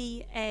make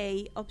me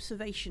a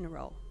observation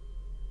roll?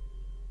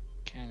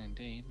 Can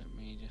indeed. Let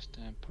me just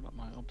put up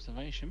my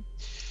observation.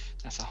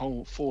 That's a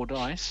whole 4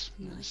 dice.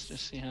 Nice. Let's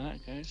just see how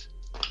that goes.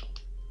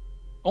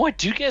 Oh, I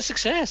do get a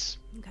success.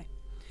 Okay.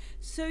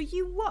 So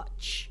you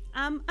watch,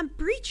 and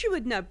Breacher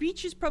would know.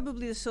 Breacher's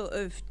probably the sort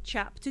of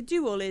chap to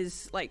do all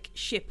his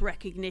ship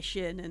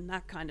recognition and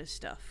that kind of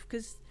stuff,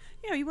 because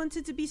he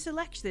wanted to be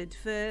selected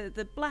for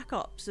the Black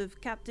Ops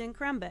of Captain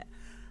Krambit.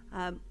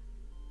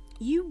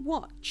 You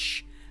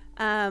watch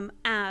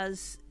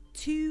as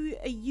to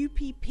a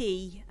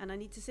UPP, and I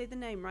need to say the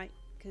name right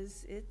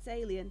because it's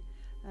alien.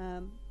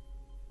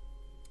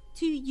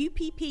 2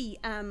 UPP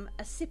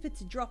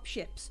Accipiter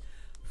dropships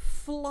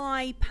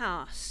fly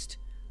past,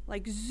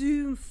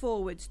 zoom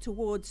forwards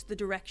towards the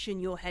direction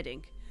you're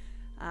heading.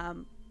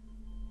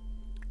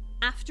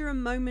 After a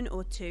moment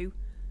or two,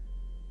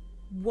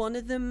 one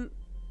of them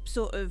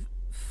sort of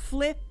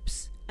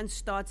flips and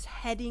starts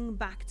heading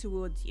back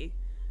towards you.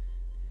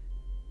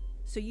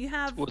 So you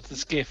have Towards the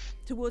skiff.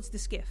 towards the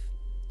skiff.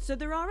 So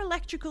there are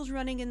electricals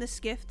running in the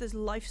skiff. There's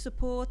life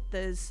support.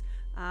 There's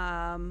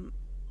power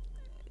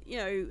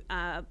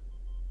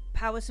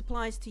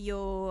supplies to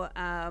your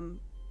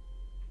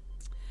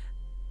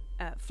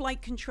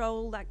flight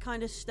control, that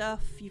kind of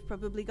stuff. You've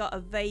probably got a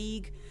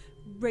vague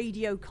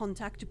radio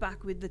contact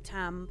back with the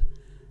TAM.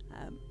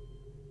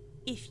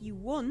 If you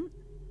want,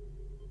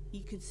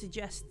 you could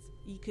suggest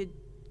you could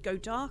go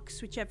dark,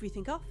 switch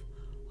everything off,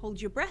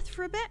 hold your breath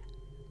for a bit,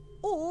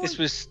 or This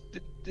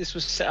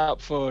was set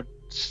up for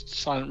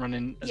silent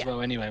running as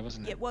well anyway,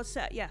 wasn't it? it was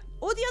set, yeah.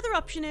 Or the other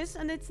option is,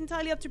 and it's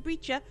entirely up to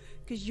Breacher,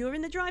 because you're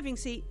in the driving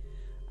seat,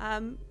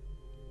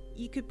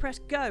 you could press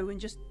go and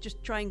just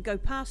try and go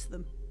past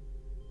them.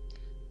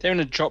 They're in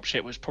a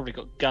dropship which probably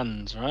got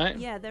guns, right?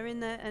 Yeah, they're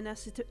in an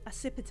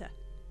Accipiter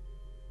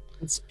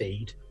And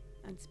speed.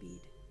 and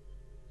speed.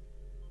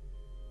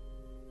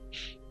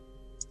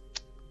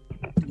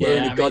 We're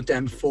in I a mean-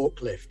 goddamn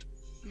forklift.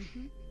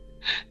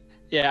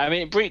 Yeah, I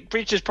mean,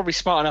 Breacher's probably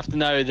smart enough to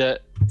know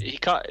that he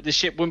can't. The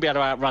ship wouldn't be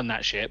able to outrun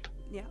that ship.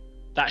 Yeah.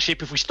 That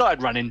ship, if we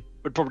started running,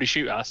 would probably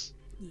shoot us.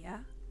 Yeah.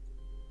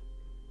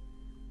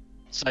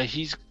 So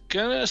he's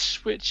gonna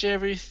switch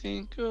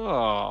everything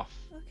off.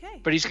 Okay.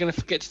 But he's gonna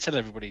forget to tell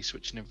everybody he's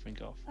switching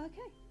everything off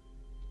Okay.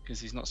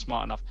 because he's not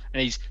smart enough,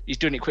 and he's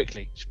doing it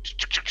quickly.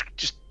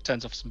 Just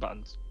turns off some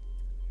buttons.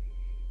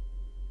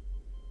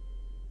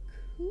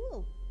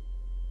 Cool.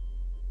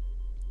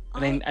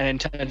 And then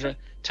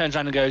turns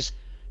around and goes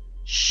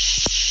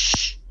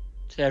shh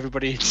to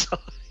everybody inside.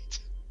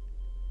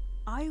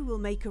 I will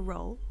make a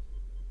roll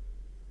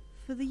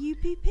for the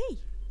UPP.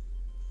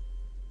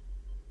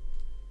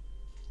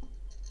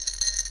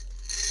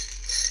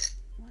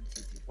 One,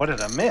 two, three. What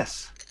did I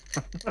miss?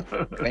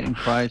 Went in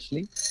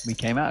cryosleep. We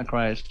came out of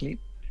cryosleep.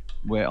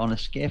 We're on a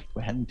skiff.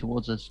 We're heading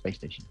towards a space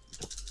station.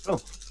 Oh,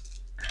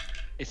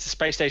 It's the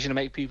space station to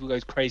make people go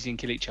crazy and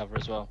kill each other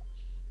as well.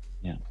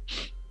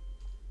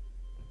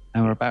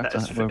 And we're about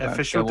that's to. We're about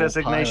official to go all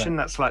designation. pirate.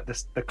 That's like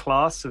the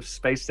class of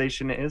space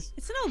station it is.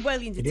 It's an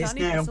Orwellian It is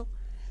tiny now.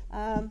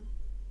 vessel.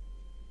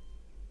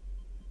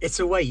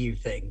 It's a way you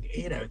thing.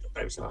 You know what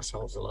those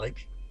assholes are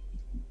like.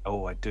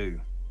 Oh, I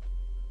do.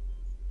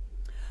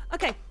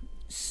 Okay,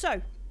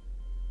 so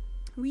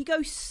we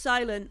go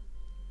silent.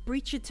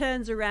 Breacher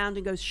turns around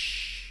and goes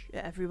shh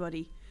at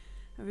everybody.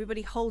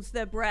 Everybody holds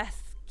their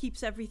breath,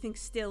 keeps everything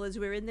still as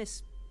we're in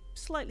this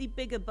slightly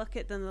bigger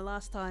bucket than the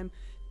last time,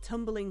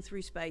 tumbling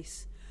through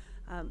space.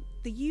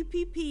 The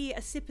UPP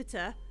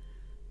Accipiter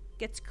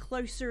gets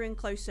closer and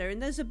closer,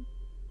 and there's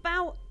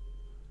about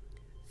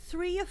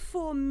 3 or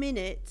 4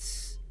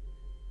 minutes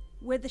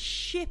where the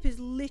ship is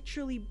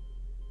literally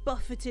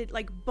buffeted,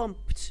 like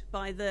bumped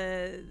by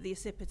the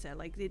Accipiter,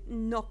 like it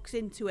knocks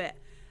into it.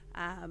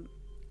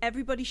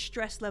 Everybody's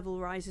stress level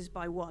rises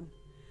by 1.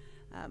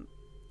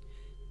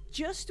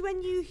 Just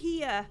when you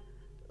hear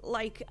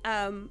like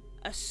a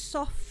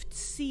soft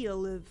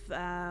seal of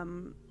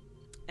an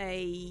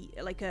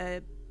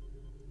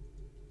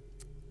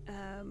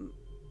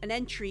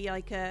entry,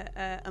 like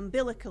a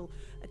umbilical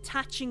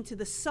attaching to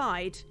the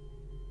side,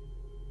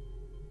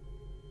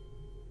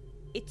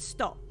 it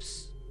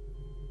stops.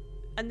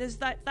 And there's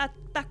that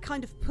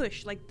kind of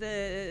push, like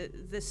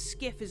the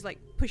skiff is like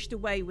pushed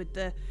away with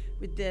the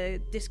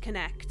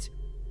disconnect.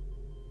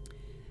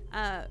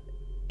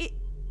 It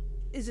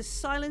is a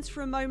silence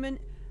for a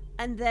moment,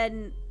 and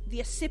then the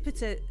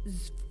Accipiter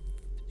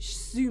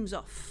zooms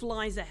off,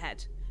 flies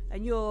ahead,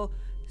 and you're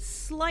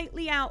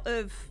slightly out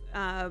of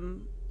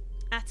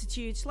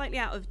attitude, slightly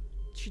out of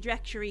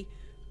trajectory,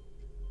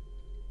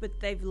 but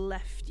they've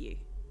left you.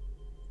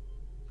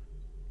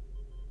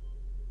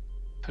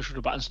 Push all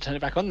the buttons to turn it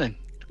back on then.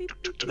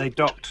 They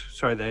docked.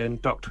 Sorry, they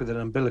undocked with an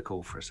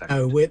umbilical for a second.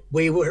 Oh,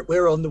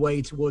 we're on the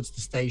way towards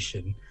the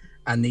station,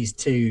 and these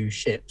 2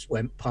 ships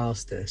went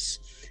past us,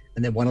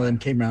 and then one of them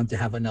came around to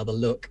have another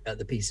look at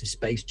the piece of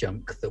space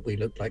junk that we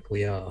look like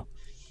we are.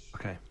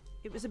 Okay.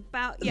 It was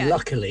about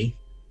Luckily,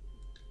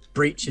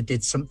 Breacher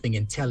did something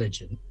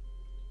intelligent.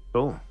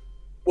 Cool.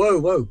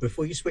 Whoa!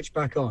 Before you switch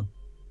back on,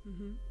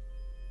 Mhm.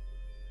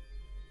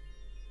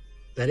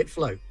 let it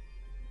float.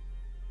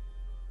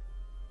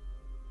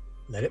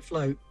 Let it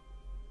float.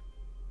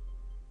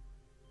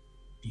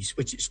 You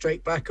switch it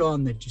straight back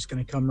on, they're just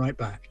going to come right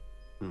back.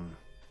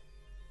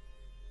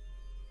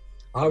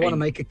 I want to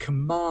make a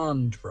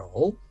command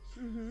roll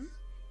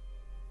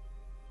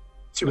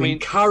to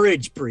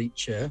encourage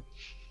Breacher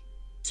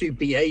to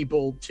be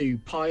able to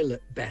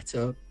pilot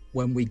better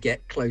when we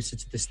get closer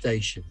to the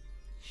station.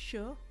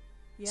 Sure.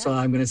 Yeah. So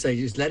I'm going to say,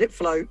 just let it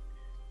float.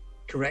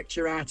 Correct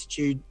your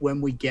attitude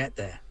when we get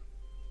there.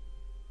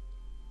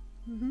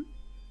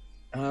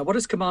 What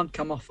does command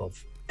come off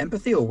of?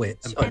 Empathy or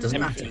wits? Oh, it doesn't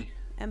matter.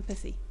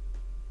 Empathy.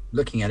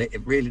 Looking at it,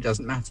 it really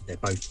doesn't matter. They're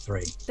both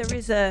 3.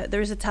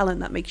 There is a talent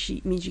that means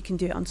you can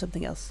do it on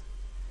something else.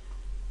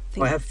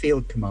 I have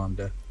field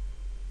commander.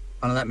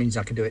 And that means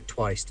I can do it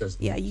twice,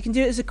 doesn't it? Yeah, you can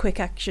do it as a quick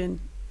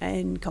action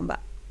in combat.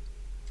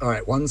 All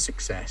right, 1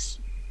 success.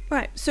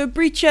 Right, so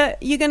Breacher,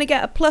 you're going to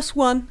get a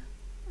 +1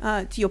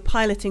 to your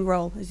piloting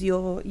roll as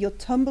you're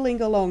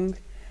tumbling along.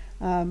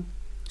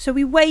 So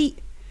we wait.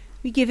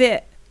 We give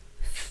it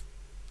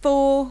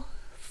 4,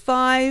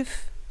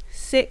 5,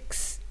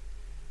 6,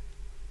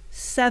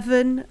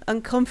 7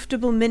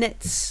 uncomfortable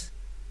minutes,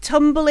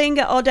 tumbling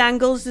at odd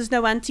angles. There's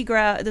no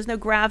there's no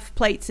grav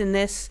plates in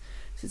this,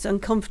 so it's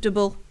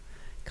uncomfortable,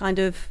 kind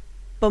of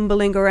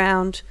bumbling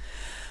around.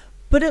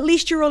 But at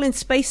least you're all in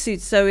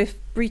spacesuits, so if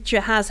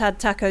Breacher has had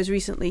tacos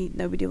recently,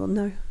 nobody will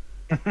know.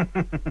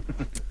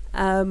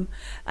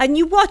 And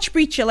you watch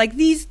Breacher, like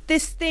this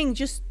thing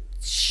just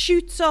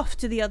shoots off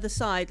to the other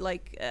side,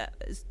 like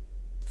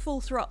full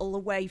throttle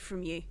away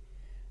from you.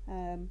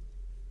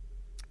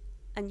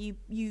 And you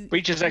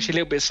Breacher's actually a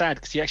little bit sad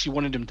because he actually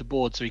wanted them to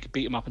board so he could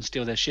beat them up and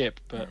steal their ship.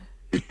 But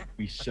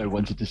We so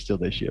wanted to steal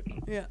their ship.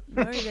 yeah,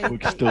 very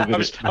We'd still I with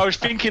was it. I was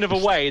thinking of a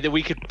way that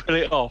we could pull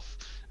it off.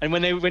 And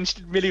when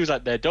Millie was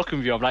like there docking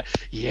with you, I'm like,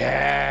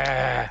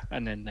 yeah,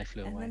 and then they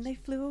flew and away. then they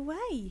flew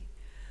away.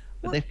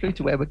 But they flew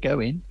to where we're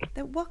going.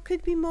 Then what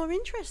could be more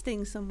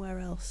interesting somewhere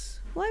else?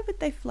 Why would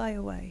they fly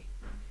away?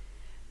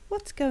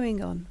 What's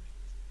going on?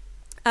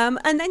 And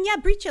then,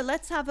 Breacher,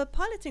 let's have a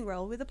piloting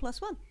roll with a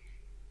 +1.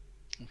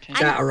 Okay.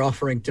 Chat are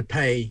offering to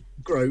pay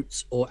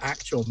groats or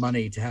actual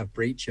money to have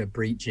Breacher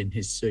breach in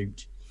his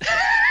suit.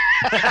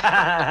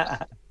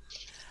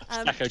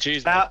 Taco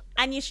Tuesday.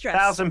 And your stress.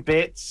 1,000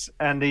 bits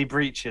and he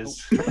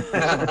breaches.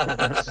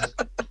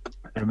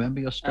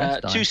 Remember your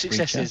stress die, 2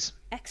 successes.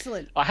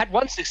 Excellent. I had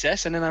 1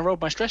 success and then I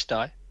rolled my stress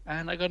die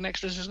and I got an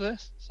extra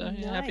success. So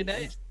happy Nice.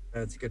 days.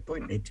 That's a good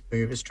point. Need to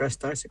move a stress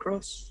dice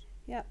across.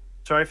 Yeah.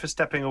 Sorry for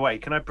stepping away.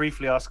 Can I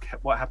briefly ask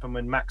what happened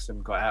when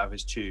Maxim got out of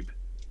his tube?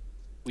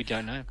 We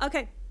don't know.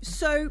 Okay,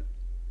 so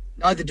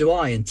Neither do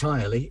I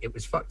entirely. It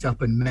was fucked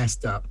up and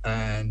messed up,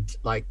 and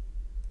like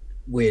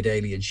weird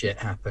alien shit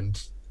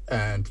happened.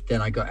 And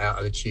then I got out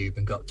of the tube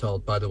and got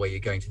told, by the way, you're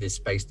going to this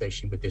space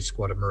station with this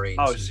squad of Marines.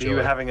 Oh, so you were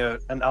Enjoy. having an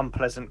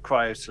unpleasant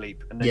cryo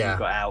sleep, and then Yeah. you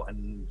got out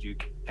and you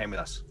came with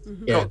us. Yeah, Cool,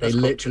 they that's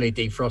cool. literally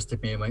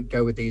defrosted me and went,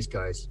 go with these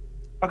guys.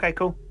 Okay,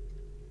 cool.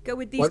 go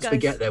with these Once guys. we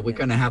get there, we're Yeah.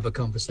 going to have a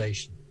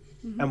conversation.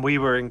 And we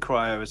were in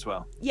cryo as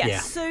well.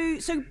 Yes. Yeah.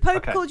 So Pope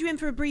Okay. called you in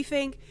for a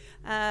briefing.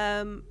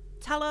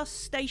 Talos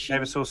Station.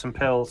 Gave us all some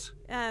pills.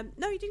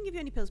 No, he didn't give you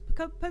any pills.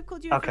 Pope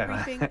called you in for Okay. a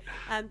briefing.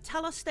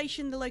 Talos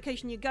Station, the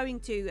location you're going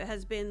to,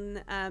 has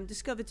been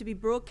discovered to be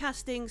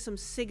broadcasting some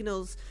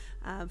signals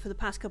for the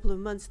past couple of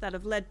months that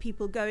have led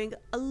people going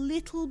a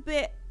little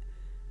bit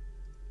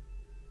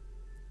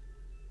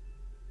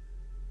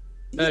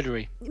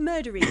Murdery.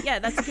 murdery. Yeah,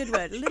 that's a good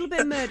word. A little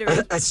bit murdery.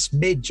 A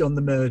smidge on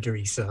the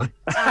murdery side.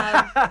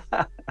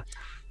 The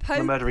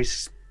Pope murdery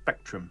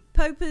spectrum.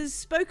 Pope has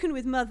spoken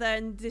with Mother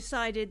and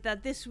decided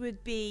that this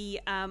would be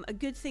a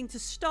good thing to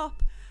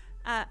stop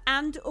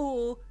and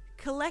or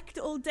collect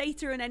all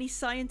data and any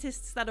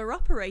scientists that are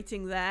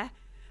operating there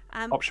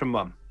Option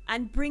 1.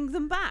 and bring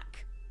them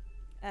back.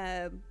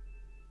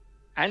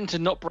 And to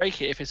not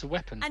break it if it's a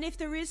weapon. And if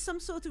there is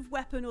some sort of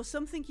weapon or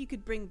something you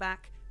could bring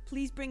back,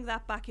 please bring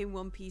that back in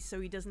one piece so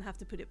he doesn't have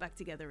to put it back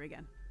together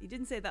again. He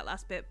didn't say that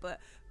last bit, but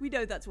we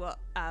know that's what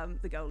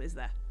the goal is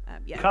there.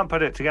 You Yeah. can't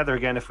put it together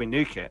again if we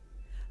nuke it.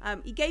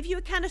 He gave you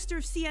a canister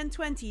of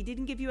CN20. He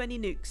didn't give you any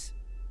nukes.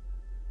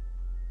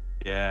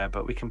 Yeah,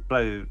 but we can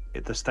blow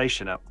the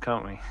station up,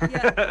 can't we?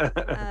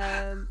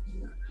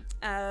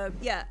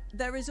 Yeah.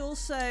 There is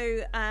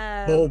also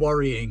More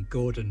worrying,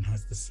 Gordon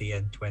has the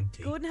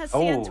CN20. Gordon has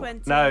Oh,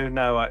 CN20.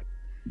 no.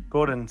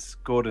 Gordon's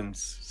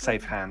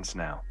safe hands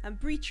now. And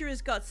Breacher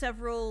has got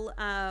several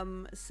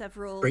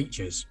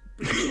Breaches.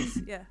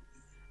 breaches. Yeah,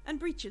 and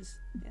breaches.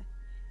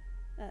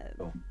 Yeah.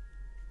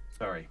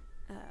 Sorry.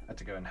 Had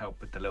to go and help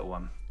with the little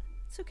one.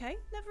 It's okay.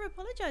 Never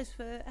apologise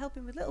for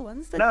helping with little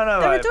ones. They're, No,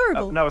 they're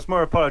adorable. no, it's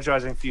more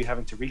apologising for you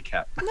having to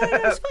recap No,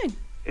 it's fine.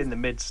 in the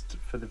midst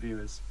for the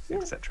viewers,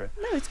 etc.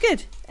 No, it's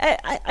good.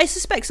 I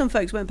suspect some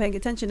folks weren't paying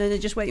attention and are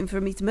just waiting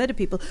for me to murder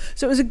people.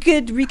 So it was a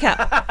good recap.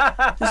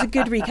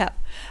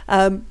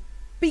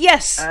 But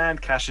yes,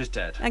 And Cash is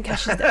dead. and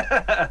Cash is dead.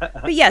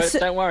 But yes, But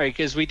don't worry,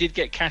 because we did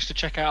get Cash to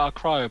check out our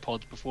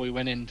cryopods before we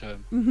went into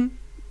them.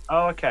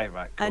 Oh, okay,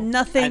 right. Cool. and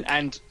nothing,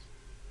 And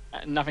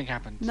nothing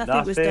happened.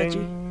 nothing was dodgy.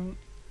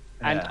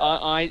 And Yeah.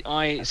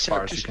 I As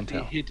far as you can surreptitiously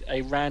tell. hid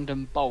a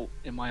random bolt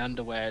in my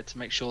underwear to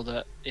make sure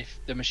that if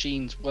the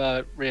machines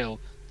were real,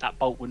 that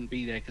bolt wouldn't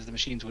be there because the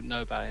machines wouldn't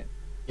know about it.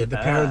 Yeah, the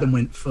pair of them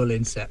went full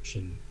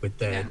Inception with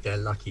their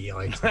lucky it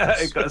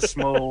items. got a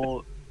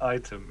small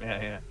item.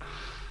 Yeah.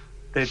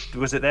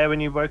 Was it there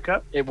when you woke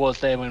up? It was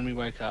there when we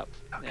woke up.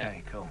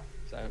 Okay, cool.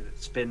 So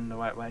Spin the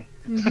right way.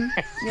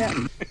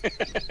 Yeah,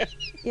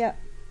 yeah.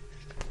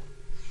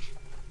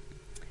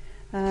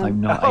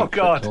 I'm not Oh, 8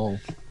 God. foot tall.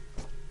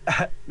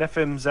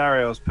 Nefim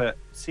Zariel's put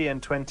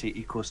CN20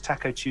 equals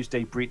Taco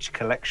Tuesday breach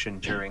collection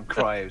during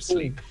cryo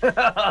sleep.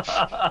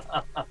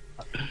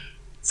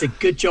 It's a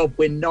good job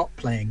we're not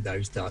playing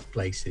those dark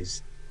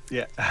places.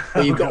 Yeah.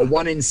 Where you've got a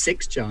 1 in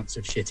 6 chance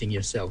of shitting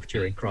yourself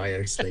during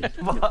cryo sleep.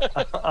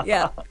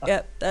 Yeah.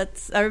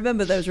 I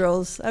remember those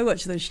rolls. I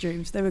watched those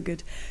streams. They were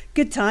good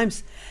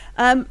times.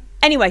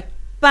 Anyway,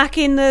 back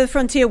in the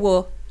Frontier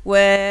War,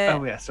 where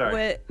Oh, yeah,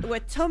 sorry. we're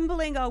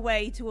tumbling our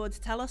way towards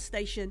Talos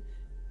Station.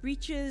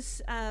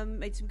 Breacher's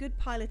made some good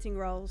piloting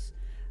rolls.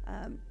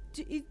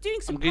 Doing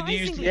I'm going to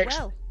use surprisingly the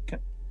extra. well.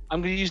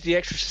 I'm going to use the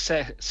extra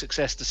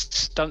success to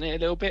stunt it a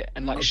little bit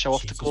and Oh, show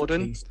off to Jesus,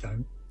 Gordon. Please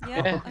don't.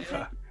 Yeah.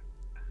 Okay.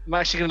 I'm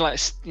actually going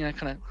to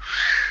kind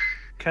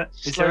of.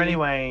 Is there any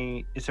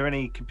way? Is there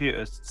any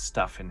computer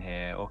stuff in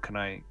here, or can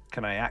I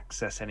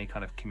access any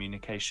kind of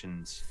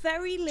communications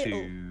Very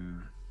little.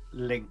 to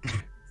link?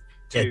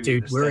 Yeah, to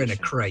dude, the we're in a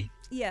station? crate.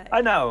 Yeah.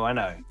 I know.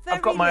 I've Very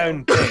got my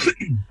own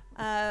thing.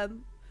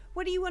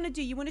 What do you want to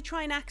do? You want to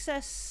try and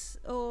access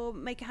or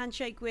make a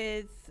handshake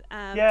with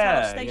Talos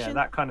Yeah, Station?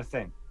 that kind of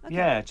thing. Okay.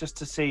 Yeah, just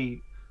to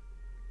see,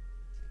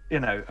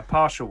 a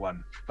partial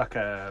one, like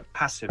a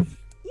passive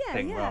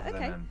thing, rather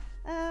okay.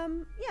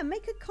 than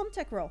Make a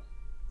Comtech roll.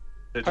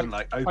 it doesn't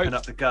open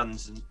up the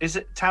guns. And is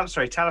it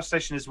Talos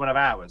Station is one of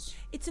ours?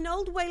 It's an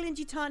old Wayland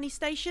Yutani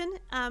station.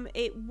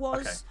 It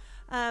was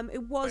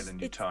It was.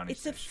 Weyland-Yutani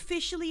It's station.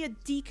 officially a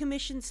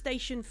decommissioned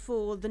station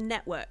for the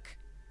network.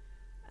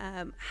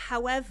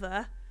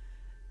 However,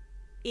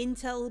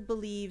 Intel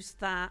believes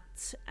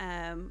that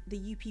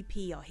the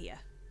UPP are here,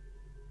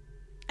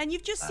 and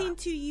you've just seen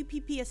 2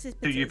 UPP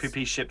assistants. 2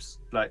 UPP ships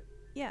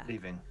Yeah.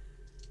 leaving.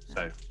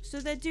 So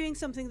they're doing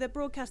something. They're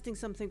broadcasting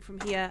something from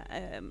here.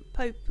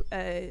 Pope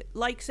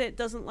likes it,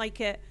 doesn't like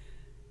it,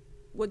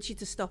 wants you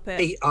to stop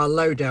it. Our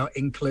loadout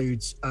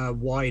includes a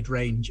wide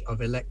range of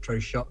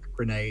electroshock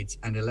grenades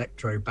and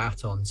electro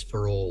batons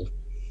for all.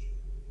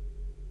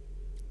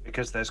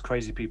 Because there's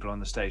crazy people on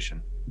the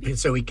station.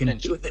 So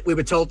we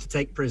were told to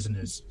take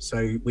prisoners,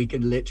 so we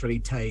can literally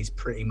tase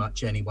pretty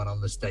much anyone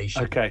on the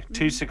station. Okay,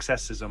 2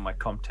 successes on my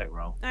Comtech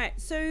roll. All right.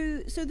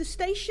 So the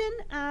station.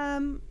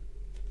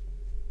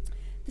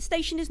 The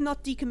station is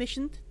not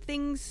decommissioned.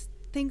 Things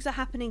are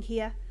happening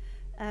here.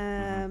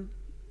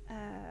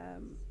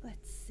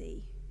 Let's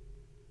see.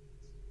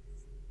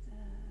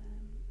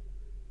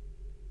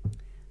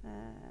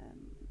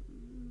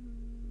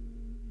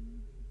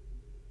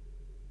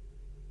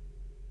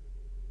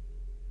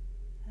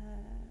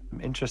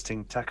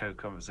 Interesting taco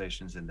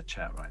conversations in the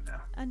chat right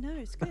now. I know,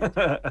 it's good.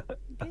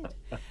 Good.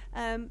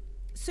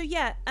 So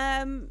yeah,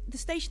 the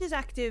station is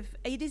active.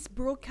 It is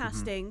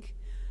broadcasting.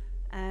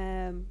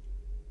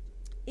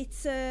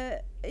 It's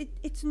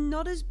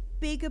not as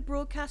big a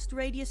broadcast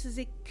radius as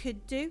it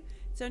could do.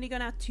 It's only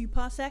gone out 2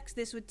 parsecs.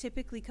 This would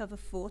typically cover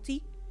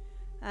 40,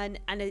 and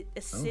it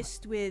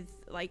assist with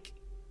like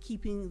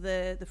keeping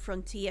the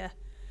frontier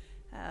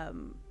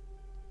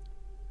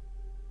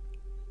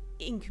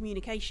in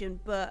communication.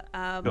 But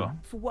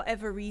for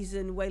whatever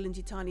reason,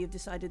 Weyland-Yutani have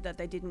decided that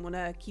they didn't want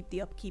to keep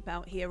the upkeep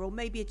out here, or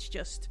maybe it's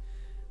just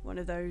one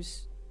of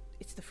those.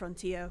 It's the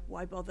frontier.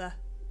 Why bother?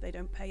 They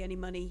don't pay any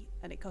money,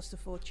 and it costs a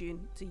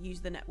fortune to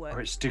use the network.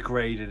 Or it's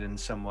degraded in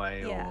some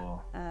way,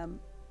 or...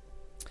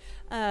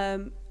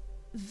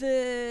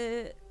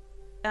 The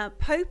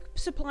Pope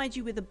supplied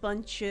you with a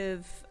bunch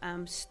of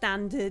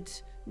standard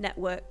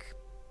network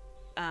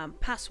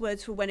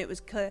passwords for when it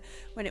was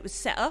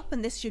set up,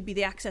 and this should be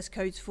the access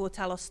codes for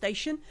Talos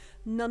Station.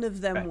 None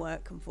of them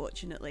work,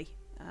 unfortunately.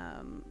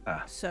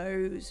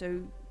 So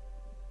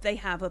they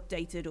have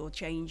updated or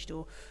changed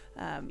or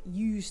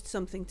used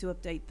something to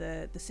update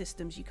the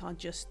systems. You can't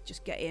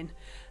just get in.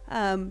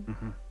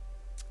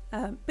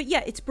 But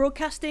yeah, it's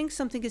broadcasting.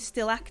 Something is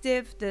still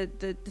active.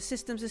 The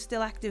systems are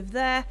still active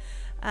there.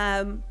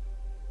 And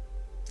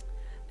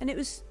it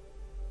was...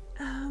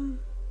 how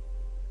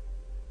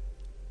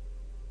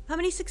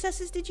many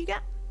successes did you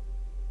get?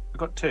 I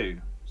got 2,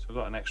 so I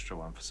got an extra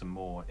one for some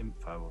more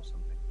info or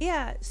something.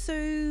 Yeah,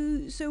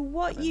 so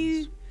what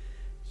you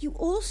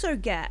also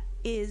get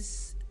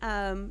is...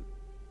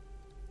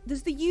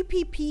 there's the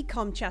UPP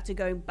comm chatter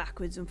going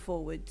backwards and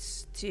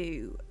forwards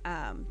to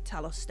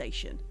Talos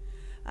Station.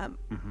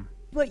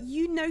 But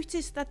you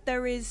notice that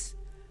there is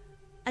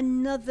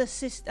another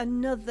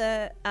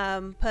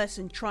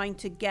person trying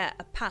to get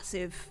a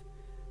passive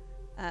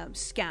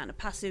scan, a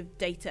passive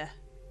data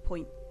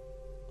point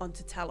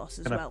onto Talos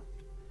as well.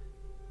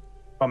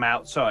 From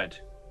outside?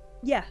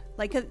 Yeah,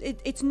 like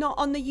it's not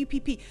on the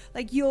UPP.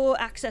 Like you're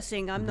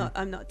accessing. I'm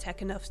not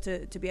tech enough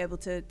to be able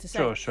to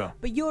say. Sure.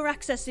 But you're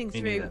accessing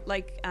through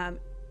like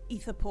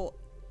Etherport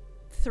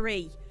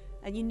 3,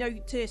 and you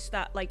notice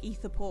that like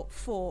Etherport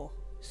 4,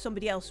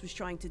 somebody else was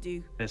trying to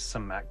do. There's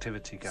some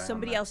activity going on.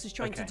 Somebody else is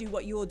trying to do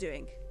what you're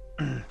doing.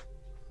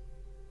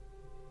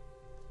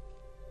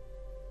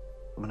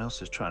 Someone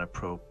else is trying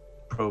to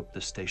probe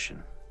the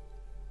station.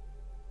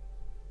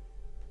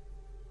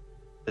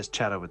 There's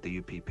chatter with the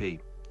UPP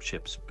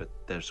ships, but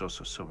there's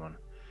also someone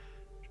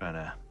trying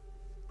to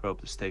probe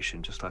the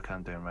station just like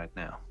I'm doing right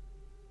now.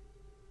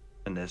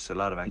 And there's a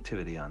lot of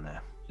activity on there.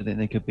 Do you think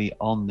they could be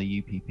on the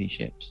UPP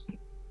ships?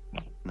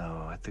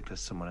 No, I think there's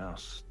someone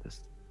else.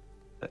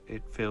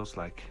 It feels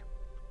like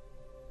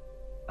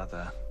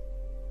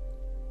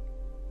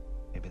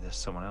maybe there's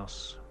someone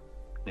else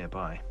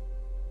nearby.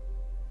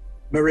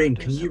 Marine,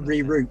 can you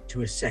reroute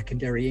to a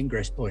secondary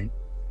ingress point?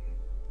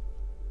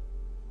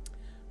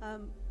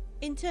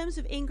 In terms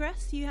of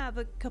ingress, you have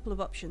a couple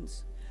of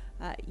options.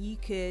 You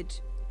could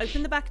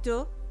open the back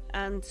door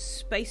and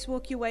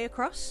spacewalk your way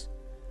across,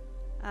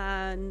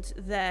 and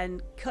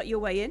then cut your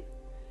way in.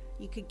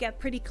 You could get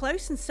pretty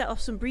close and set off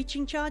some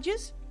breaching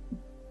charges.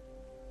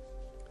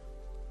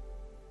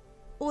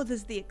 Or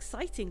there's the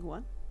exciting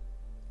one.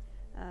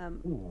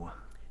 Ooh.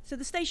 So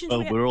the station's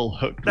we're all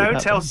hooked. Don't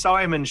tell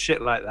Simon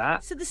shit like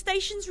that. So the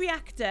station's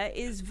reactor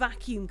is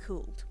vacuum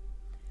cooled,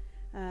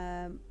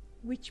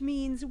 which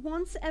means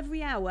once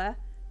every hour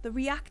the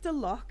reactor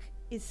lock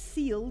is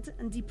sealed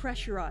and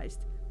depressurized.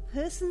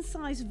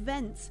 Person-sized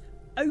vents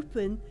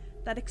open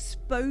that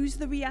expose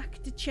the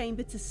reactor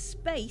chamber to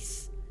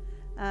space.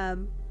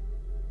 The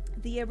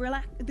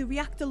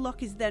reactor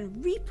lock is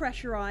then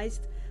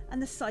repressurized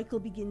and the cycle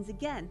begins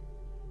again.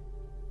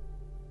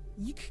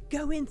 You could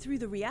go in through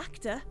the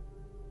reactor.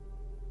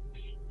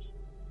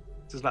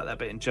 It's like that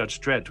bit in Judge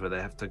Dredd where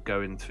they have to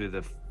go in through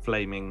the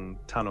flaming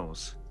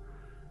tunnels.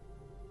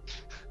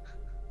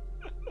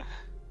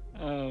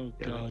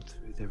 Going God.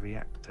 through the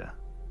reactor.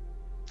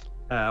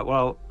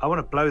 Well, I want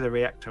to blow the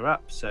reactor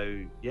up,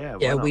 so yeah.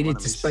 Yeah, why we not? need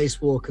to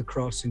spacewalk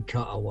across and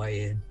cut our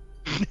way in.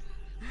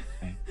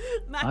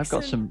 Maxon, I've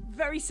got some-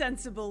 very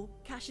sensible.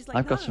 Cash is like,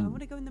 I've no, got I some-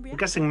 want to go in the I'm reactor.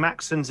 guessing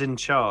Maxon's in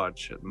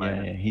charge at the Yeah,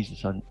 moment. he's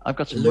decided. I've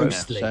got some rope,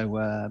 Loosely.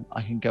 so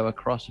I can go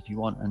across if you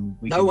want, and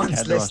we No can one's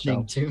tether listening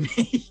ourselves.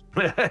 to me.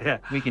 Yeah.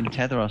 We can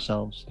tether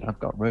ourselves. I've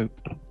got rope.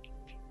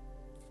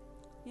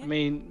 Yeah. I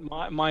mean,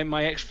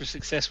 my extra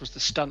success was to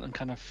stunt and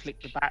kind of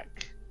flick the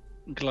back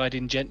and glide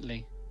in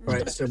gently.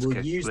 Right, so Let's we'll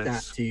get use that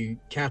bliss. to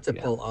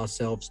catapult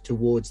ourselves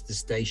towards the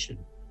station.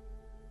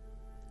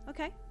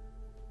 Okay.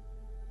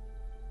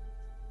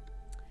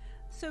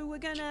 So we're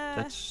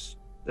gonna.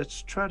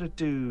 Let's try to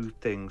do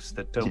things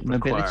that don't it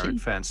require mobility?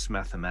 advanced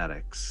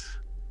mathematics.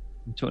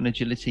 I'm talking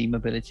agility,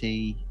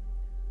 mobility,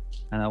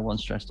 and I want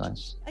stress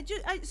dice. I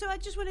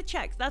just want to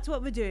check. That's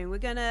what we're doing. We're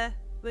gonna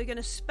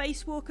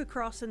spacewalk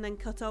across and then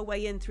cut our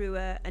way in through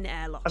an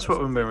airlock. That's or what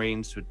something.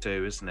 Marines would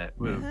do, isn't it?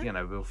 We'll,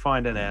 Mhm. we'll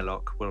find an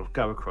airlock. We'll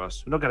go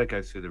across. We're not going to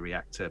go through the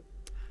reactor.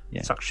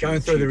 Yeah. Suction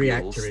Going through the tubules.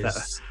 reactor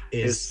That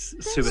is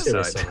suicide.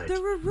 suicide. There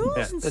are rules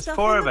Yeah. and There's stuff.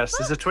 4 in of the us.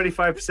 There's a book.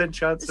 25%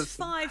 chance There's of.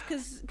 5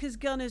 because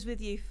Gunner's with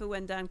you for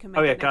when Dan can make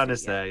Oh yeah, it next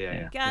Gunner's week, there. Yeah,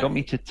 yeah. Gun- You want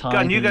me to tie?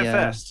 Gun, you the, go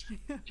first. Do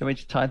you want me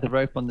to tie the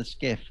rope on the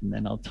skiff, and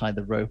then I'll tie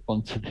the rope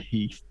onto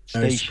the No,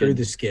 station? screw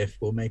the skiff.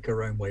 We'll make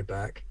our own way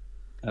back.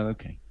 Oh,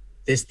 okay.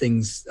 This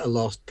thing's a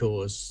lost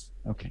cause.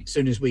 Okay. As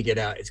soon as we get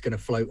out, it's going to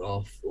float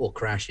off or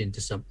crash into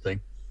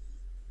something.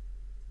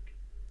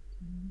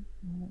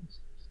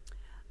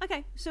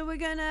 Okay, so we're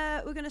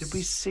gonna. Did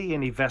we see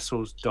any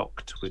vessels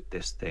docked with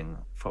this thing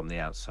from the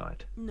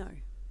outside? No.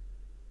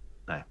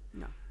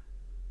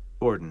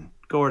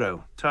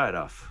 Gordo, tie it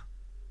off.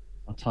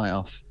 I'll tie it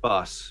off.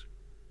 Boss,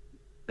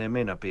 there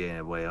may not be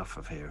any way off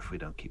of here if we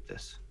don't keep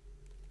this.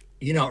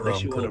 You're not Unless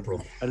wrong, you wanna-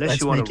 Corporal. Unless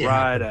Let's you want make to it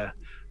happen.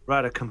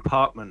 ride a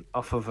compartment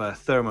off of a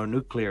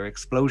thermonuclear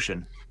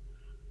explosion.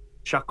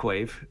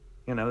 Shockwave,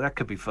 that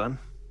could be fun.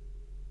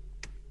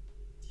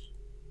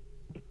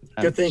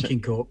 Good So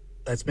thinking, Corp.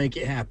 Let's make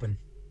it happen.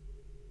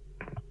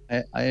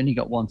 I only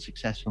got one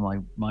success for my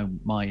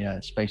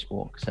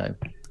spacewalk, so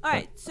All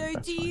right. So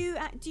that's do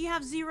you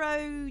have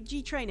 0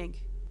 G training?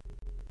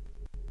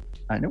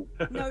 I know.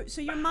 No.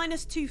 So you're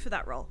 -2 for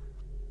that roll.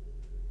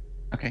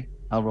 Okay,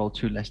 I'll roll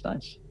 2 less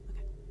dice.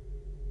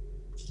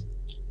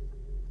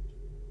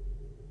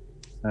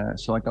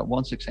 So I got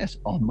 1 success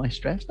on my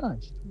stress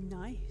dice.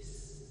 Nice.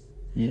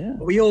 Yeah.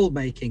 Are we all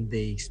making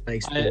the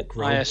spacewalk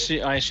roll?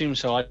 I assume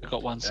so. I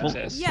got one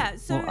success. Yeah.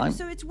 So Well, I'm-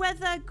 so it's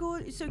whether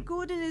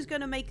Gordon is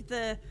going to make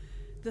the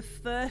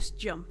first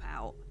jump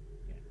out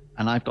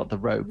And I've got the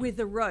rope. with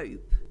a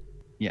rope.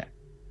 Yeah.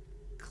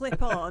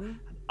 Clip on.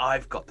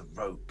 I've got the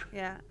rope.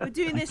 Yeah. We're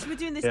doing this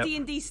Yep.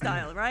 D&D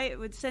style, right?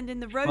 We're sending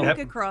the rope Yep.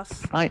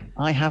 across. I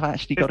have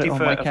actually got it 50 on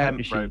foot my of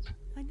character hemp rope. sheet.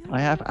 I know. I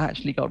have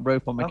actually got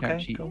rope on my Okay,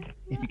 character sheet. cool.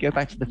 If you go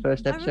back to the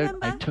first I episode, I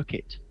remember. took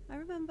it. I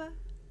remember.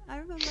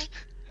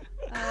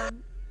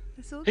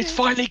 It's all It's good.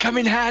 finally come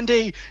in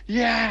handy.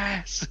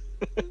 Yes.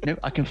 No,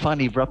 I can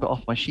finally rub it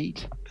off my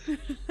sheet.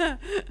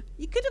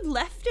 You could have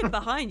left it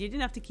behind. You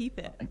didn't have to keep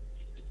it.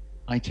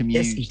 Item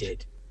Yes, used. he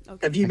did.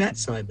 Okay. Have you met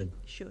Simon?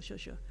 Sure.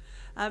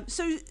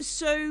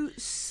 So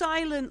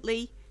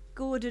silently,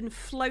 Gordon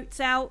floats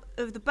out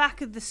of the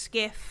back of the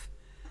skiff,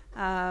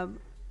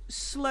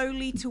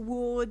 slowly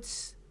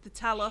towards the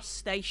Talos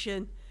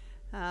station.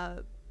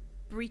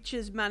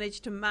 Breacher's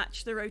managed to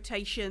match the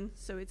rotation,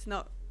 so it's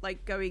not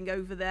like going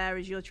over there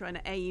as you're trying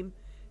to aim.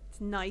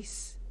 It's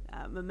nice.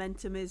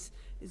 Momentum is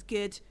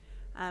good.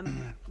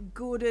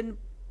 Gordon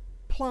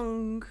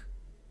plung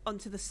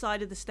onto the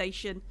side of the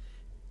station,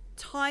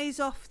 ties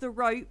off the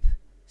rope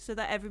so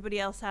that everybody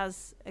else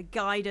has a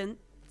guidance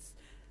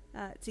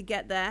to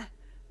get there,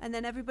 and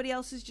then everybody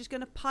else is just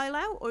going to pile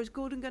out. Or is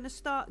Gordon going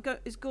to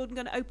is Gordon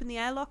going to open the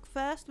airlock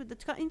first with the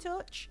cutting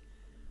torch?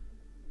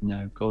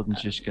 No,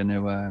 Gordon's just going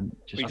to Let me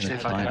see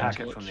if I can Fire hack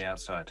torch. it from the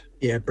outside.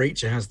 Yeah,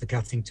 Breacher has the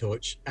cutting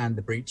torch and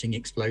the breaching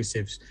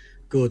explosives.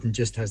 Gordon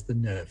just has the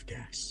nerve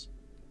gas.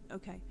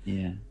 Okay.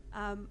 Yeah,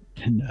 Um,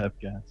 the nerve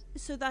gas.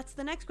 so that's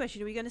the next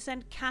question. Are we going to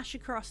send Cash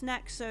across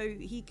next so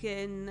he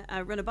can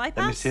run a bypass?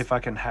 Let me see if I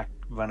can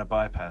run a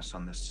bypass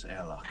on this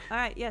airlock. All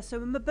right, yeah. So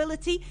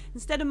mobility,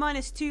 instead of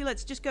 -2,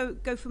 let's just go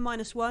for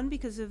 -1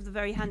 because of the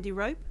very handy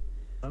rope.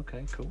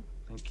 Okay, cool.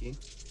 Thank you.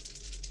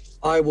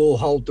 I will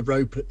hold the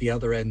rope at the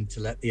other end to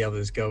let the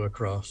others go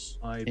across.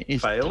 I It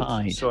is failed,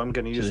 tied so I'm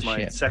going to to use the my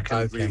ship. second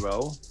Okay.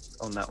 reroll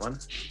on that one.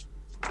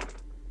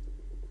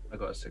 I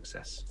got a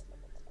success.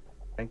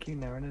 Thank you,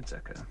 Naren and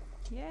Zeka.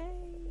 Yay!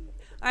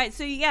 All right,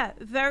 so yeah,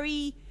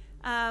 very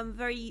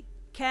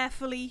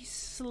carefully,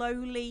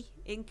 slowly,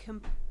 in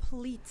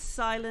complete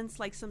silence,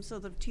 like some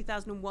sort of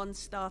 2001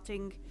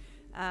 starting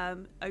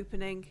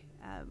opening.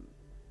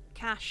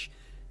 Cash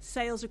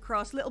sails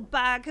across, little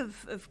bag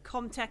of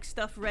Comtech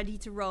stuff ready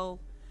to roll.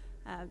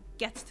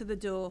 Gets to the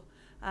door.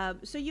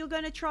 So you're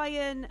going to try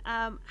and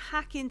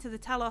hack into the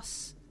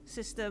Talos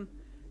system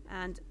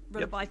and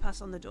run a Yep.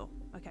 bypass on the door.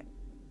 Okay.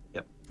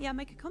 Yep. Yeah,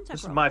 make a contact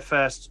This is roll. my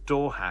first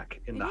door hack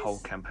in It the whole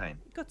is. campaign.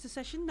 Got to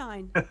session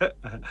 9.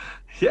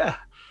 Yeah.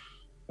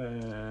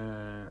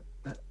 And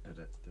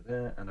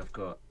I've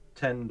got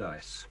 10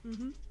 dice.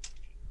 Mm-hmm.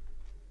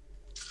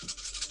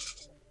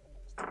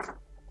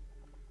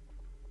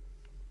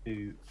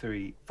 2,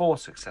 3, 4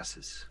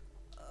 successes.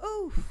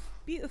 Oh,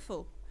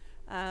 beautiful.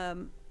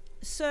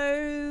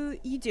 So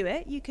you do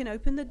it. You can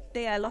open the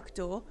airlock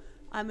door.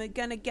 I'm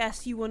gonna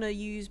guess you want to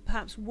use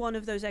perhaps one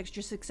of those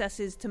extra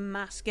successes to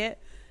mask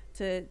it,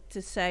 to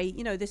say,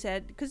 you know, this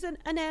air, because an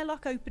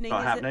airlock opening Not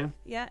is happening.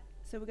 Yeah.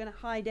 So we're gonna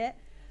hide it.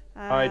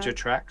 Hide your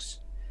tracks.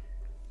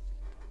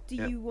 Do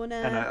Yep. you want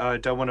And to? I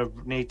don't want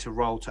to need to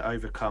roll to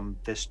overcome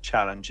this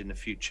challenge in the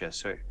future.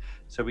 So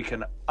we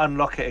can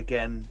unlock it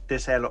again.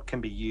 This airlock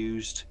can be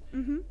used,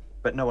 Mm-hmm.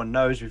 but no one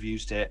knows we've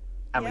used it,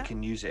 and Yeah. we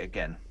can use it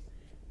again.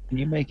 Can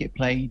you make it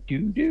play do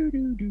do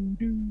do do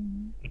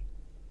do?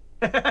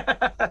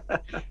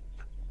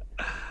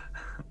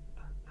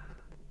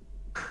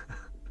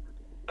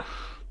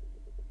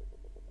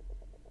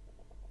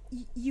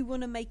 You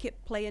want to make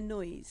it play a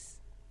noise.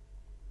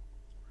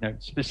 No,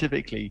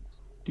 specifically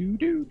do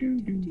do do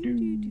do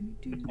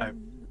do. No.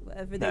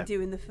 Whatever they No.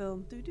 do in the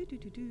film,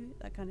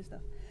 that kind of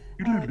stuff.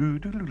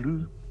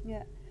 I'm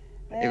Yeah.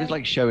 It was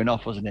like showing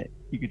off, wasn't it?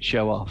 You could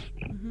show off.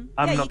 Mhm.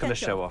 not Yeah, you going can to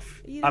show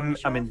off. You can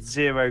show I'm in off.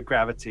 0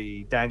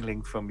 gravity,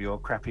 dangling from your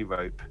crappy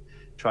rope,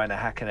 trying to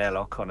hack an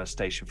airlock on a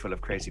station full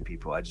of crazy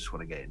people. I just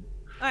want to get in.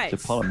 All right.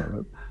 It's a polymer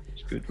rope.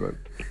 It's good rope.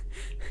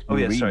 Oh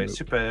yeah, Marine sorry, rope.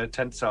 super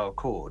tensile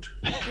cord.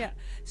 Yeah.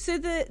 So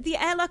the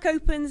airlock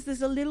opens.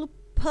 There's a little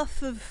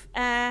puff of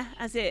air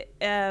as it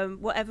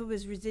whatever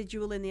was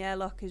residual in the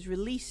airlock is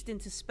released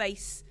into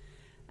space.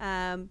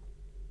 Breacher.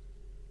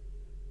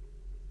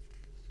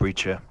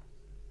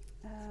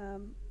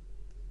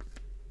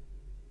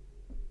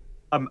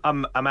 Um,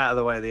 I'm out of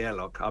the way of the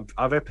airlock.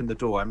 I've opened the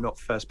door. I'm not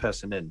first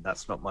person in.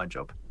 That's not my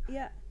job.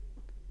 yeah.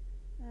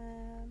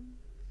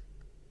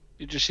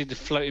 You just see the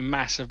floating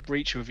mass of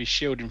Breacher with his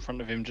shield in front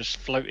of him, just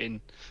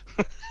floating,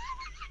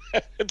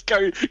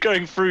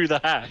 going through the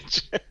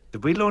hatch.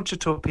 Did we launch a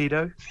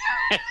torpedo?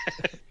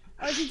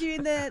 Oh, is he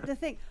doing the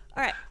thing?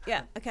 All right.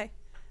 Yeah. Okay.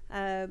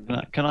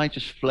 Can I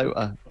just float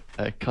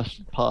a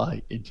custard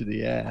pie into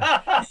the air?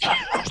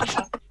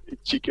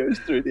 She goes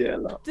through the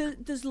airlock.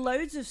 There's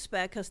loads of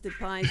spare custard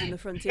pies in the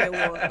Frontier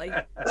War.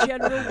 Like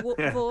General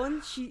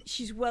Vaughan,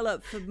 she's well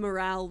up for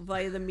morale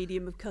via the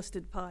medium of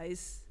custard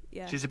pies.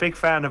 Yeah. She's a big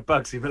fan of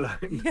Bugsy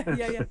Malone.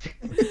 Yeah.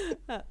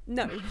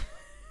 No.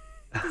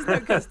 There's no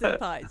custard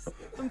pies,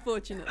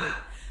 unfortunately.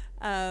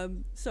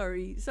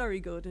 Sorry,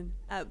 Gordon.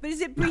 But is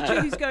it Breacher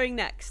who's going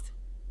next?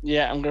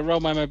 Yeah, I'm going to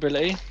roll my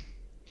mobility.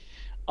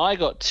 I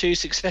got 2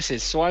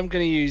 successes, so I'm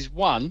going to use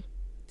 1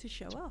 To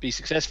show off. be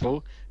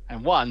successful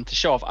and 1 to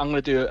show off. I'm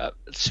going to do a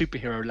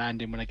superhero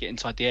landing when I get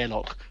inside the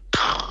airlock.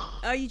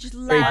 Oh, you just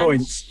 3 land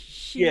points.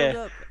 shield Yeah.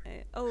 up.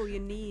 Oh,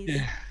 your knees.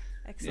 Yeah.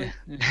 Excellent.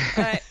 Yeah.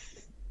 All right.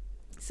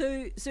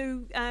 So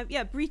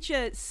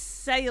Breacher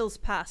sails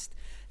past.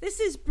 This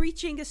is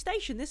breaching a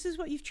station. This is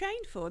what you've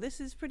trained for. This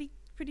is pretty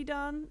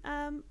darn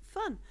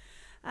fun.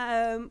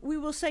 We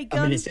will say Gun.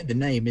 I mean, it's in the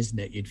name, isn't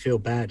it? You'd feel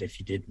bad if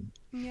you didn't.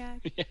 Yeah.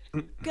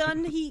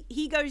 Gun.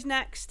 He goes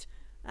next.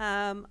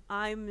 I'm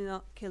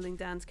not killing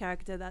Dan's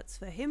character. That's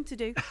for him to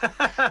do.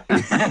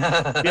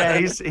 Yeah,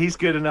 he's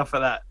good enough at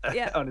that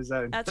Yeah. on his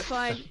own. That's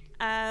fine.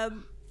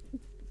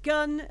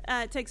 Gun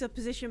takes up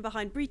position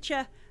behind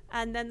Breacher,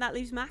 and then that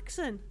leaves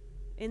Maxon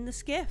in the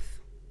skiff.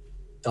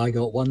 I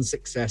got 1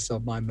 success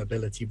on my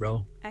mobility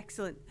roll.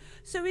 Excellent.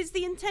 So is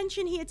the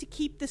intention here to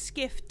keep the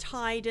skiff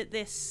tied at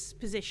this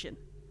position?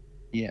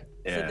 Yeah.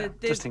 Yeah, So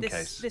just in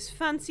case. This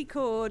fancy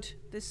cord,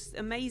 this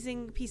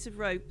amazing piece of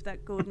rope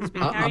that Gordon's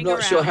been I'm carrying not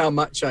around. sure how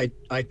much I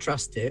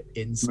trust it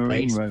in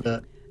Marine space, rope.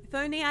 but If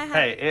only I had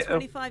Hey, it-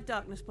 25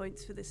 darkness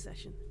points for this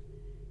session.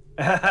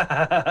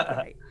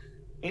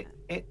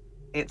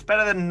 It's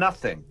better than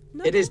nothing.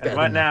 No, it is And better.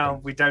 right than now,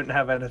 nothing. we don't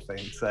have anything.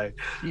 So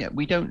Yeah,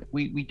 we don't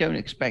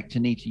expect to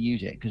need to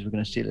use it because we're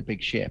going to steal a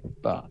big ship,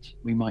 but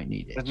we might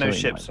need it. there's so no it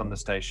ships might on be. the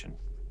station.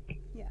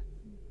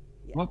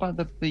 What about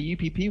the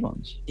UPP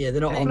ones? Yeah,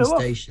 they're not They on blew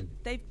off. station.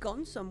 They've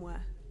gone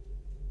somewhere.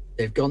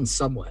 They've gone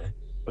somewhere.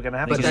 We're going to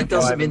have But to that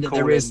doesn't drive mean and that call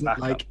there in isn't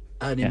backup. like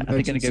an Yeah, are they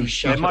gonna emergency go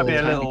shuttle. There might be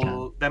a Shuttle little.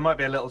 Tandy There might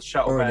be a little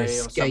shuttle Or an bay or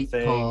escape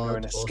something, or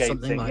an pod or escape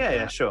something thing. like Yeah,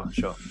 that. sure.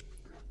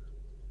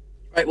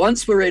 Right,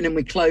 once we're in and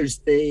we close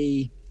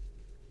the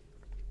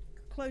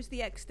Close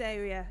the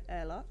exterior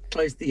airlock.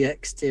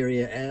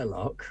 exterior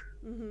airlock,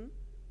 Mm-hmm.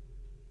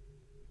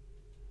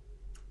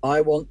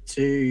 I want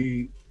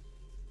to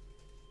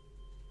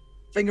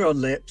finger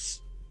on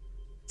lips,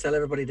 tell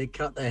everybody to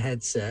cut their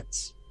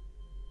headsets.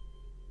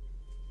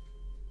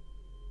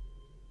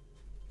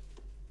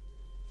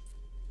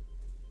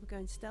 We're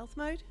going stealth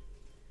mode.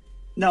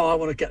 No, I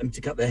want to get them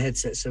to cut their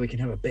headsets so we can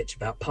have a bitch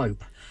about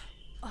Pope.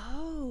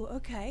 Oh,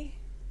 okay.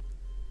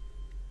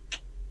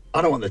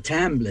 I don't want the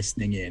TAM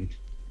listening in.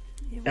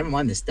 Yeah, Never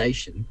mind the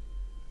station.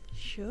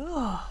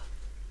 Sure.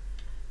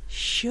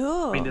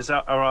 I mean, is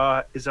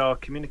our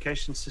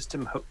communication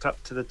system hooked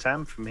up to the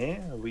TAM from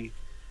here? Are we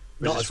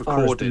Not is as far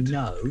as we recorded.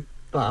 know,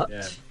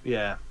 but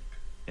Yeah,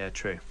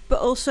 true. But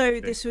also,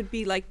 this would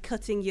be like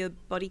cutting your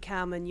body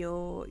cam and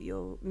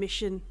your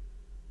mission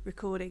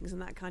recordings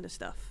and that kind of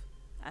stuff,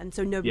 and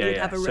so nobody would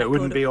have a record. So it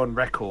wouldn't be on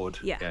record.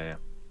 Yeah. Yeah.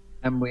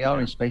 And we are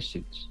in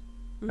spacesuits.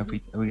 Are we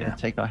going Yeah.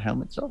 to take our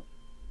helmets off?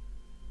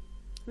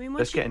 I mean,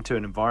 Let's get into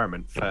an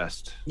environment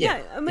first.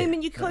 Yeah, I mean,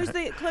 when you close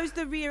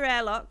the rear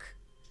airlock,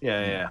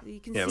 Yeah. you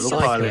can Yeah, see we'll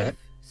pile cycle it.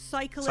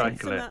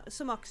 Cycle in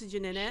some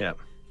oxygen in it, Yeah.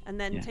 and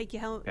then Yeah. take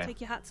your Okay.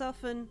 take your hats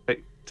off and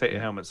Take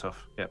your helmets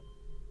off. Yep.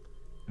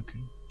 Okay.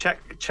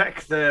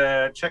 Check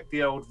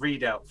the old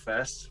readout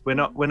first. We're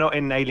not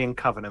in Alien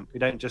Covenant. We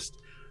don't just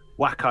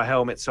whack our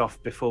helmets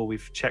off before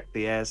we've checked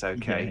the air's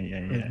okay.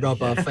 Yeah.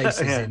 rub our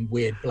faces Yeah. in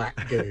weird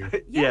black goo,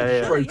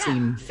 Yeah.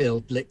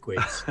 protein-filled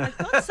liquids. I've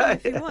got some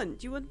if you want.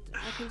 Do you want?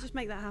 I can just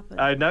make that happen.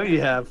 I know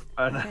you have.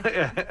 I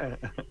know.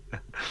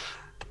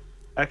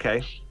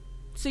 Okay.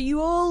 So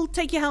you all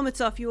take your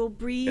helmets off. You all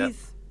breathe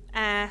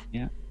air.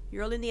 Yeah.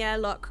 You're all in the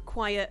airlock,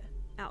 quiet,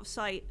 out of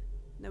sight.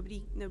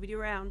 Nobody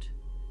around.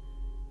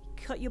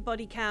 Cut your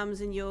body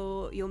cams and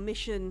your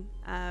mission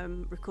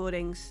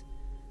recordings,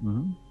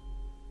 Mm-hmm.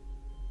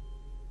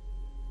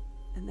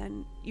 and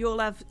then you all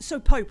have. So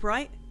Pope,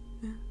 right?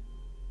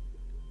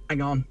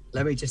 Hang on,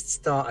 let me just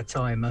start a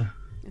timer.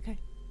 Okay.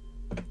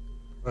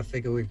 I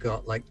figure we've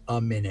got like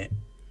a minute.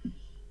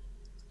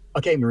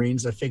 Okay,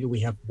 Marines, I figure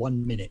we have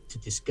 1 minute to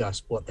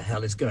discuss what the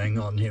hell is going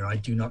on here. I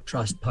do not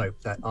trust Pope.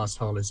 That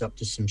asshole is up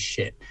to some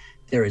shit.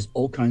 There is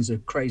all kinds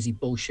of crazy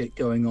bullshit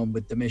going on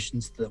with the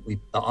missions that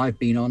I've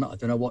been on. I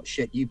don't know what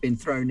shit you've been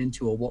thrown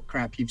into or what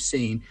crap you've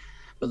seen,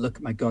 but look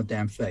at my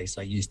goddamn face.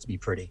 I used to be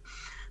pretty.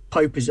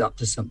 Pope is up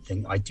to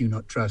something. I do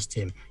not trust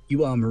him.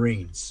 You are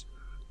Marines.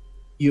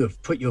 You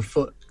have put your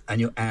foot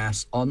and your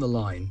ass on the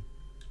line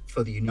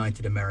for the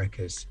United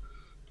Americas.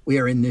 We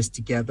are in this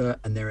together,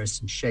 and there is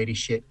some shady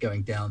shit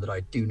going down that I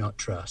do not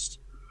trust.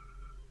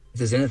 If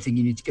there's anything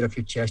you need to get off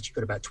your chest, you've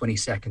got about 20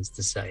 seconds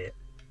to say it.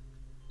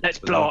 Let's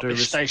blow up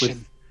this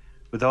station.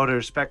 With all due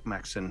respect,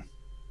 Maxon,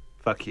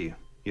 fuck you.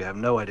 You have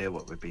no idea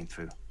what we've been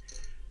through.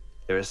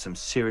 There is some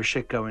serious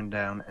shit going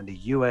down, and the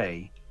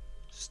UA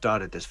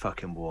started this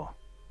fucking war.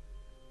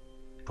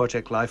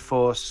 Project Life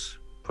Force,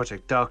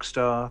 Project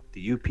Darkstar,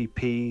 the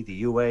UPP, the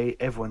UA,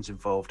 everyone's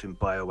involved in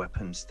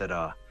bioweapons that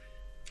are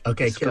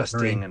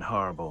disgusting and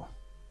horrible.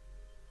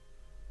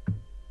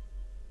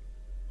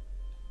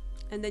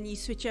 And then you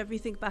switch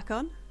everything back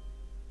on.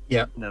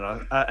 Yeah.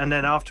 And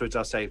then afterwards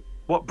I'll say,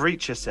 what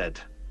Breacher said.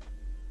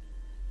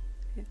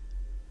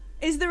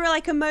 Is there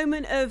like a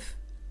moment of,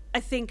 I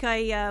think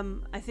I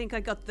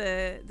got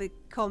the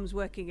comms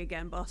working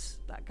again, boss?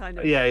 That kind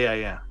of.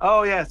 Yeah.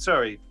 Oh yeah,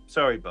 sorry,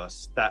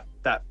 boss. That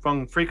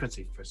wrong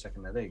frequency for a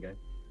second there. There you go.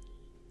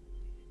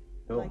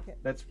 Cool. Like it.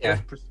 Let's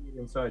proceed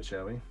inside,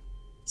 shall we?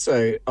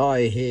 So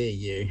I hear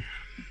you.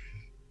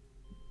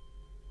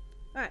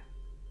 All right.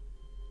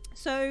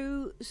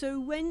 So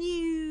when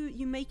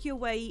you make your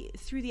way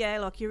through the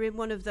airlock, you're in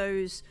one of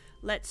those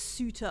let's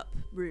suit up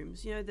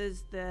rooms. You know,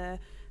 there's the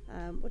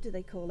what do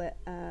they call it?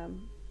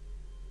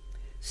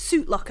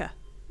 Suit locker,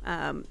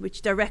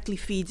 which directly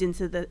feeds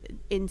into the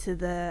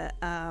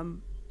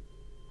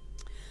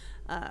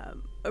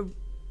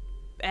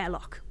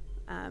airlock.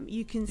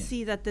 You can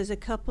see that there's a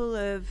couple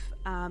of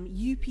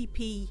UPP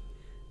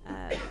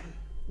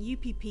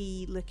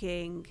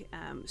looking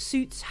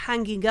suits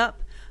hanging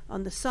up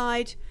on the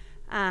side,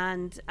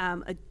 and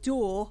a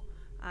door.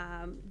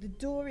 The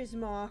door is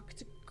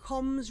marked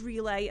comms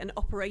relay and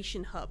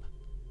operation hub.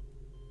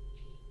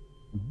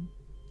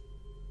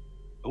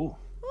 Oh,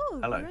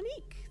 hello.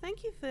 Veronique,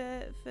 thank you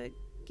for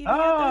giving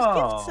out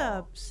those gift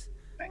subs.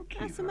 Thank you.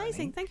 That's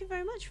amazing. Veronique. Thank you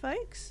very much,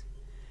 folks.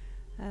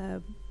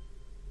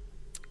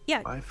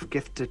 Yeah. 5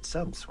 gifted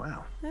subs.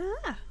 Wow.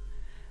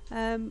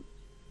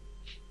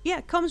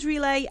 Yeah, comms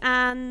relay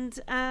and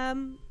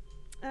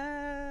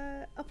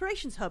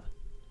operations hub.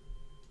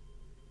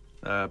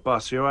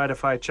 Boss, you alright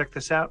if I check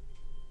this out?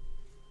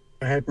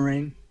 Go ahead,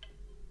 Marine.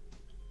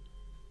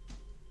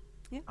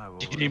 I will.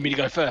 Do you need me to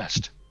go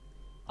first?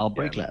 I'll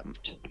break Yeah.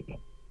 left.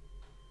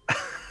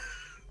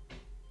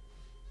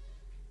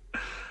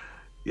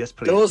 Yes,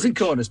 please. Doors and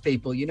Breach. corners,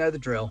 people. You know the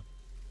drill.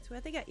 That's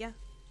where they get you.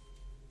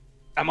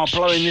 Am I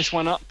blowing this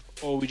one up,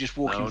 or are we just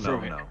walking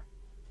through it? No.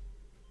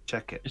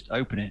 Check it. Just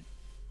open it.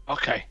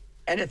 Okay.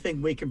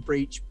 Anything we can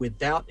breach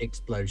without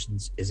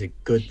explosions is a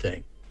good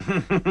thing.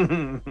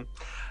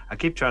 I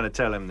keep trying to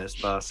tell him this,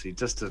 boss. He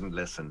just doesn't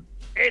listen.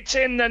 It's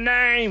in the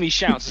name, he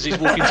shouts as he's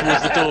walking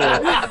towards the door.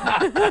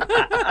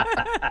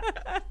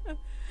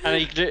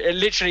 And he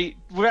literally,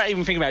 without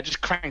even thinking about it,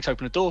 just cranks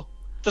open the door.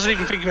 Doesn't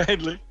even think about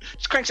it.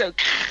 Just cranks it.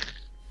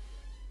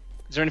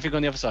 Is there anything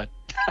on the other side?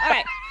 All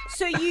right.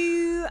 So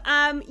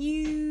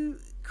you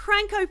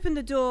crank open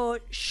the door.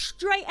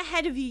 Straight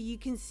ahead of you, you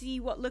can see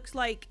what looks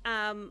like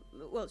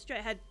straight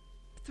ahead,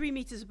 3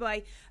 meters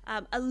away,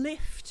 a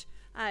lift.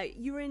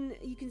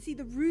 You can see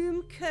the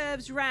room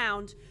curves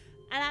round,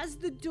 and as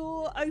the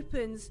door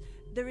opens,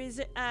 there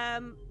is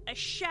a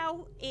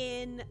shout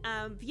in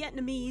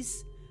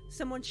Vietnamese.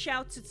 Someone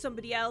shouts at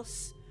somebody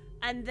else.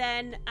 and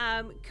then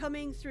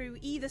coming through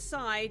either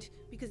side,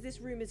 because this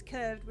room is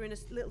curved, we're in a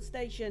little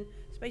station,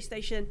 space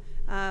station.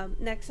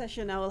 Next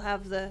session I will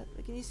have the,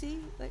 can you see?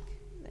 Like,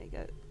 there you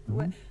go.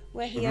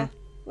 We're here.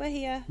 We're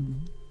here.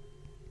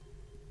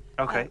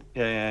 Okay.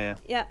 Yeah.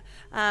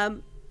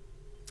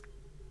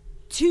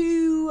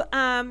 Two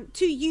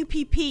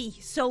UPP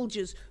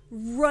soldiers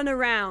run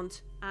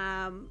around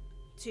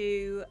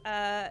to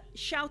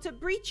shout at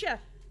Breacher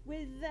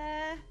with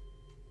their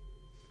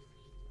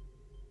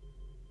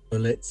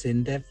bullets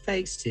in their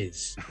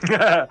faces.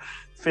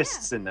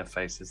 Fists in their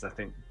faces. I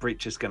think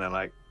Breach is gonna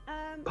like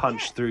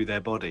punch through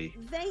their body.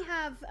 They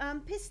have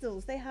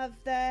pistols. They have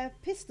their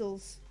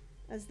pistols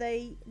as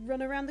they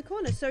run around the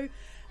corner. So,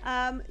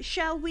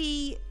 shall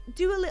we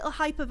do a little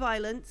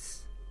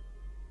hyper-violence?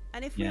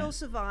 And if we all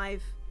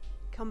survive,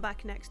 come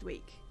back next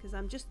week. Because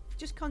I'm just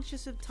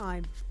conscious of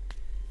time.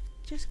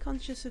 Just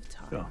conscious of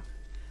time. Sure.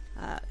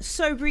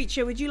 So,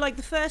 Breacher, would you like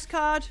the first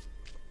card?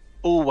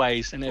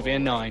 Always, and it'll be a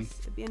 9.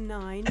 It'd be a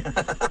 9.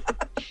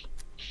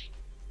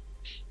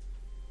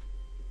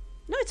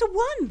 No, it's a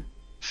 1.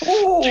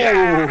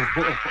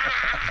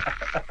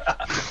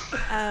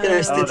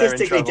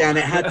 Statistically, Dan,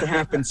 it had to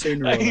happen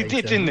sooner or later. He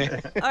did, didn't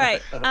it? All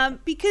right.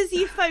 Because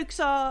you folks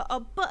are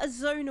but a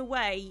zone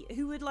away,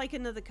 who would like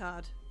another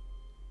card?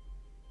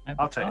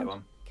 I'll take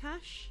one.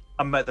 Cash?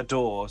 I'm at the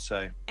door,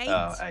 so 8.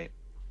 Oh, 8.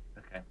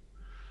 Okay.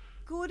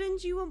 Gordon,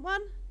 do you want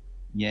one?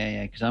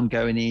 Yeah, because I'm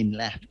going in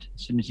left.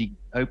 As soon as he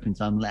opens,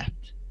 I'm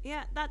left.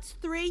 Yeah, that's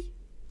 3.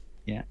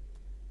 Yeah.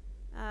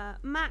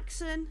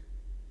 Maxon,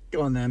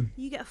 Go on then.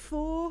 you get a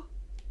 4.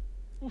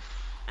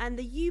 And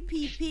the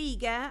UPP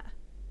get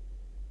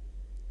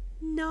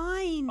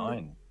 9.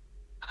 9.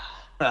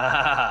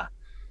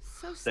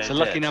 So It's sad. a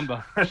lucky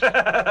number All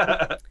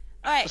for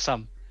right.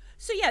 some.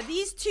 So yeah,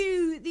 these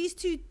two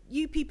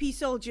UPP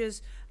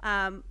soldiers,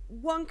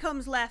 one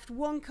comes left,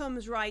 one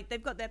comes right.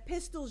 They've got their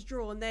pistols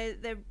drawn.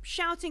 They're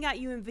shouting at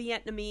you in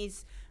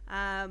Vietnamese,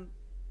 and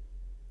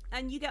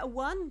you get a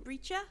 1,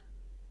 Breacher.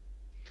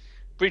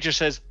 Breacher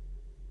says,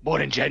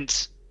 "Morning,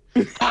 gents."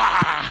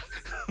 Ah!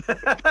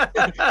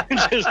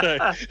 Just,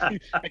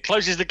 it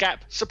closes the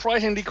gap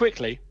surprisingly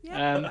quickly.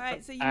 Yeah. All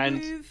right. So you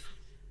and move,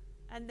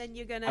 and then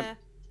you're gonna.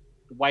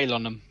 wail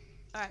on them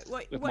All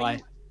right. with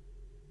What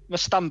my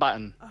stun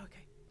button. Oh,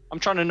 okay. I'm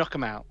trying to knock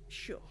them out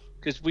Sure.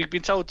 because we've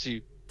been told to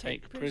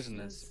take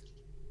prisoners.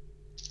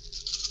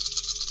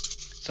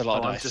 It's a lot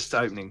of I'm dice. just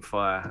opening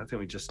fire. I think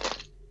we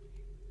just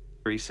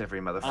grease every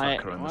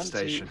motherfucker on the 1, 2,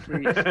 station.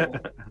 3,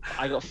 4.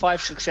 I got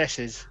 5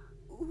 successes.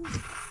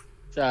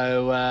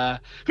 So, All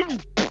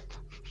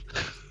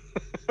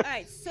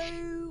right.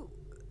 So,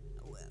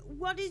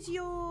 what does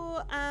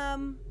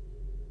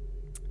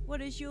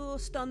your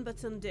stun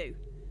button do?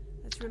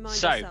 Let's remind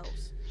So,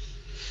 ourselves.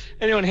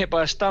 anyone hit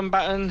by a stun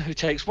button who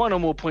takes 1 or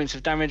more points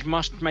of damage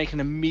must make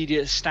an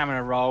immediate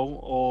stamina roll,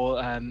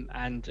 or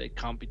and it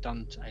can't be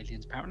done to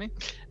aliens apparently.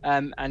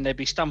 And they'd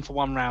be stunned for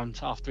 1 round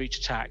after each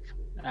attack.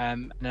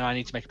 And then I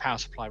need to make a power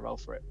supply roll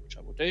for it, which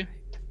I will do.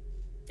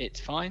 It's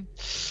fine.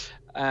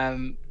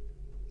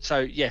 So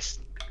yes,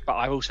 but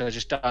I've also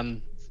just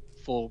done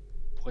 5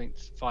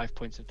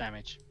 points of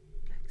damage.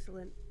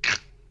 Excellent.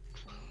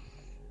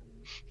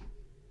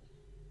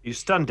 You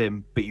stunned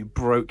him, but you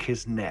broke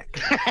his neck.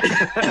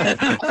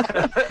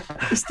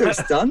 He's still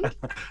stunned.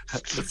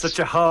 It's such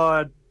a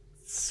hard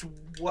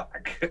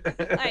swack.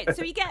 All right.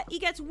 So he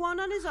gets 1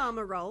 on his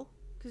armor roll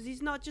because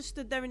he's not just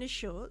stood there in his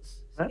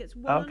shorts. So he gets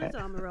 1 on his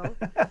armor roll.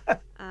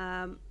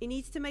 He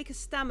needs to make a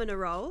stamina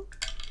roll.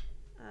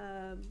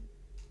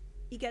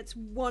 He gets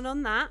 1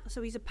 on that,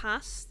 so he's a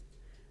pass.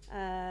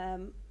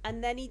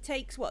 And then he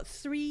takes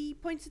 3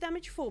 points of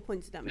damage, 4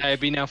 points of damage. It'd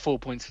be now 4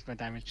 points of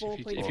damage. 4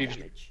 points of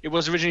damage. It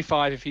was originally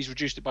 5. If he's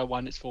reduced it by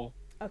 1, it's 4.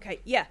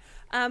 Okay, yeah.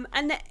 I'm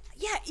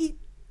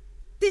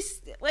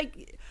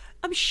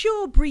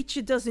sure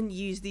Breacher doesn't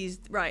use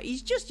these. Right,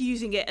 he's just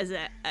using it as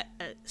a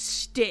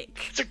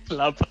stick. It's a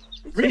club.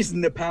 The reason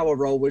the power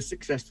roll was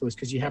successful is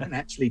because you haven't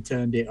actually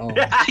turned it on.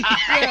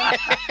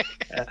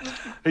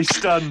 He's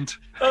stunned.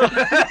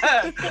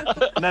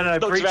 No,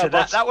 Breacher,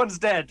 that one's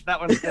dead. That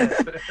one's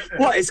dead.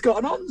 What? It's got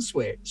an on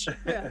switch.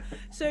 Yeah.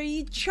 So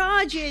you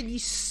charge in, you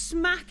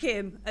smack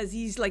him as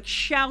he's like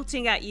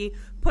shouting at you,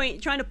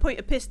 trying to point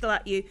a pistol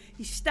at you.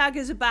 He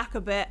staggers back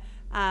a bit.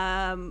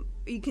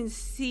 You can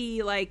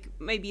see like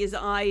maybe his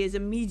eye is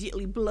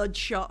immediately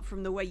bloodshot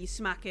from the way you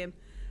smack him.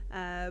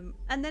 And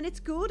then it's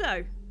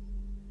Gordo.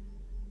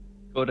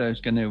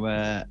 Gordo's going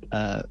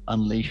to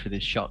unleash with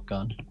his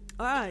shotgun.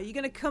 You're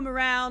going to come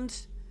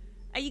around.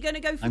 Are you going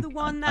to go for the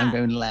one that... I'm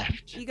going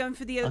left. You're going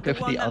for the I'll go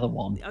for the other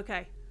one.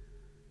 Okay.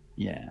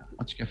 Yeah,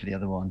 I'll just go for the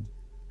other one.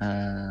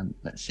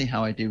 Let's see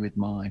how I do with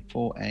my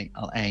 4-8.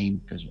 I'll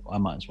aim because I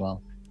might as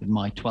well with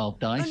my 12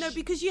 dice. Oh no,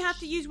 because you have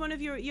to use some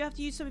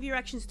of your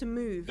actions to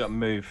move. You got to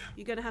move.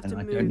 You're going to have And to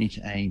I move. don't need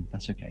to aim.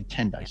 That's okay.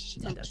 10 dice is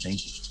 10 enough,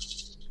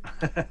 dice.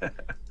 I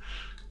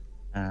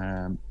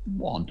think.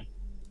 1.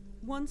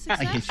 1 I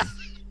hit success. him.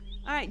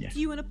 All right. Yeah. Do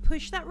you want to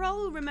push that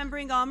roll?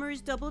 Remembering armor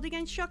is doubled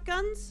against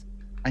shotguns.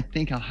 I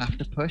think I'll have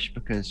to push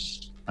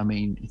because I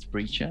mean it's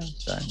Breacher,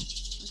 so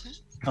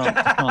Okay.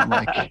 can't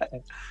like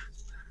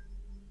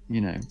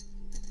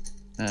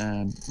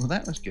well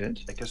that was good.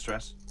 Take a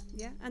stress.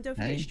 Yeah, and don't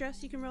forget Hey.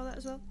 stress. You can roll that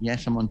as well.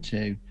 Yes, I'm on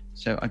 2,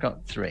 so I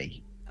got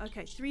 3.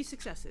 Okay, 3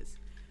 successes.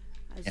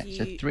 As Yeah, you...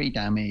 so 3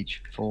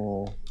 damage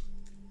for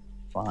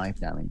 5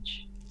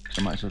 damage.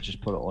 So I might as well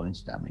just put it all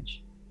into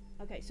damage.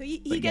 Okay, so he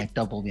But yeah, gets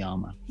double the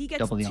armor. he gets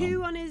double the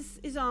 2 armor. on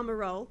his armor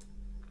roll.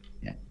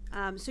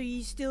 Yeah. So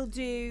you still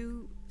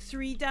do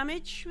 3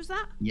 damage. Was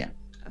that? Yeah.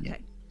 Okay.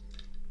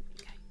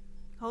 Yeah.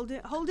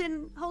 Okay.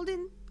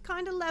 Holding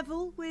kind of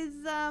level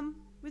with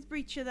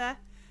Breacher there.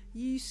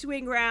 You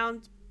swing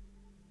round.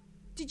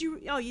 Did you?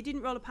 Oh, you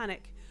didn't roll a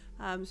panic.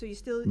 So you're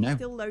still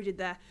loaded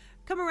there.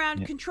 Come around,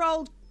 Yeah.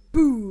 controlled.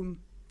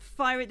 Boom!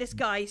 Fire at this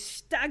guy.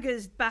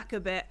 Staggers back a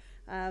bit.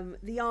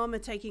 The armor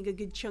taking a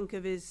good chunk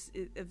of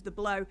the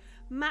blow.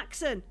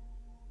 Maxon.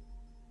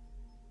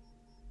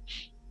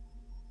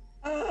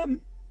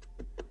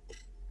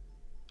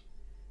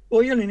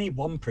 Well, you only need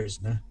one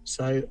prisoner,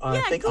 so I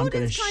think I'm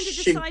going to Gordon's kind of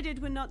shoot.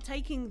 decided we're not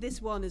taking this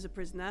one as a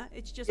prisoner.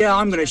 It's just Yeah,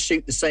 I'm going to Breacher.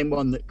 shoot the same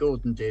one that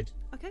Gordon did.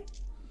 Okay.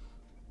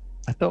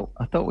 I thought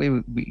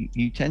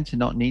you tend to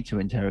not need to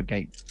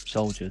interrogate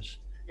soldiers.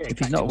 Yeah, If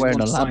he's in not fact, wearing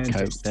a one lab coat,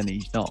 scientist. then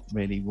he's not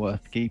really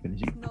worth keeping,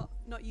 is he?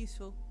 Not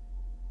useful.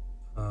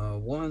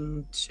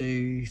 1,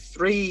 2,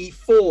 3,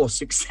 4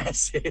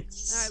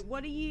 successes. All right.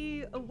 What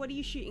are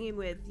you shooting him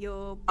with?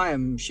 Your I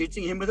am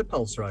shooting him with a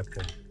pulse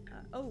rifle.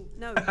 oh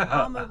no,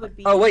 armor would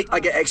be. Oh wait, I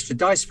get extra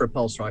dice for a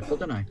pulse rifle,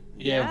 don't I?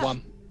 Yeah, Yeah.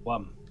 one.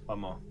 One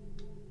more.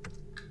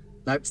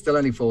 Nope, still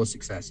only 4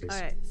 successes. All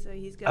right, so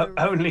he's going.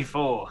 Only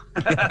 4.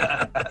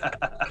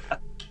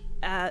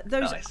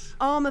 Those Nice.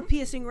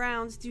 armor-piercing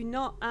rounds do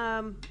not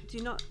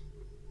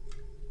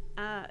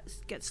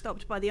get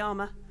stopped by the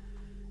armor.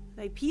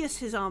 They pierce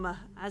his armor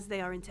as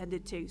they are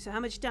intended to. So how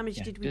much damage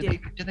Yeah. did we do? do?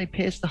 Do they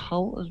pierce the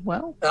hull as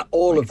well?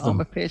 All Like of them.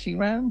 armor piercing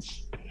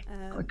rounds.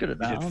 Um, Quite good at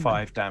You that. did aren't they?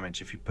 5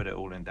 damage if you put it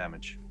all in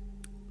damage.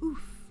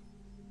 oof.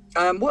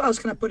 What else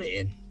can I put it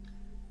in?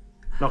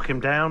 Knock him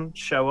down,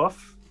 show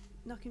off.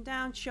 Knock him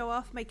down, show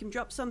off, make him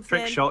drop something.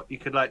 Trick shot, you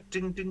could like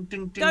ding ding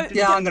ding ding. Don't- ding.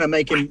 Yeah, I'm going to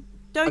make him. I'm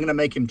Don't going to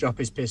make him drop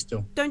his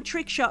pistol. don't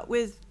trick shot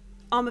with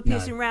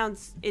armor-piercing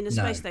rounds in a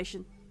No. space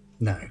station.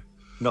 No,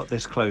 Not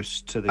this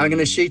close to the. I'm going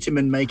to shoot him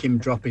and make him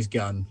drop his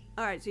gun.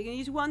 All right, so you're gonna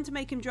use one to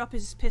make him drop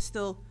his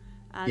pistol,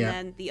 and Yeah.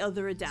 then the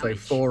other a So damage.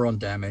 4 on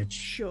damage.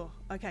 Sure.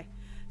 Okay.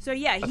 So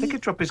yeah, I think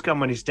he'd drop his gun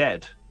when he's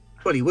dead.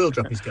 Well, he will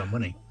drop his gun,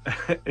 won't he?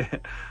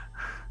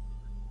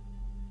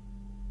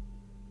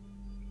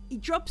 he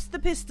drops the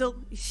pistol.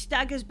 He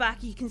staggers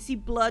back. You can see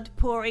blood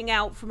pouring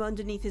out from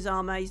underneath his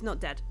armor. He's not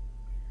dead.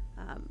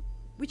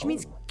 Which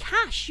means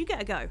Cash, you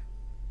get a go. Are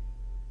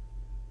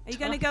you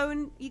gonna go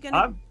and you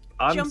gonna?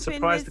 I'm jump in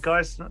surprised the with-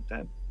 guy's not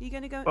dead. You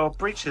gonna go? Well,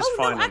 Breach is oh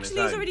fine no, on his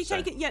actually he's own, already so-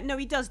 taken. Yeah, no,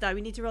 he does die.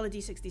 We need to roll a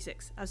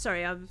d66. I'm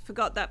sorry, I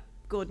forgot that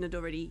Gordon had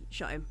already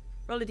shot him.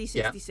 Roll a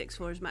d66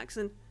 for us,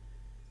 Maxon.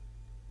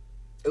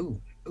 Ooh,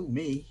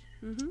 me.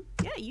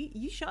 Yeah,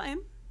 you shot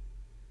him.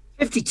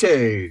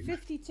 52.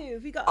 52.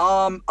 Have you got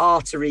Arm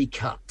artery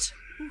cut.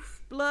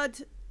 blood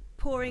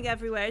pouring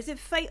everywhere? Is it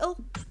fatal?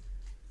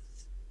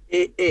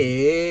 It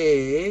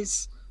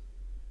is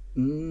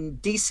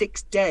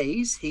D6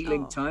 days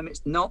healing Oh. time.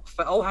 It's not.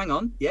 Oh, hang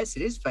on. Yes,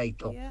 it is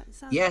fatal. Yeah. It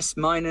sounds... Yes,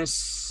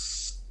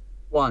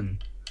 -1.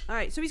 All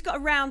right, so he's got a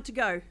round to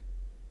go.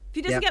 If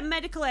he doesn't Yep. get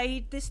medical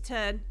aid this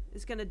turn,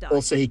 he's gonna die.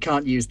 Also, he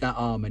can't use that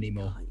arm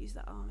anymore. Can't use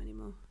that arm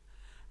anymore.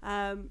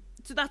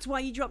 So that's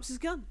why he drops his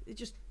gun. It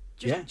just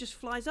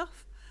flies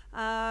off.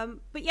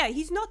 But yeah,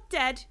 he's not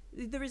dead.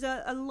 There is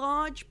a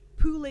large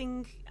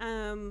pooling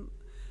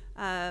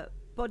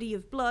body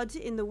of blood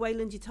in the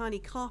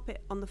Weyland-Yutani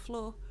carpet on the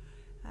floor.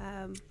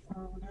 And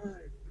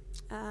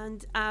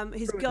his Throw it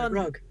in the gun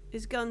rug.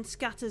 his gun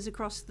scatters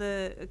across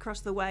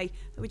the way,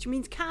 which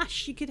means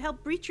Cash, you could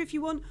help Breacher if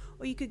you want,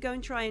 or you could go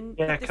and try and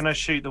Yeah, this- can I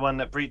shoot the one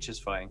that Breach is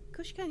fighting? Of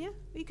course you can, yeah.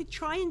 Or you could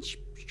try and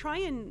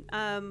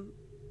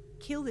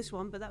kill this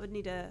one, but that would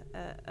need a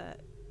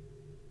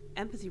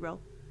empathy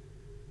roll.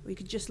 Or you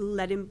could just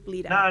let him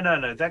bleed out.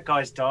 No. That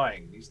guy's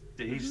dying.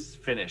 He's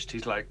finished.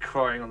 He's like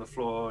crying on the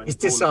floor. And He's all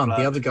the disarmed. The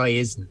blood. other guy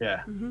isn't.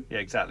 Yeah. Yeah,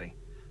 exactly.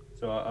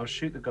 So I'll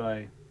shoot the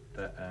guy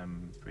that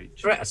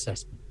Breach. Threat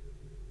assessment.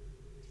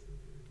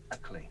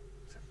 Exactly.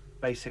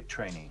 Basic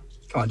training.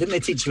 Come on, didn't they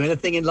teach you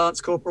anything in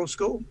Lance Corporal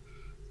school?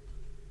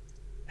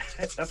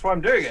 That's why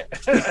I'm doing it.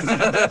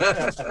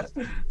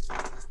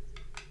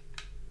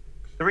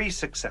 3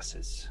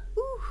 successes.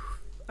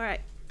 All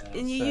right. And So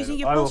you're using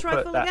your I will pulse put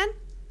rifle that- again?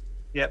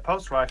 Yeah,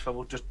 pulse rifle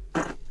will just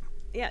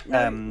Yeah,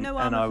 no and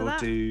armor I for will that.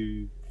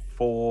 do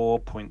 4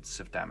 points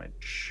of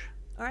damage.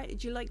 All right,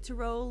 would you like to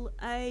roll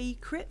a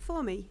crit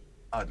for me?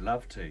 I'd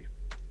love to.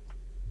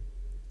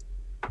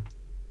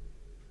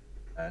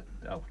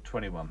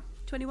 21.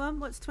 21?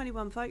 What's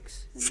 21,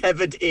 folks?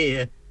 Severed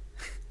ear.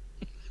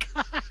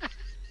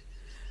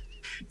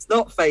 It's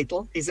not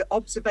fatal. He's at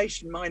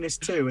observation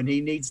 -2, and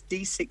he needs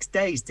D6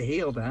 days to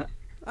heal that.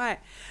 All right.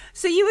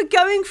 So you were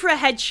going for a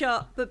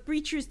headshot, but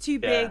Breacher is too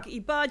big. Yeah. He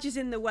barges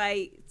in the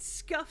way,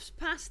 scuffs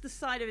past the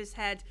side of his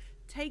head,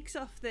 takes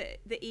off the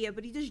ear,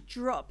 but he does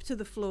drop to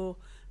the floor,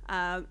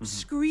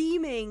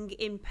 screaming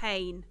in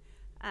pain.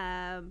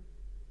 Can't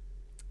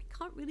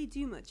really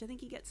do much. I think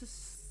he gets a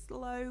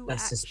slow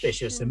That's action.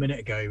 suspicious. A minute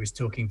ago he was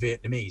talking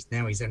Vietnamese.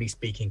 Now he's only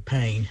speaking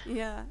pain.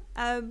 Yeah.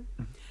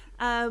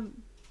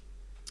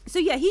 So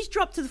yeah, he's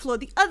dropped to the floor.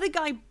 The other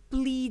guy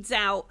bleeds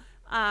out,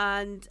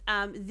 and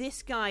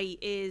this guy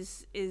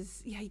is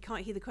he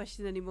can't hear the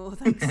question anymore.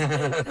 Thanks,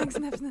 thanks,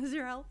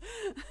 Nazarel.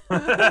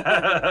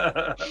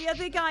 The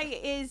other guy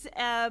is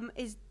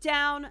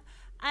down.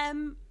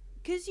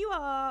 Because you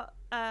are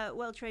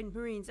well-trained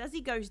Marines, as he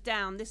goes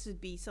down, this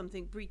would be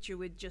something Breacher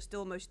would just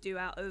almost do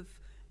out of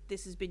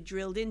this has been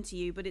drilled into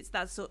you, but it's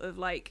that sort of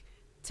like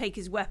take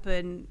his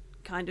weapon,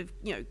 kind of,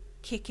 you know,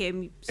 kick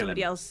him,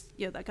 somebody else,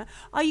 you know, that kind.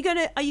 Are you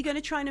gonna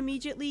try and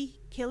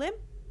immediately kill him?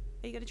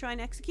 Are you gonna try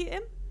and execute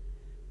him?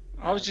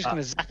 I was just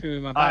gonna zap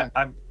him with my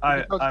bag.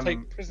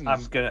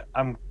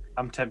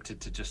 I'm tempted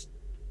to just.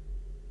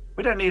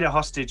 We don't need a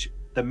hostage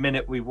the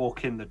minute we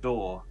walk in the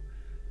door.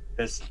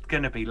 There's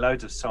going to be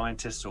loads of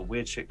scientists or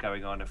weird shit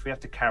going on. If we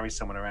have to carry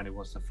someone around who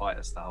wants to fight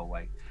us the whole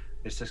way,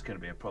 it's just going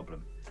to be a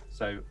problem.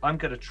 So I'm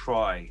going to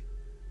try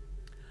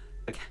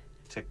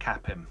to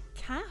cap him.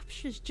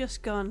 Cash has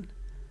just gone.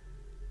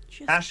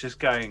 Ash is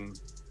getting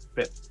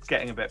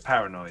a bit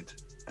paranoid,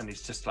 and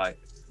he's just like,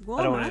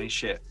 I don't want any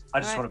shit.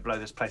 I just want to blow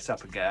this place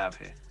up and get out of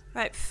here.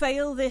 Right,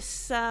 fail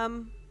this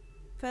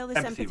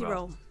empathy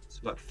roll.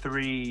 So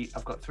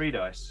I've got 3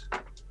 dice.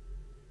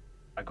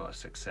 I got a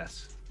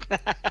success.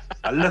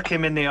 I look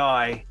him in the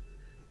eye,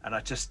 and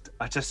I just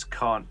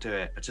can't do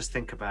it. I just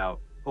think about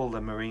all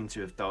the Marines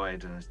who have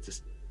died, and it's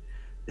just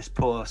this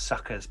poor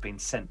sucker's been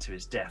sent to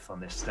his death on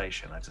this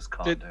station. I just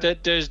can't do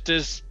it. Does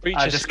Breacher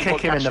I just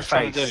kick him in the Cash is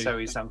trying to face do? so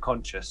he's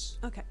unconscious.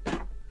 Okay.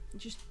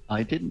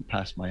 I didn't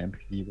pass my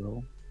empathy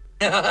roll.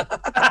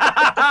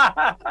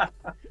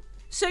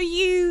 So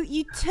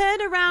you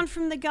turn around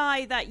from the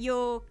guy that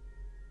you're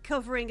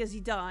covering as he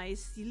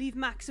dies. You leave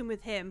Maxim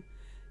with him.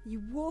 You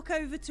walk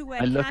over to where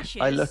Cash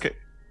is.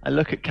 I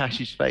look at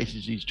Cash's face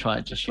as he's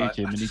trying to shoot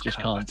him, and he just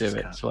can't do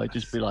it. So I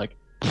just be like,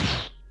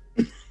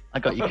 "I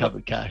got you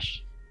covered,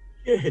 Cash."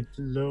 Good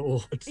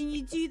lord! And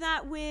you do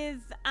that with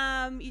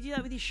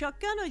your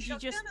shotgun, or do you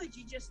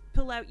just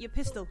pull out your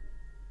pistol?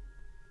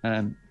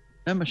 No,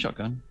 my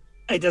shotgun.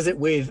 He does it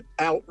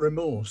without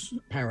remorse,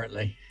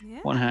 apparently. Yeah.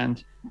 One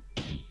hand.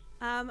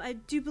 I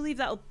do believe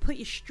that'll put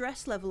your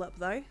stress level up,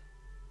 though.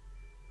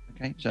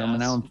 Okay, so I'm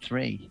now on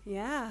 3.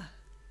 Yeah.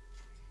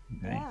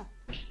 Okay. Yeah.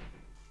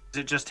 Is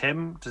it just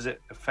him? Does it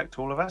affect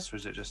all of us, or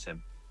is it just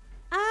him?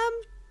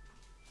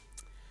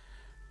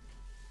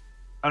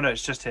 Oh no,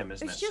 it's just him,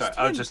 isn't it? Sorry,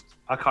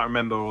 I can't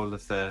remember all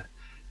of the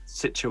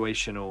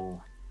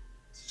situational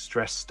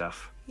stress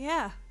stuff.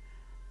 Yeah.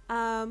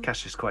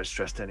 Cash is quite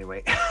stressed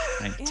anyway.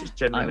 Just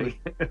generally.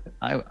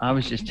 I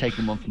was just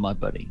taking one for my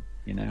buddy,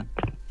 you know.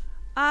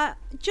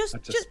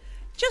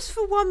 Just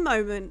for one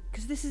moment,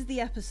 because this is the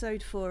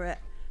episode for it.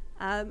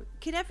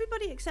 Can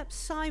everybody except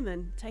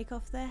Simon take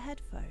off their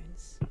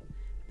headphones?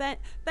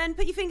 Ben,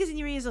 put your fingers in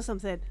your ears or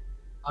something.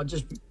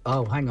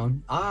 Oh, hang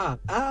on.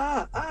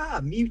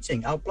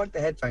 Muting. I'll plug the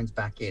headphones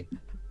back in.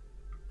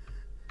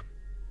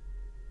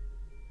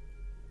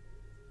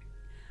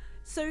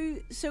 So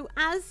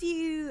as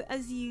you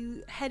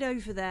head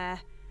over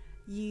there,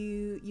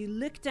 you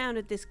look down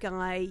at this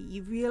guy.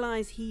 You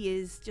realize he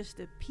is just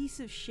a piece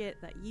of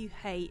shit that you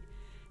hate.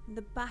 In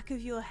the back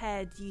of your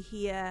head, you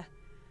hear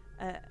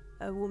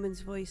a woman's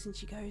voice, and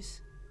she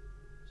goes,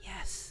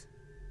 "Yes,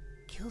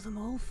 kill them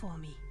all for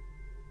me.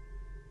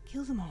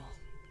 Kill them all."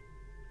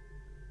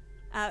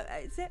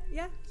 Is it?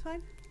 Yeah, it's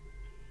fine.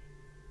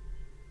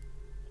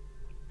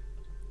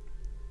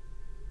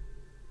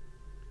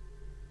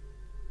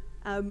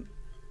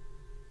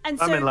 And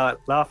so, I mean, like,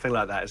 laughing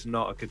like that is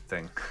not a good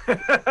thing.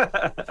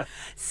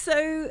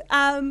 So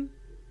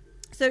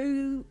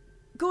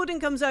Gordon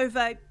comes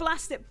over,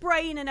 blast it,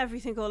 brain and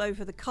everything all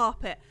over the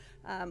carpet.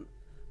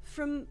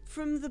 From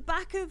the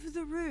back of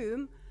the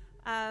room,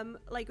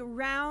 like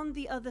around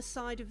the other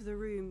side of the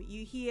room,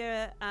 you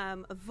hear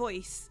a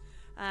voice.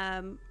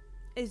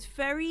 Is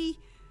very,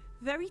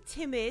 very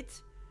timid,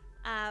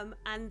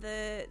 and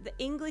the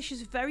English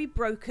is very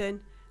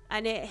broken,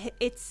 and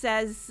it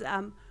says,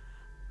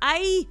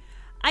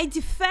 I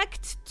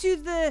defect to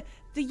the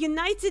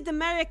United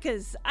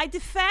Americas. I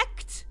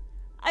defect.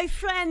 I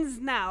friends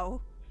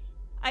now.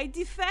 I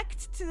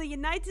defect to the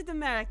United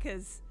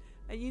Americas.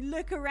 And you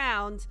look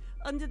around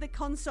under the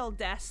console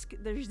desk.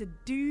 There's a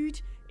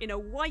dude in a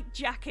white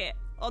jacket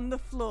on the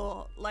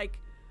floor, like,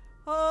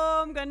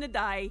 oh, I'm gonna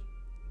die.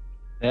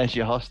 There's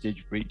your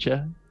hostage,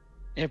 Breacher.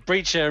 Yeah,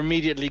 Breacher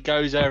immediately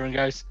goes over and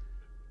goes,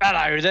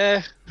 "Hello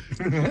there."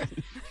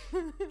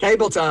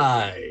 Cable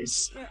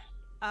ties.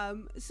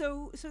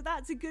 So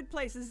that's a good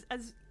place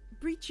as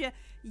Breacher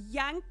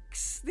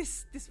yanks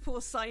this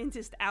poor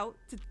scientist out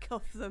to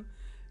cuff them.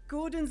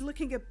 Gordon's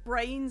looking at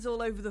brains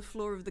all over the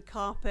floor of the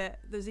carpet.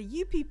 There's a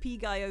UPP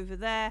guy over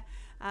there,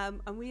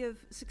 and we have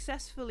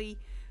successfully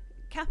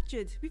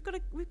captured. We've got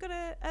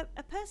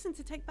a person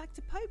to take back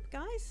to Pope,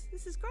 guys.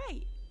 This is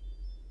great.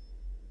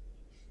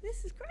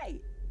 This is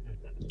great.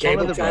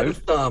 Cable the tied road.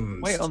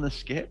 thumbs. Wait on the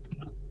skip.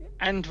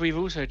 And we've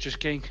also just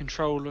gained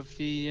control of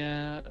the,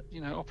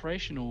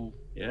 operational.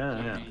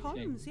 Yeah.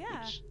 Comms,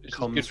 yeah. Which is good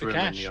Comms for room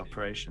in Cash. the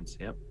operations.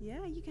 Yep.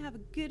 Yeah, you can have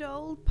a good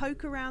old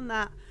poke around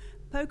that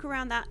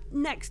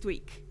next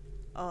week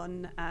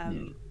on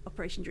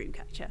Operation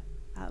Dreamcatcher.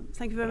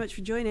 Thank you very much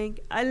for joining.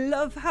 I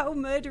love how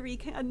murdery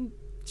and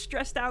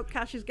stressed out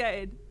Cash is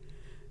getting.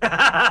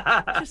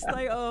 Just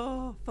like,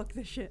 oh, fuck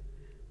this shit.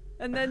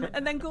 And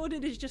then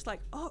Gordon is just like,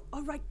 oh,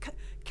 all right,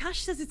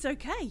 Cash says it's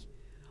okay.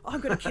 Oh,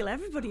 I'm going to kill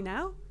everybody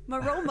now. My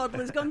role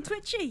model has gone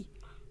twitchy.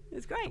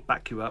 It's great.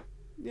 Back you up.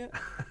 Yeah,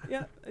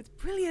 it's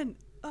brilliant.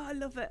 Oh, I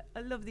love it.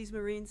 I love these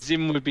Marines.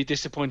 Zim would be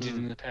disappointed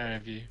in the pair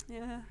of you.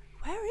 Yeah.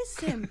 Where is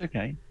Sim?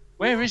 Okay.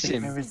 Where is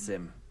Zim? Where is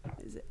Zim?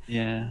 Is it?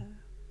 Yeah.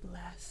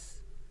 Bless.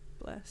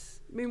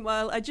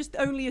 Meanwhile, I just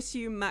only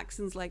assume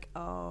Maxon's like,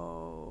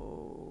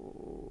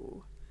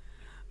 oh.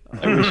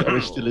 I wish I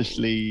was still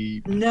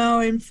asleep.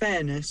 No, in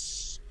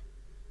fairness,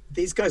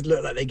 these guys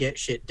look like they get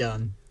shit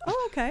done.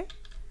 Oh, okay.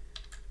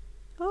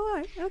 All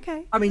right,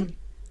 okay. I mean,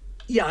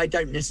 yeah, I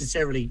don't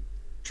necessarily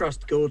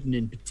trust Gordon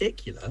in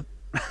particular.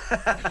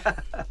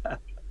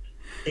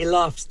 He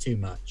laughs too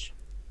much.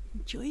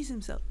 Enjoys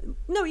himself.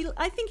 No,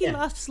 I think he Yeah.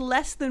 laughs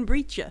less than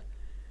Breacher.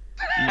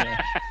 Yeah.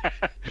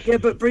 Yeah,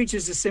 but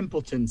Breacher's a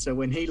simpleton, so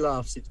when he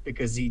laughs, it's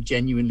because he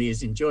genuinely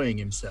is enjoying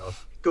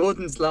himself.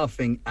 Gordon's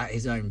laughing at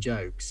his own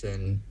jokes,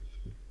 and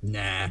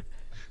nah.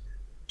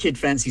 Kid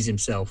fancies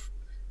himself.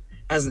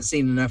 Hasn't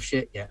seen enough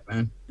shit yet,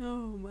 man.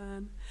 Oh,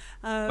 man.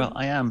 Well,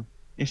 I am.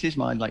 This is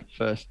my like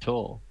first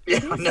tour. Yeah,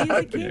 I He's know.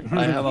 a kid.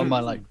 I am on my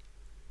like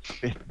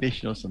fifth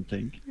mission or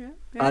something. Yeah.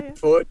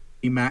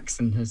 Unfortunately,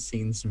 Maxon has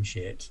seen some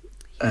shit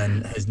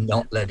and has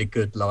not led a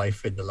good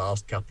life in the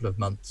last couple of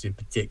months in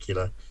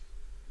particular.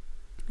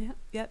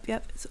 Yep.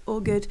 It's all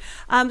good.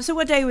 So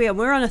what day are we on?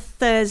 We're on a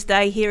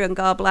Thursday here on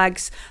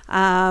Garblags.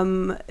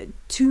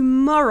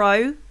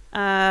 Tomorrow,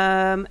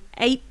 9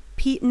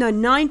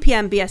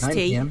 p.m. BST. 9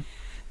 p.m.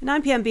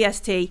 9 p.m.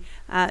 BST.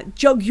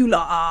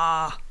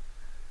 Jugular.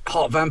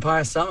 Hot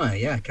Vampire Summer,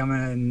 yeah. Come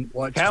and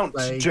watch us Count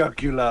play.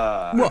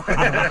 Jugular.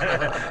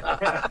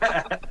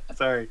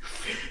 Sorry.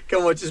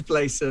 Come watch us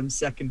play some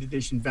second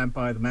edition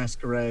Vampire the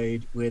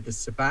Masquerade with the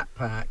Sabat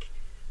pack,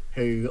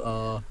 who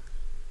are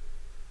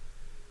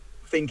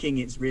thinking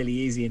it's really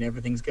easy and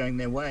everything's going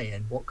their way,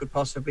 and what could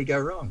possibly go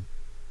wrong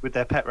With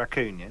their pet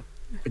raccoon, yeah?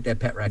 with their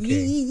pet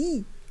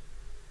raccoon.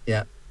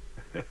 Yeah.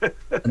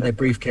 And their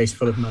briefcase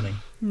full of money.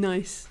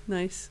 Nice.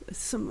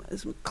 Some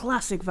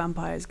classic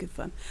vampires, good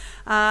fun.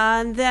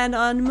 And then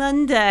on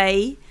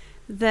Monday,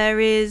 there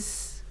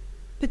is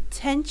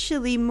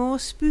potentially more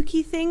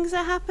spooky things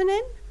are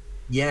happening.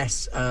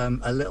 Yes,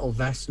 a little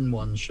Vesson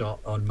one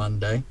shot on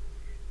Monday.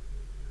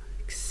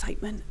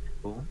 Excitement.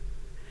 Cool.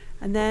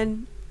 And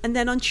then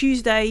on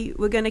Tuesday,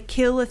 we're going to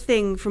kill a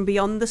thing from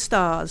beyond the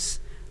stars.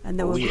 And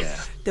there will be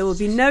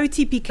no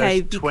TPK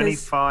There's because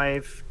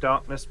 25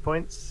 darkness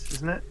points,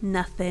 isn't it?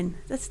 nothing.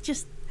 It's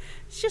just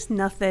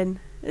nothing.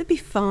 It'll be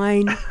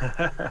fine.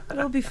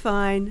 It'll be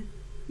fine.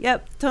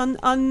 Yep.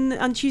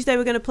 On Tuesday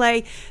we're going to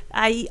play,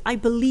 I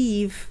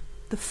believe,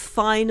 the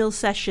final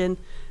session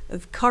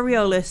of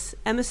Coriolis,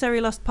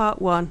 Emissary Lost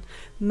Part 1,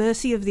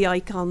 Mercy of the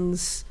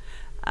Icons,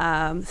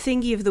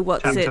 Thingy of the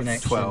What's Chapter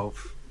It.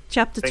 12.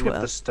 Chapter Thing 12.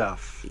 of the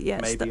stuff. Yeah,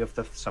 Maybe of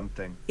the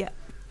something. Yeah.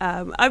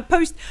 I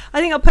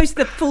think I'll post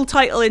the full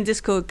title in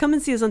Discord. Come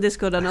and see us on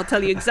Discord and I'll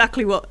tell you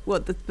exactly what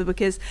the book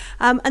is.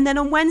 And then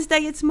on Wednesday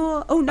it's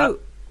more... Oh, no.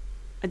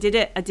 I did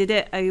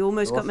it. I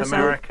almost got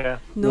myself...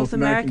 North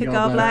America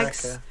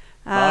Garblags.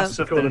 Last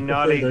of the Call it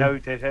gnarly...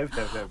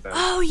 Cthulhu.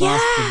 Oh, Masters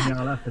yeah. of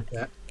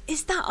Nyarlathotep.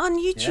 Is that on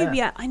YouTube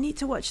Yeah. yet? I need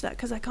to watch that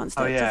because I can't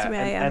stay Oh up yeah, till 3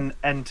 a.m.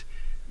 and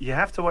you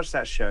have to watch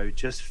that show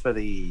just for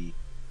the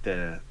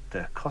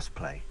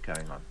cosplay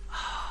going on.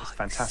 It's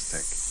fantastic.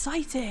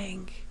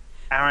 Exciting.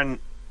 Aaron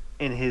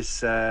in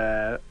his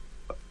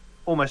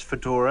almost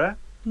fedora,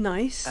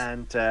 Nice.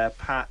 and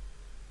Pat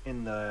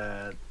in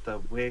the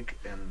wig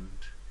and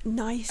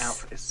Nice.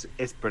 outfit.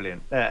 It's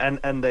brilliant.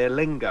 And their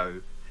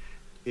lingo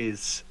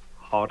is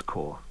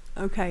hardcore.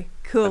 Okay,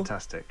 cool.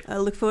 Fantastic. I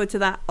look forward to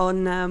that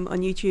on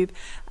YouTube.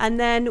 And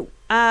then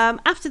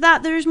after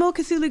that, there is more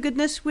Cthulhu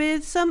goodness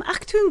with some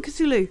Achtung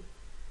Cthulhu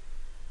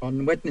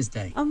On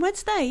Wednesday. on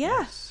Wednesday. Yeah,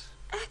 Yes.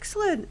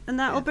 excellent. And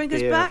that will bring us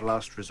Beer back. of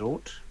Last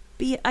Resort.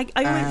 I went.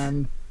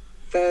 And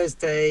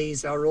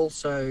Thursdays are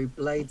also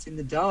Blades in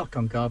the Dark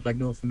on Garblag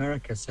North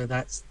America. So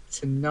that's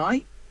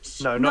tonight.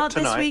 No, Not not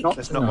this tonight. week. Not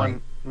There's tonight. not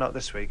one. Not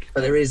this week.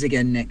 But there is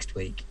again next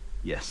week.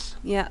 Yes.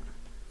 Yeah.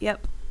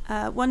 Yep.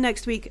 One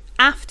next week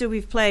after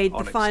we've played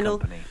Onyx the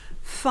Company.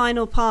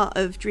 final part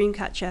of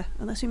Dreamcatcher.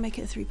 Unless we make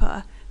it a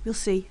 3-parter, we'll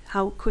see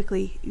how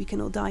quickly we can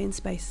all die in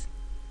space.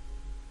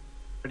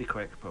 Pretty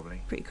quick,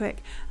 probably. Pretty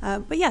quick.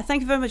 But yeah,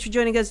 thank you very much for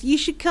joining us. You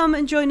should come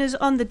and join us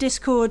on the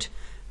Discord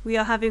We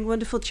are having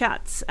wonderful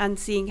chats and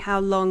seeing how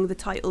long the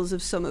titles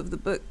of some of the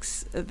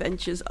books'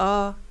 adventures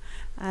are.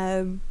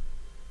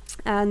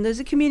 And there's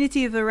a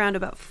community of around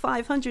about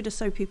 500 or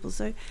so people,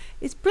 so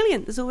it's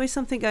brilliant. There's always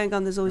something going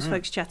on. There's always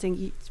folks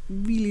chatting. It's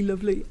really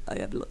lovely. I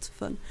have lots of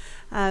fun.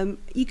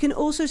 You can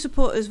also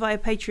support us via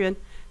Patreon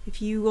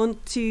if you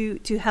want to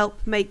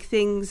help make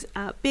things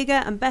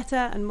bigger and better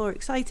and more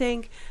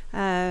exciting,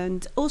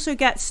 and also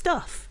get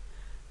stuff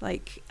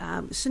like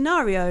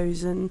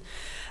scenarios and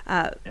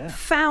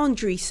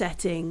Foundry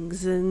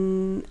settings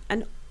and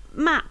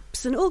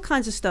maps and all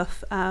kinds of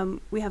stuff.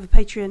 We have a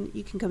Patreon.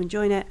 You can come and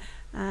join it.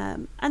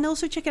 And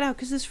also check it out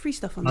because there's free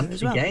stuff on there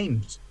as well. Monthly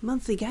games,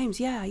 monthly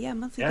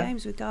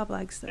games with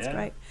Garblags. That's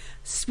great.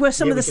 Were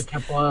some of the we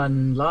had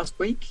one last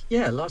week.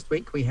 Yeah, last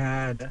week we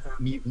had a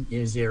Mutant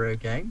Year Zero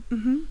game.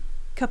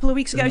 A couple of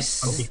weeks ago.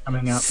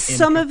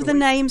 Some of the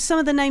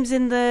names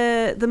in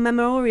the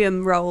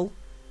Memoriam role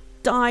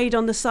died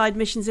on the side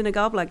missions in a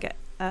Garblag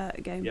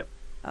game.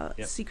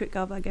 Secret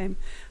Garblag game.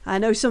 I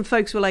know some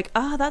folks were like,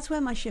 that's where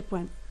my ship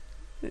went.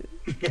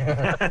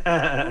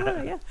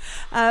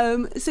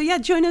 So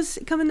join us.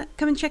 Come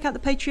and check out the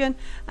Patreon.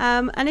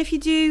 And if you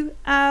do,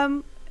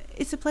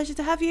 it's a pleasure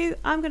to have you.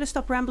 I'm going to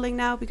stop rambling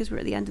now because we're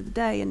at the end of the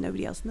day and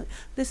nobody else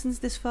listens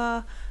this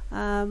far.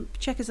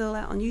 Check us all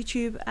out on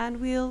YouTube, and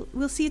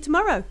we'll see you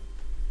tomorrow.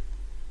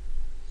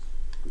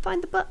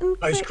 Find the button.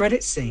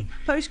 Post-credit scene.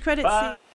 Post-credit scene.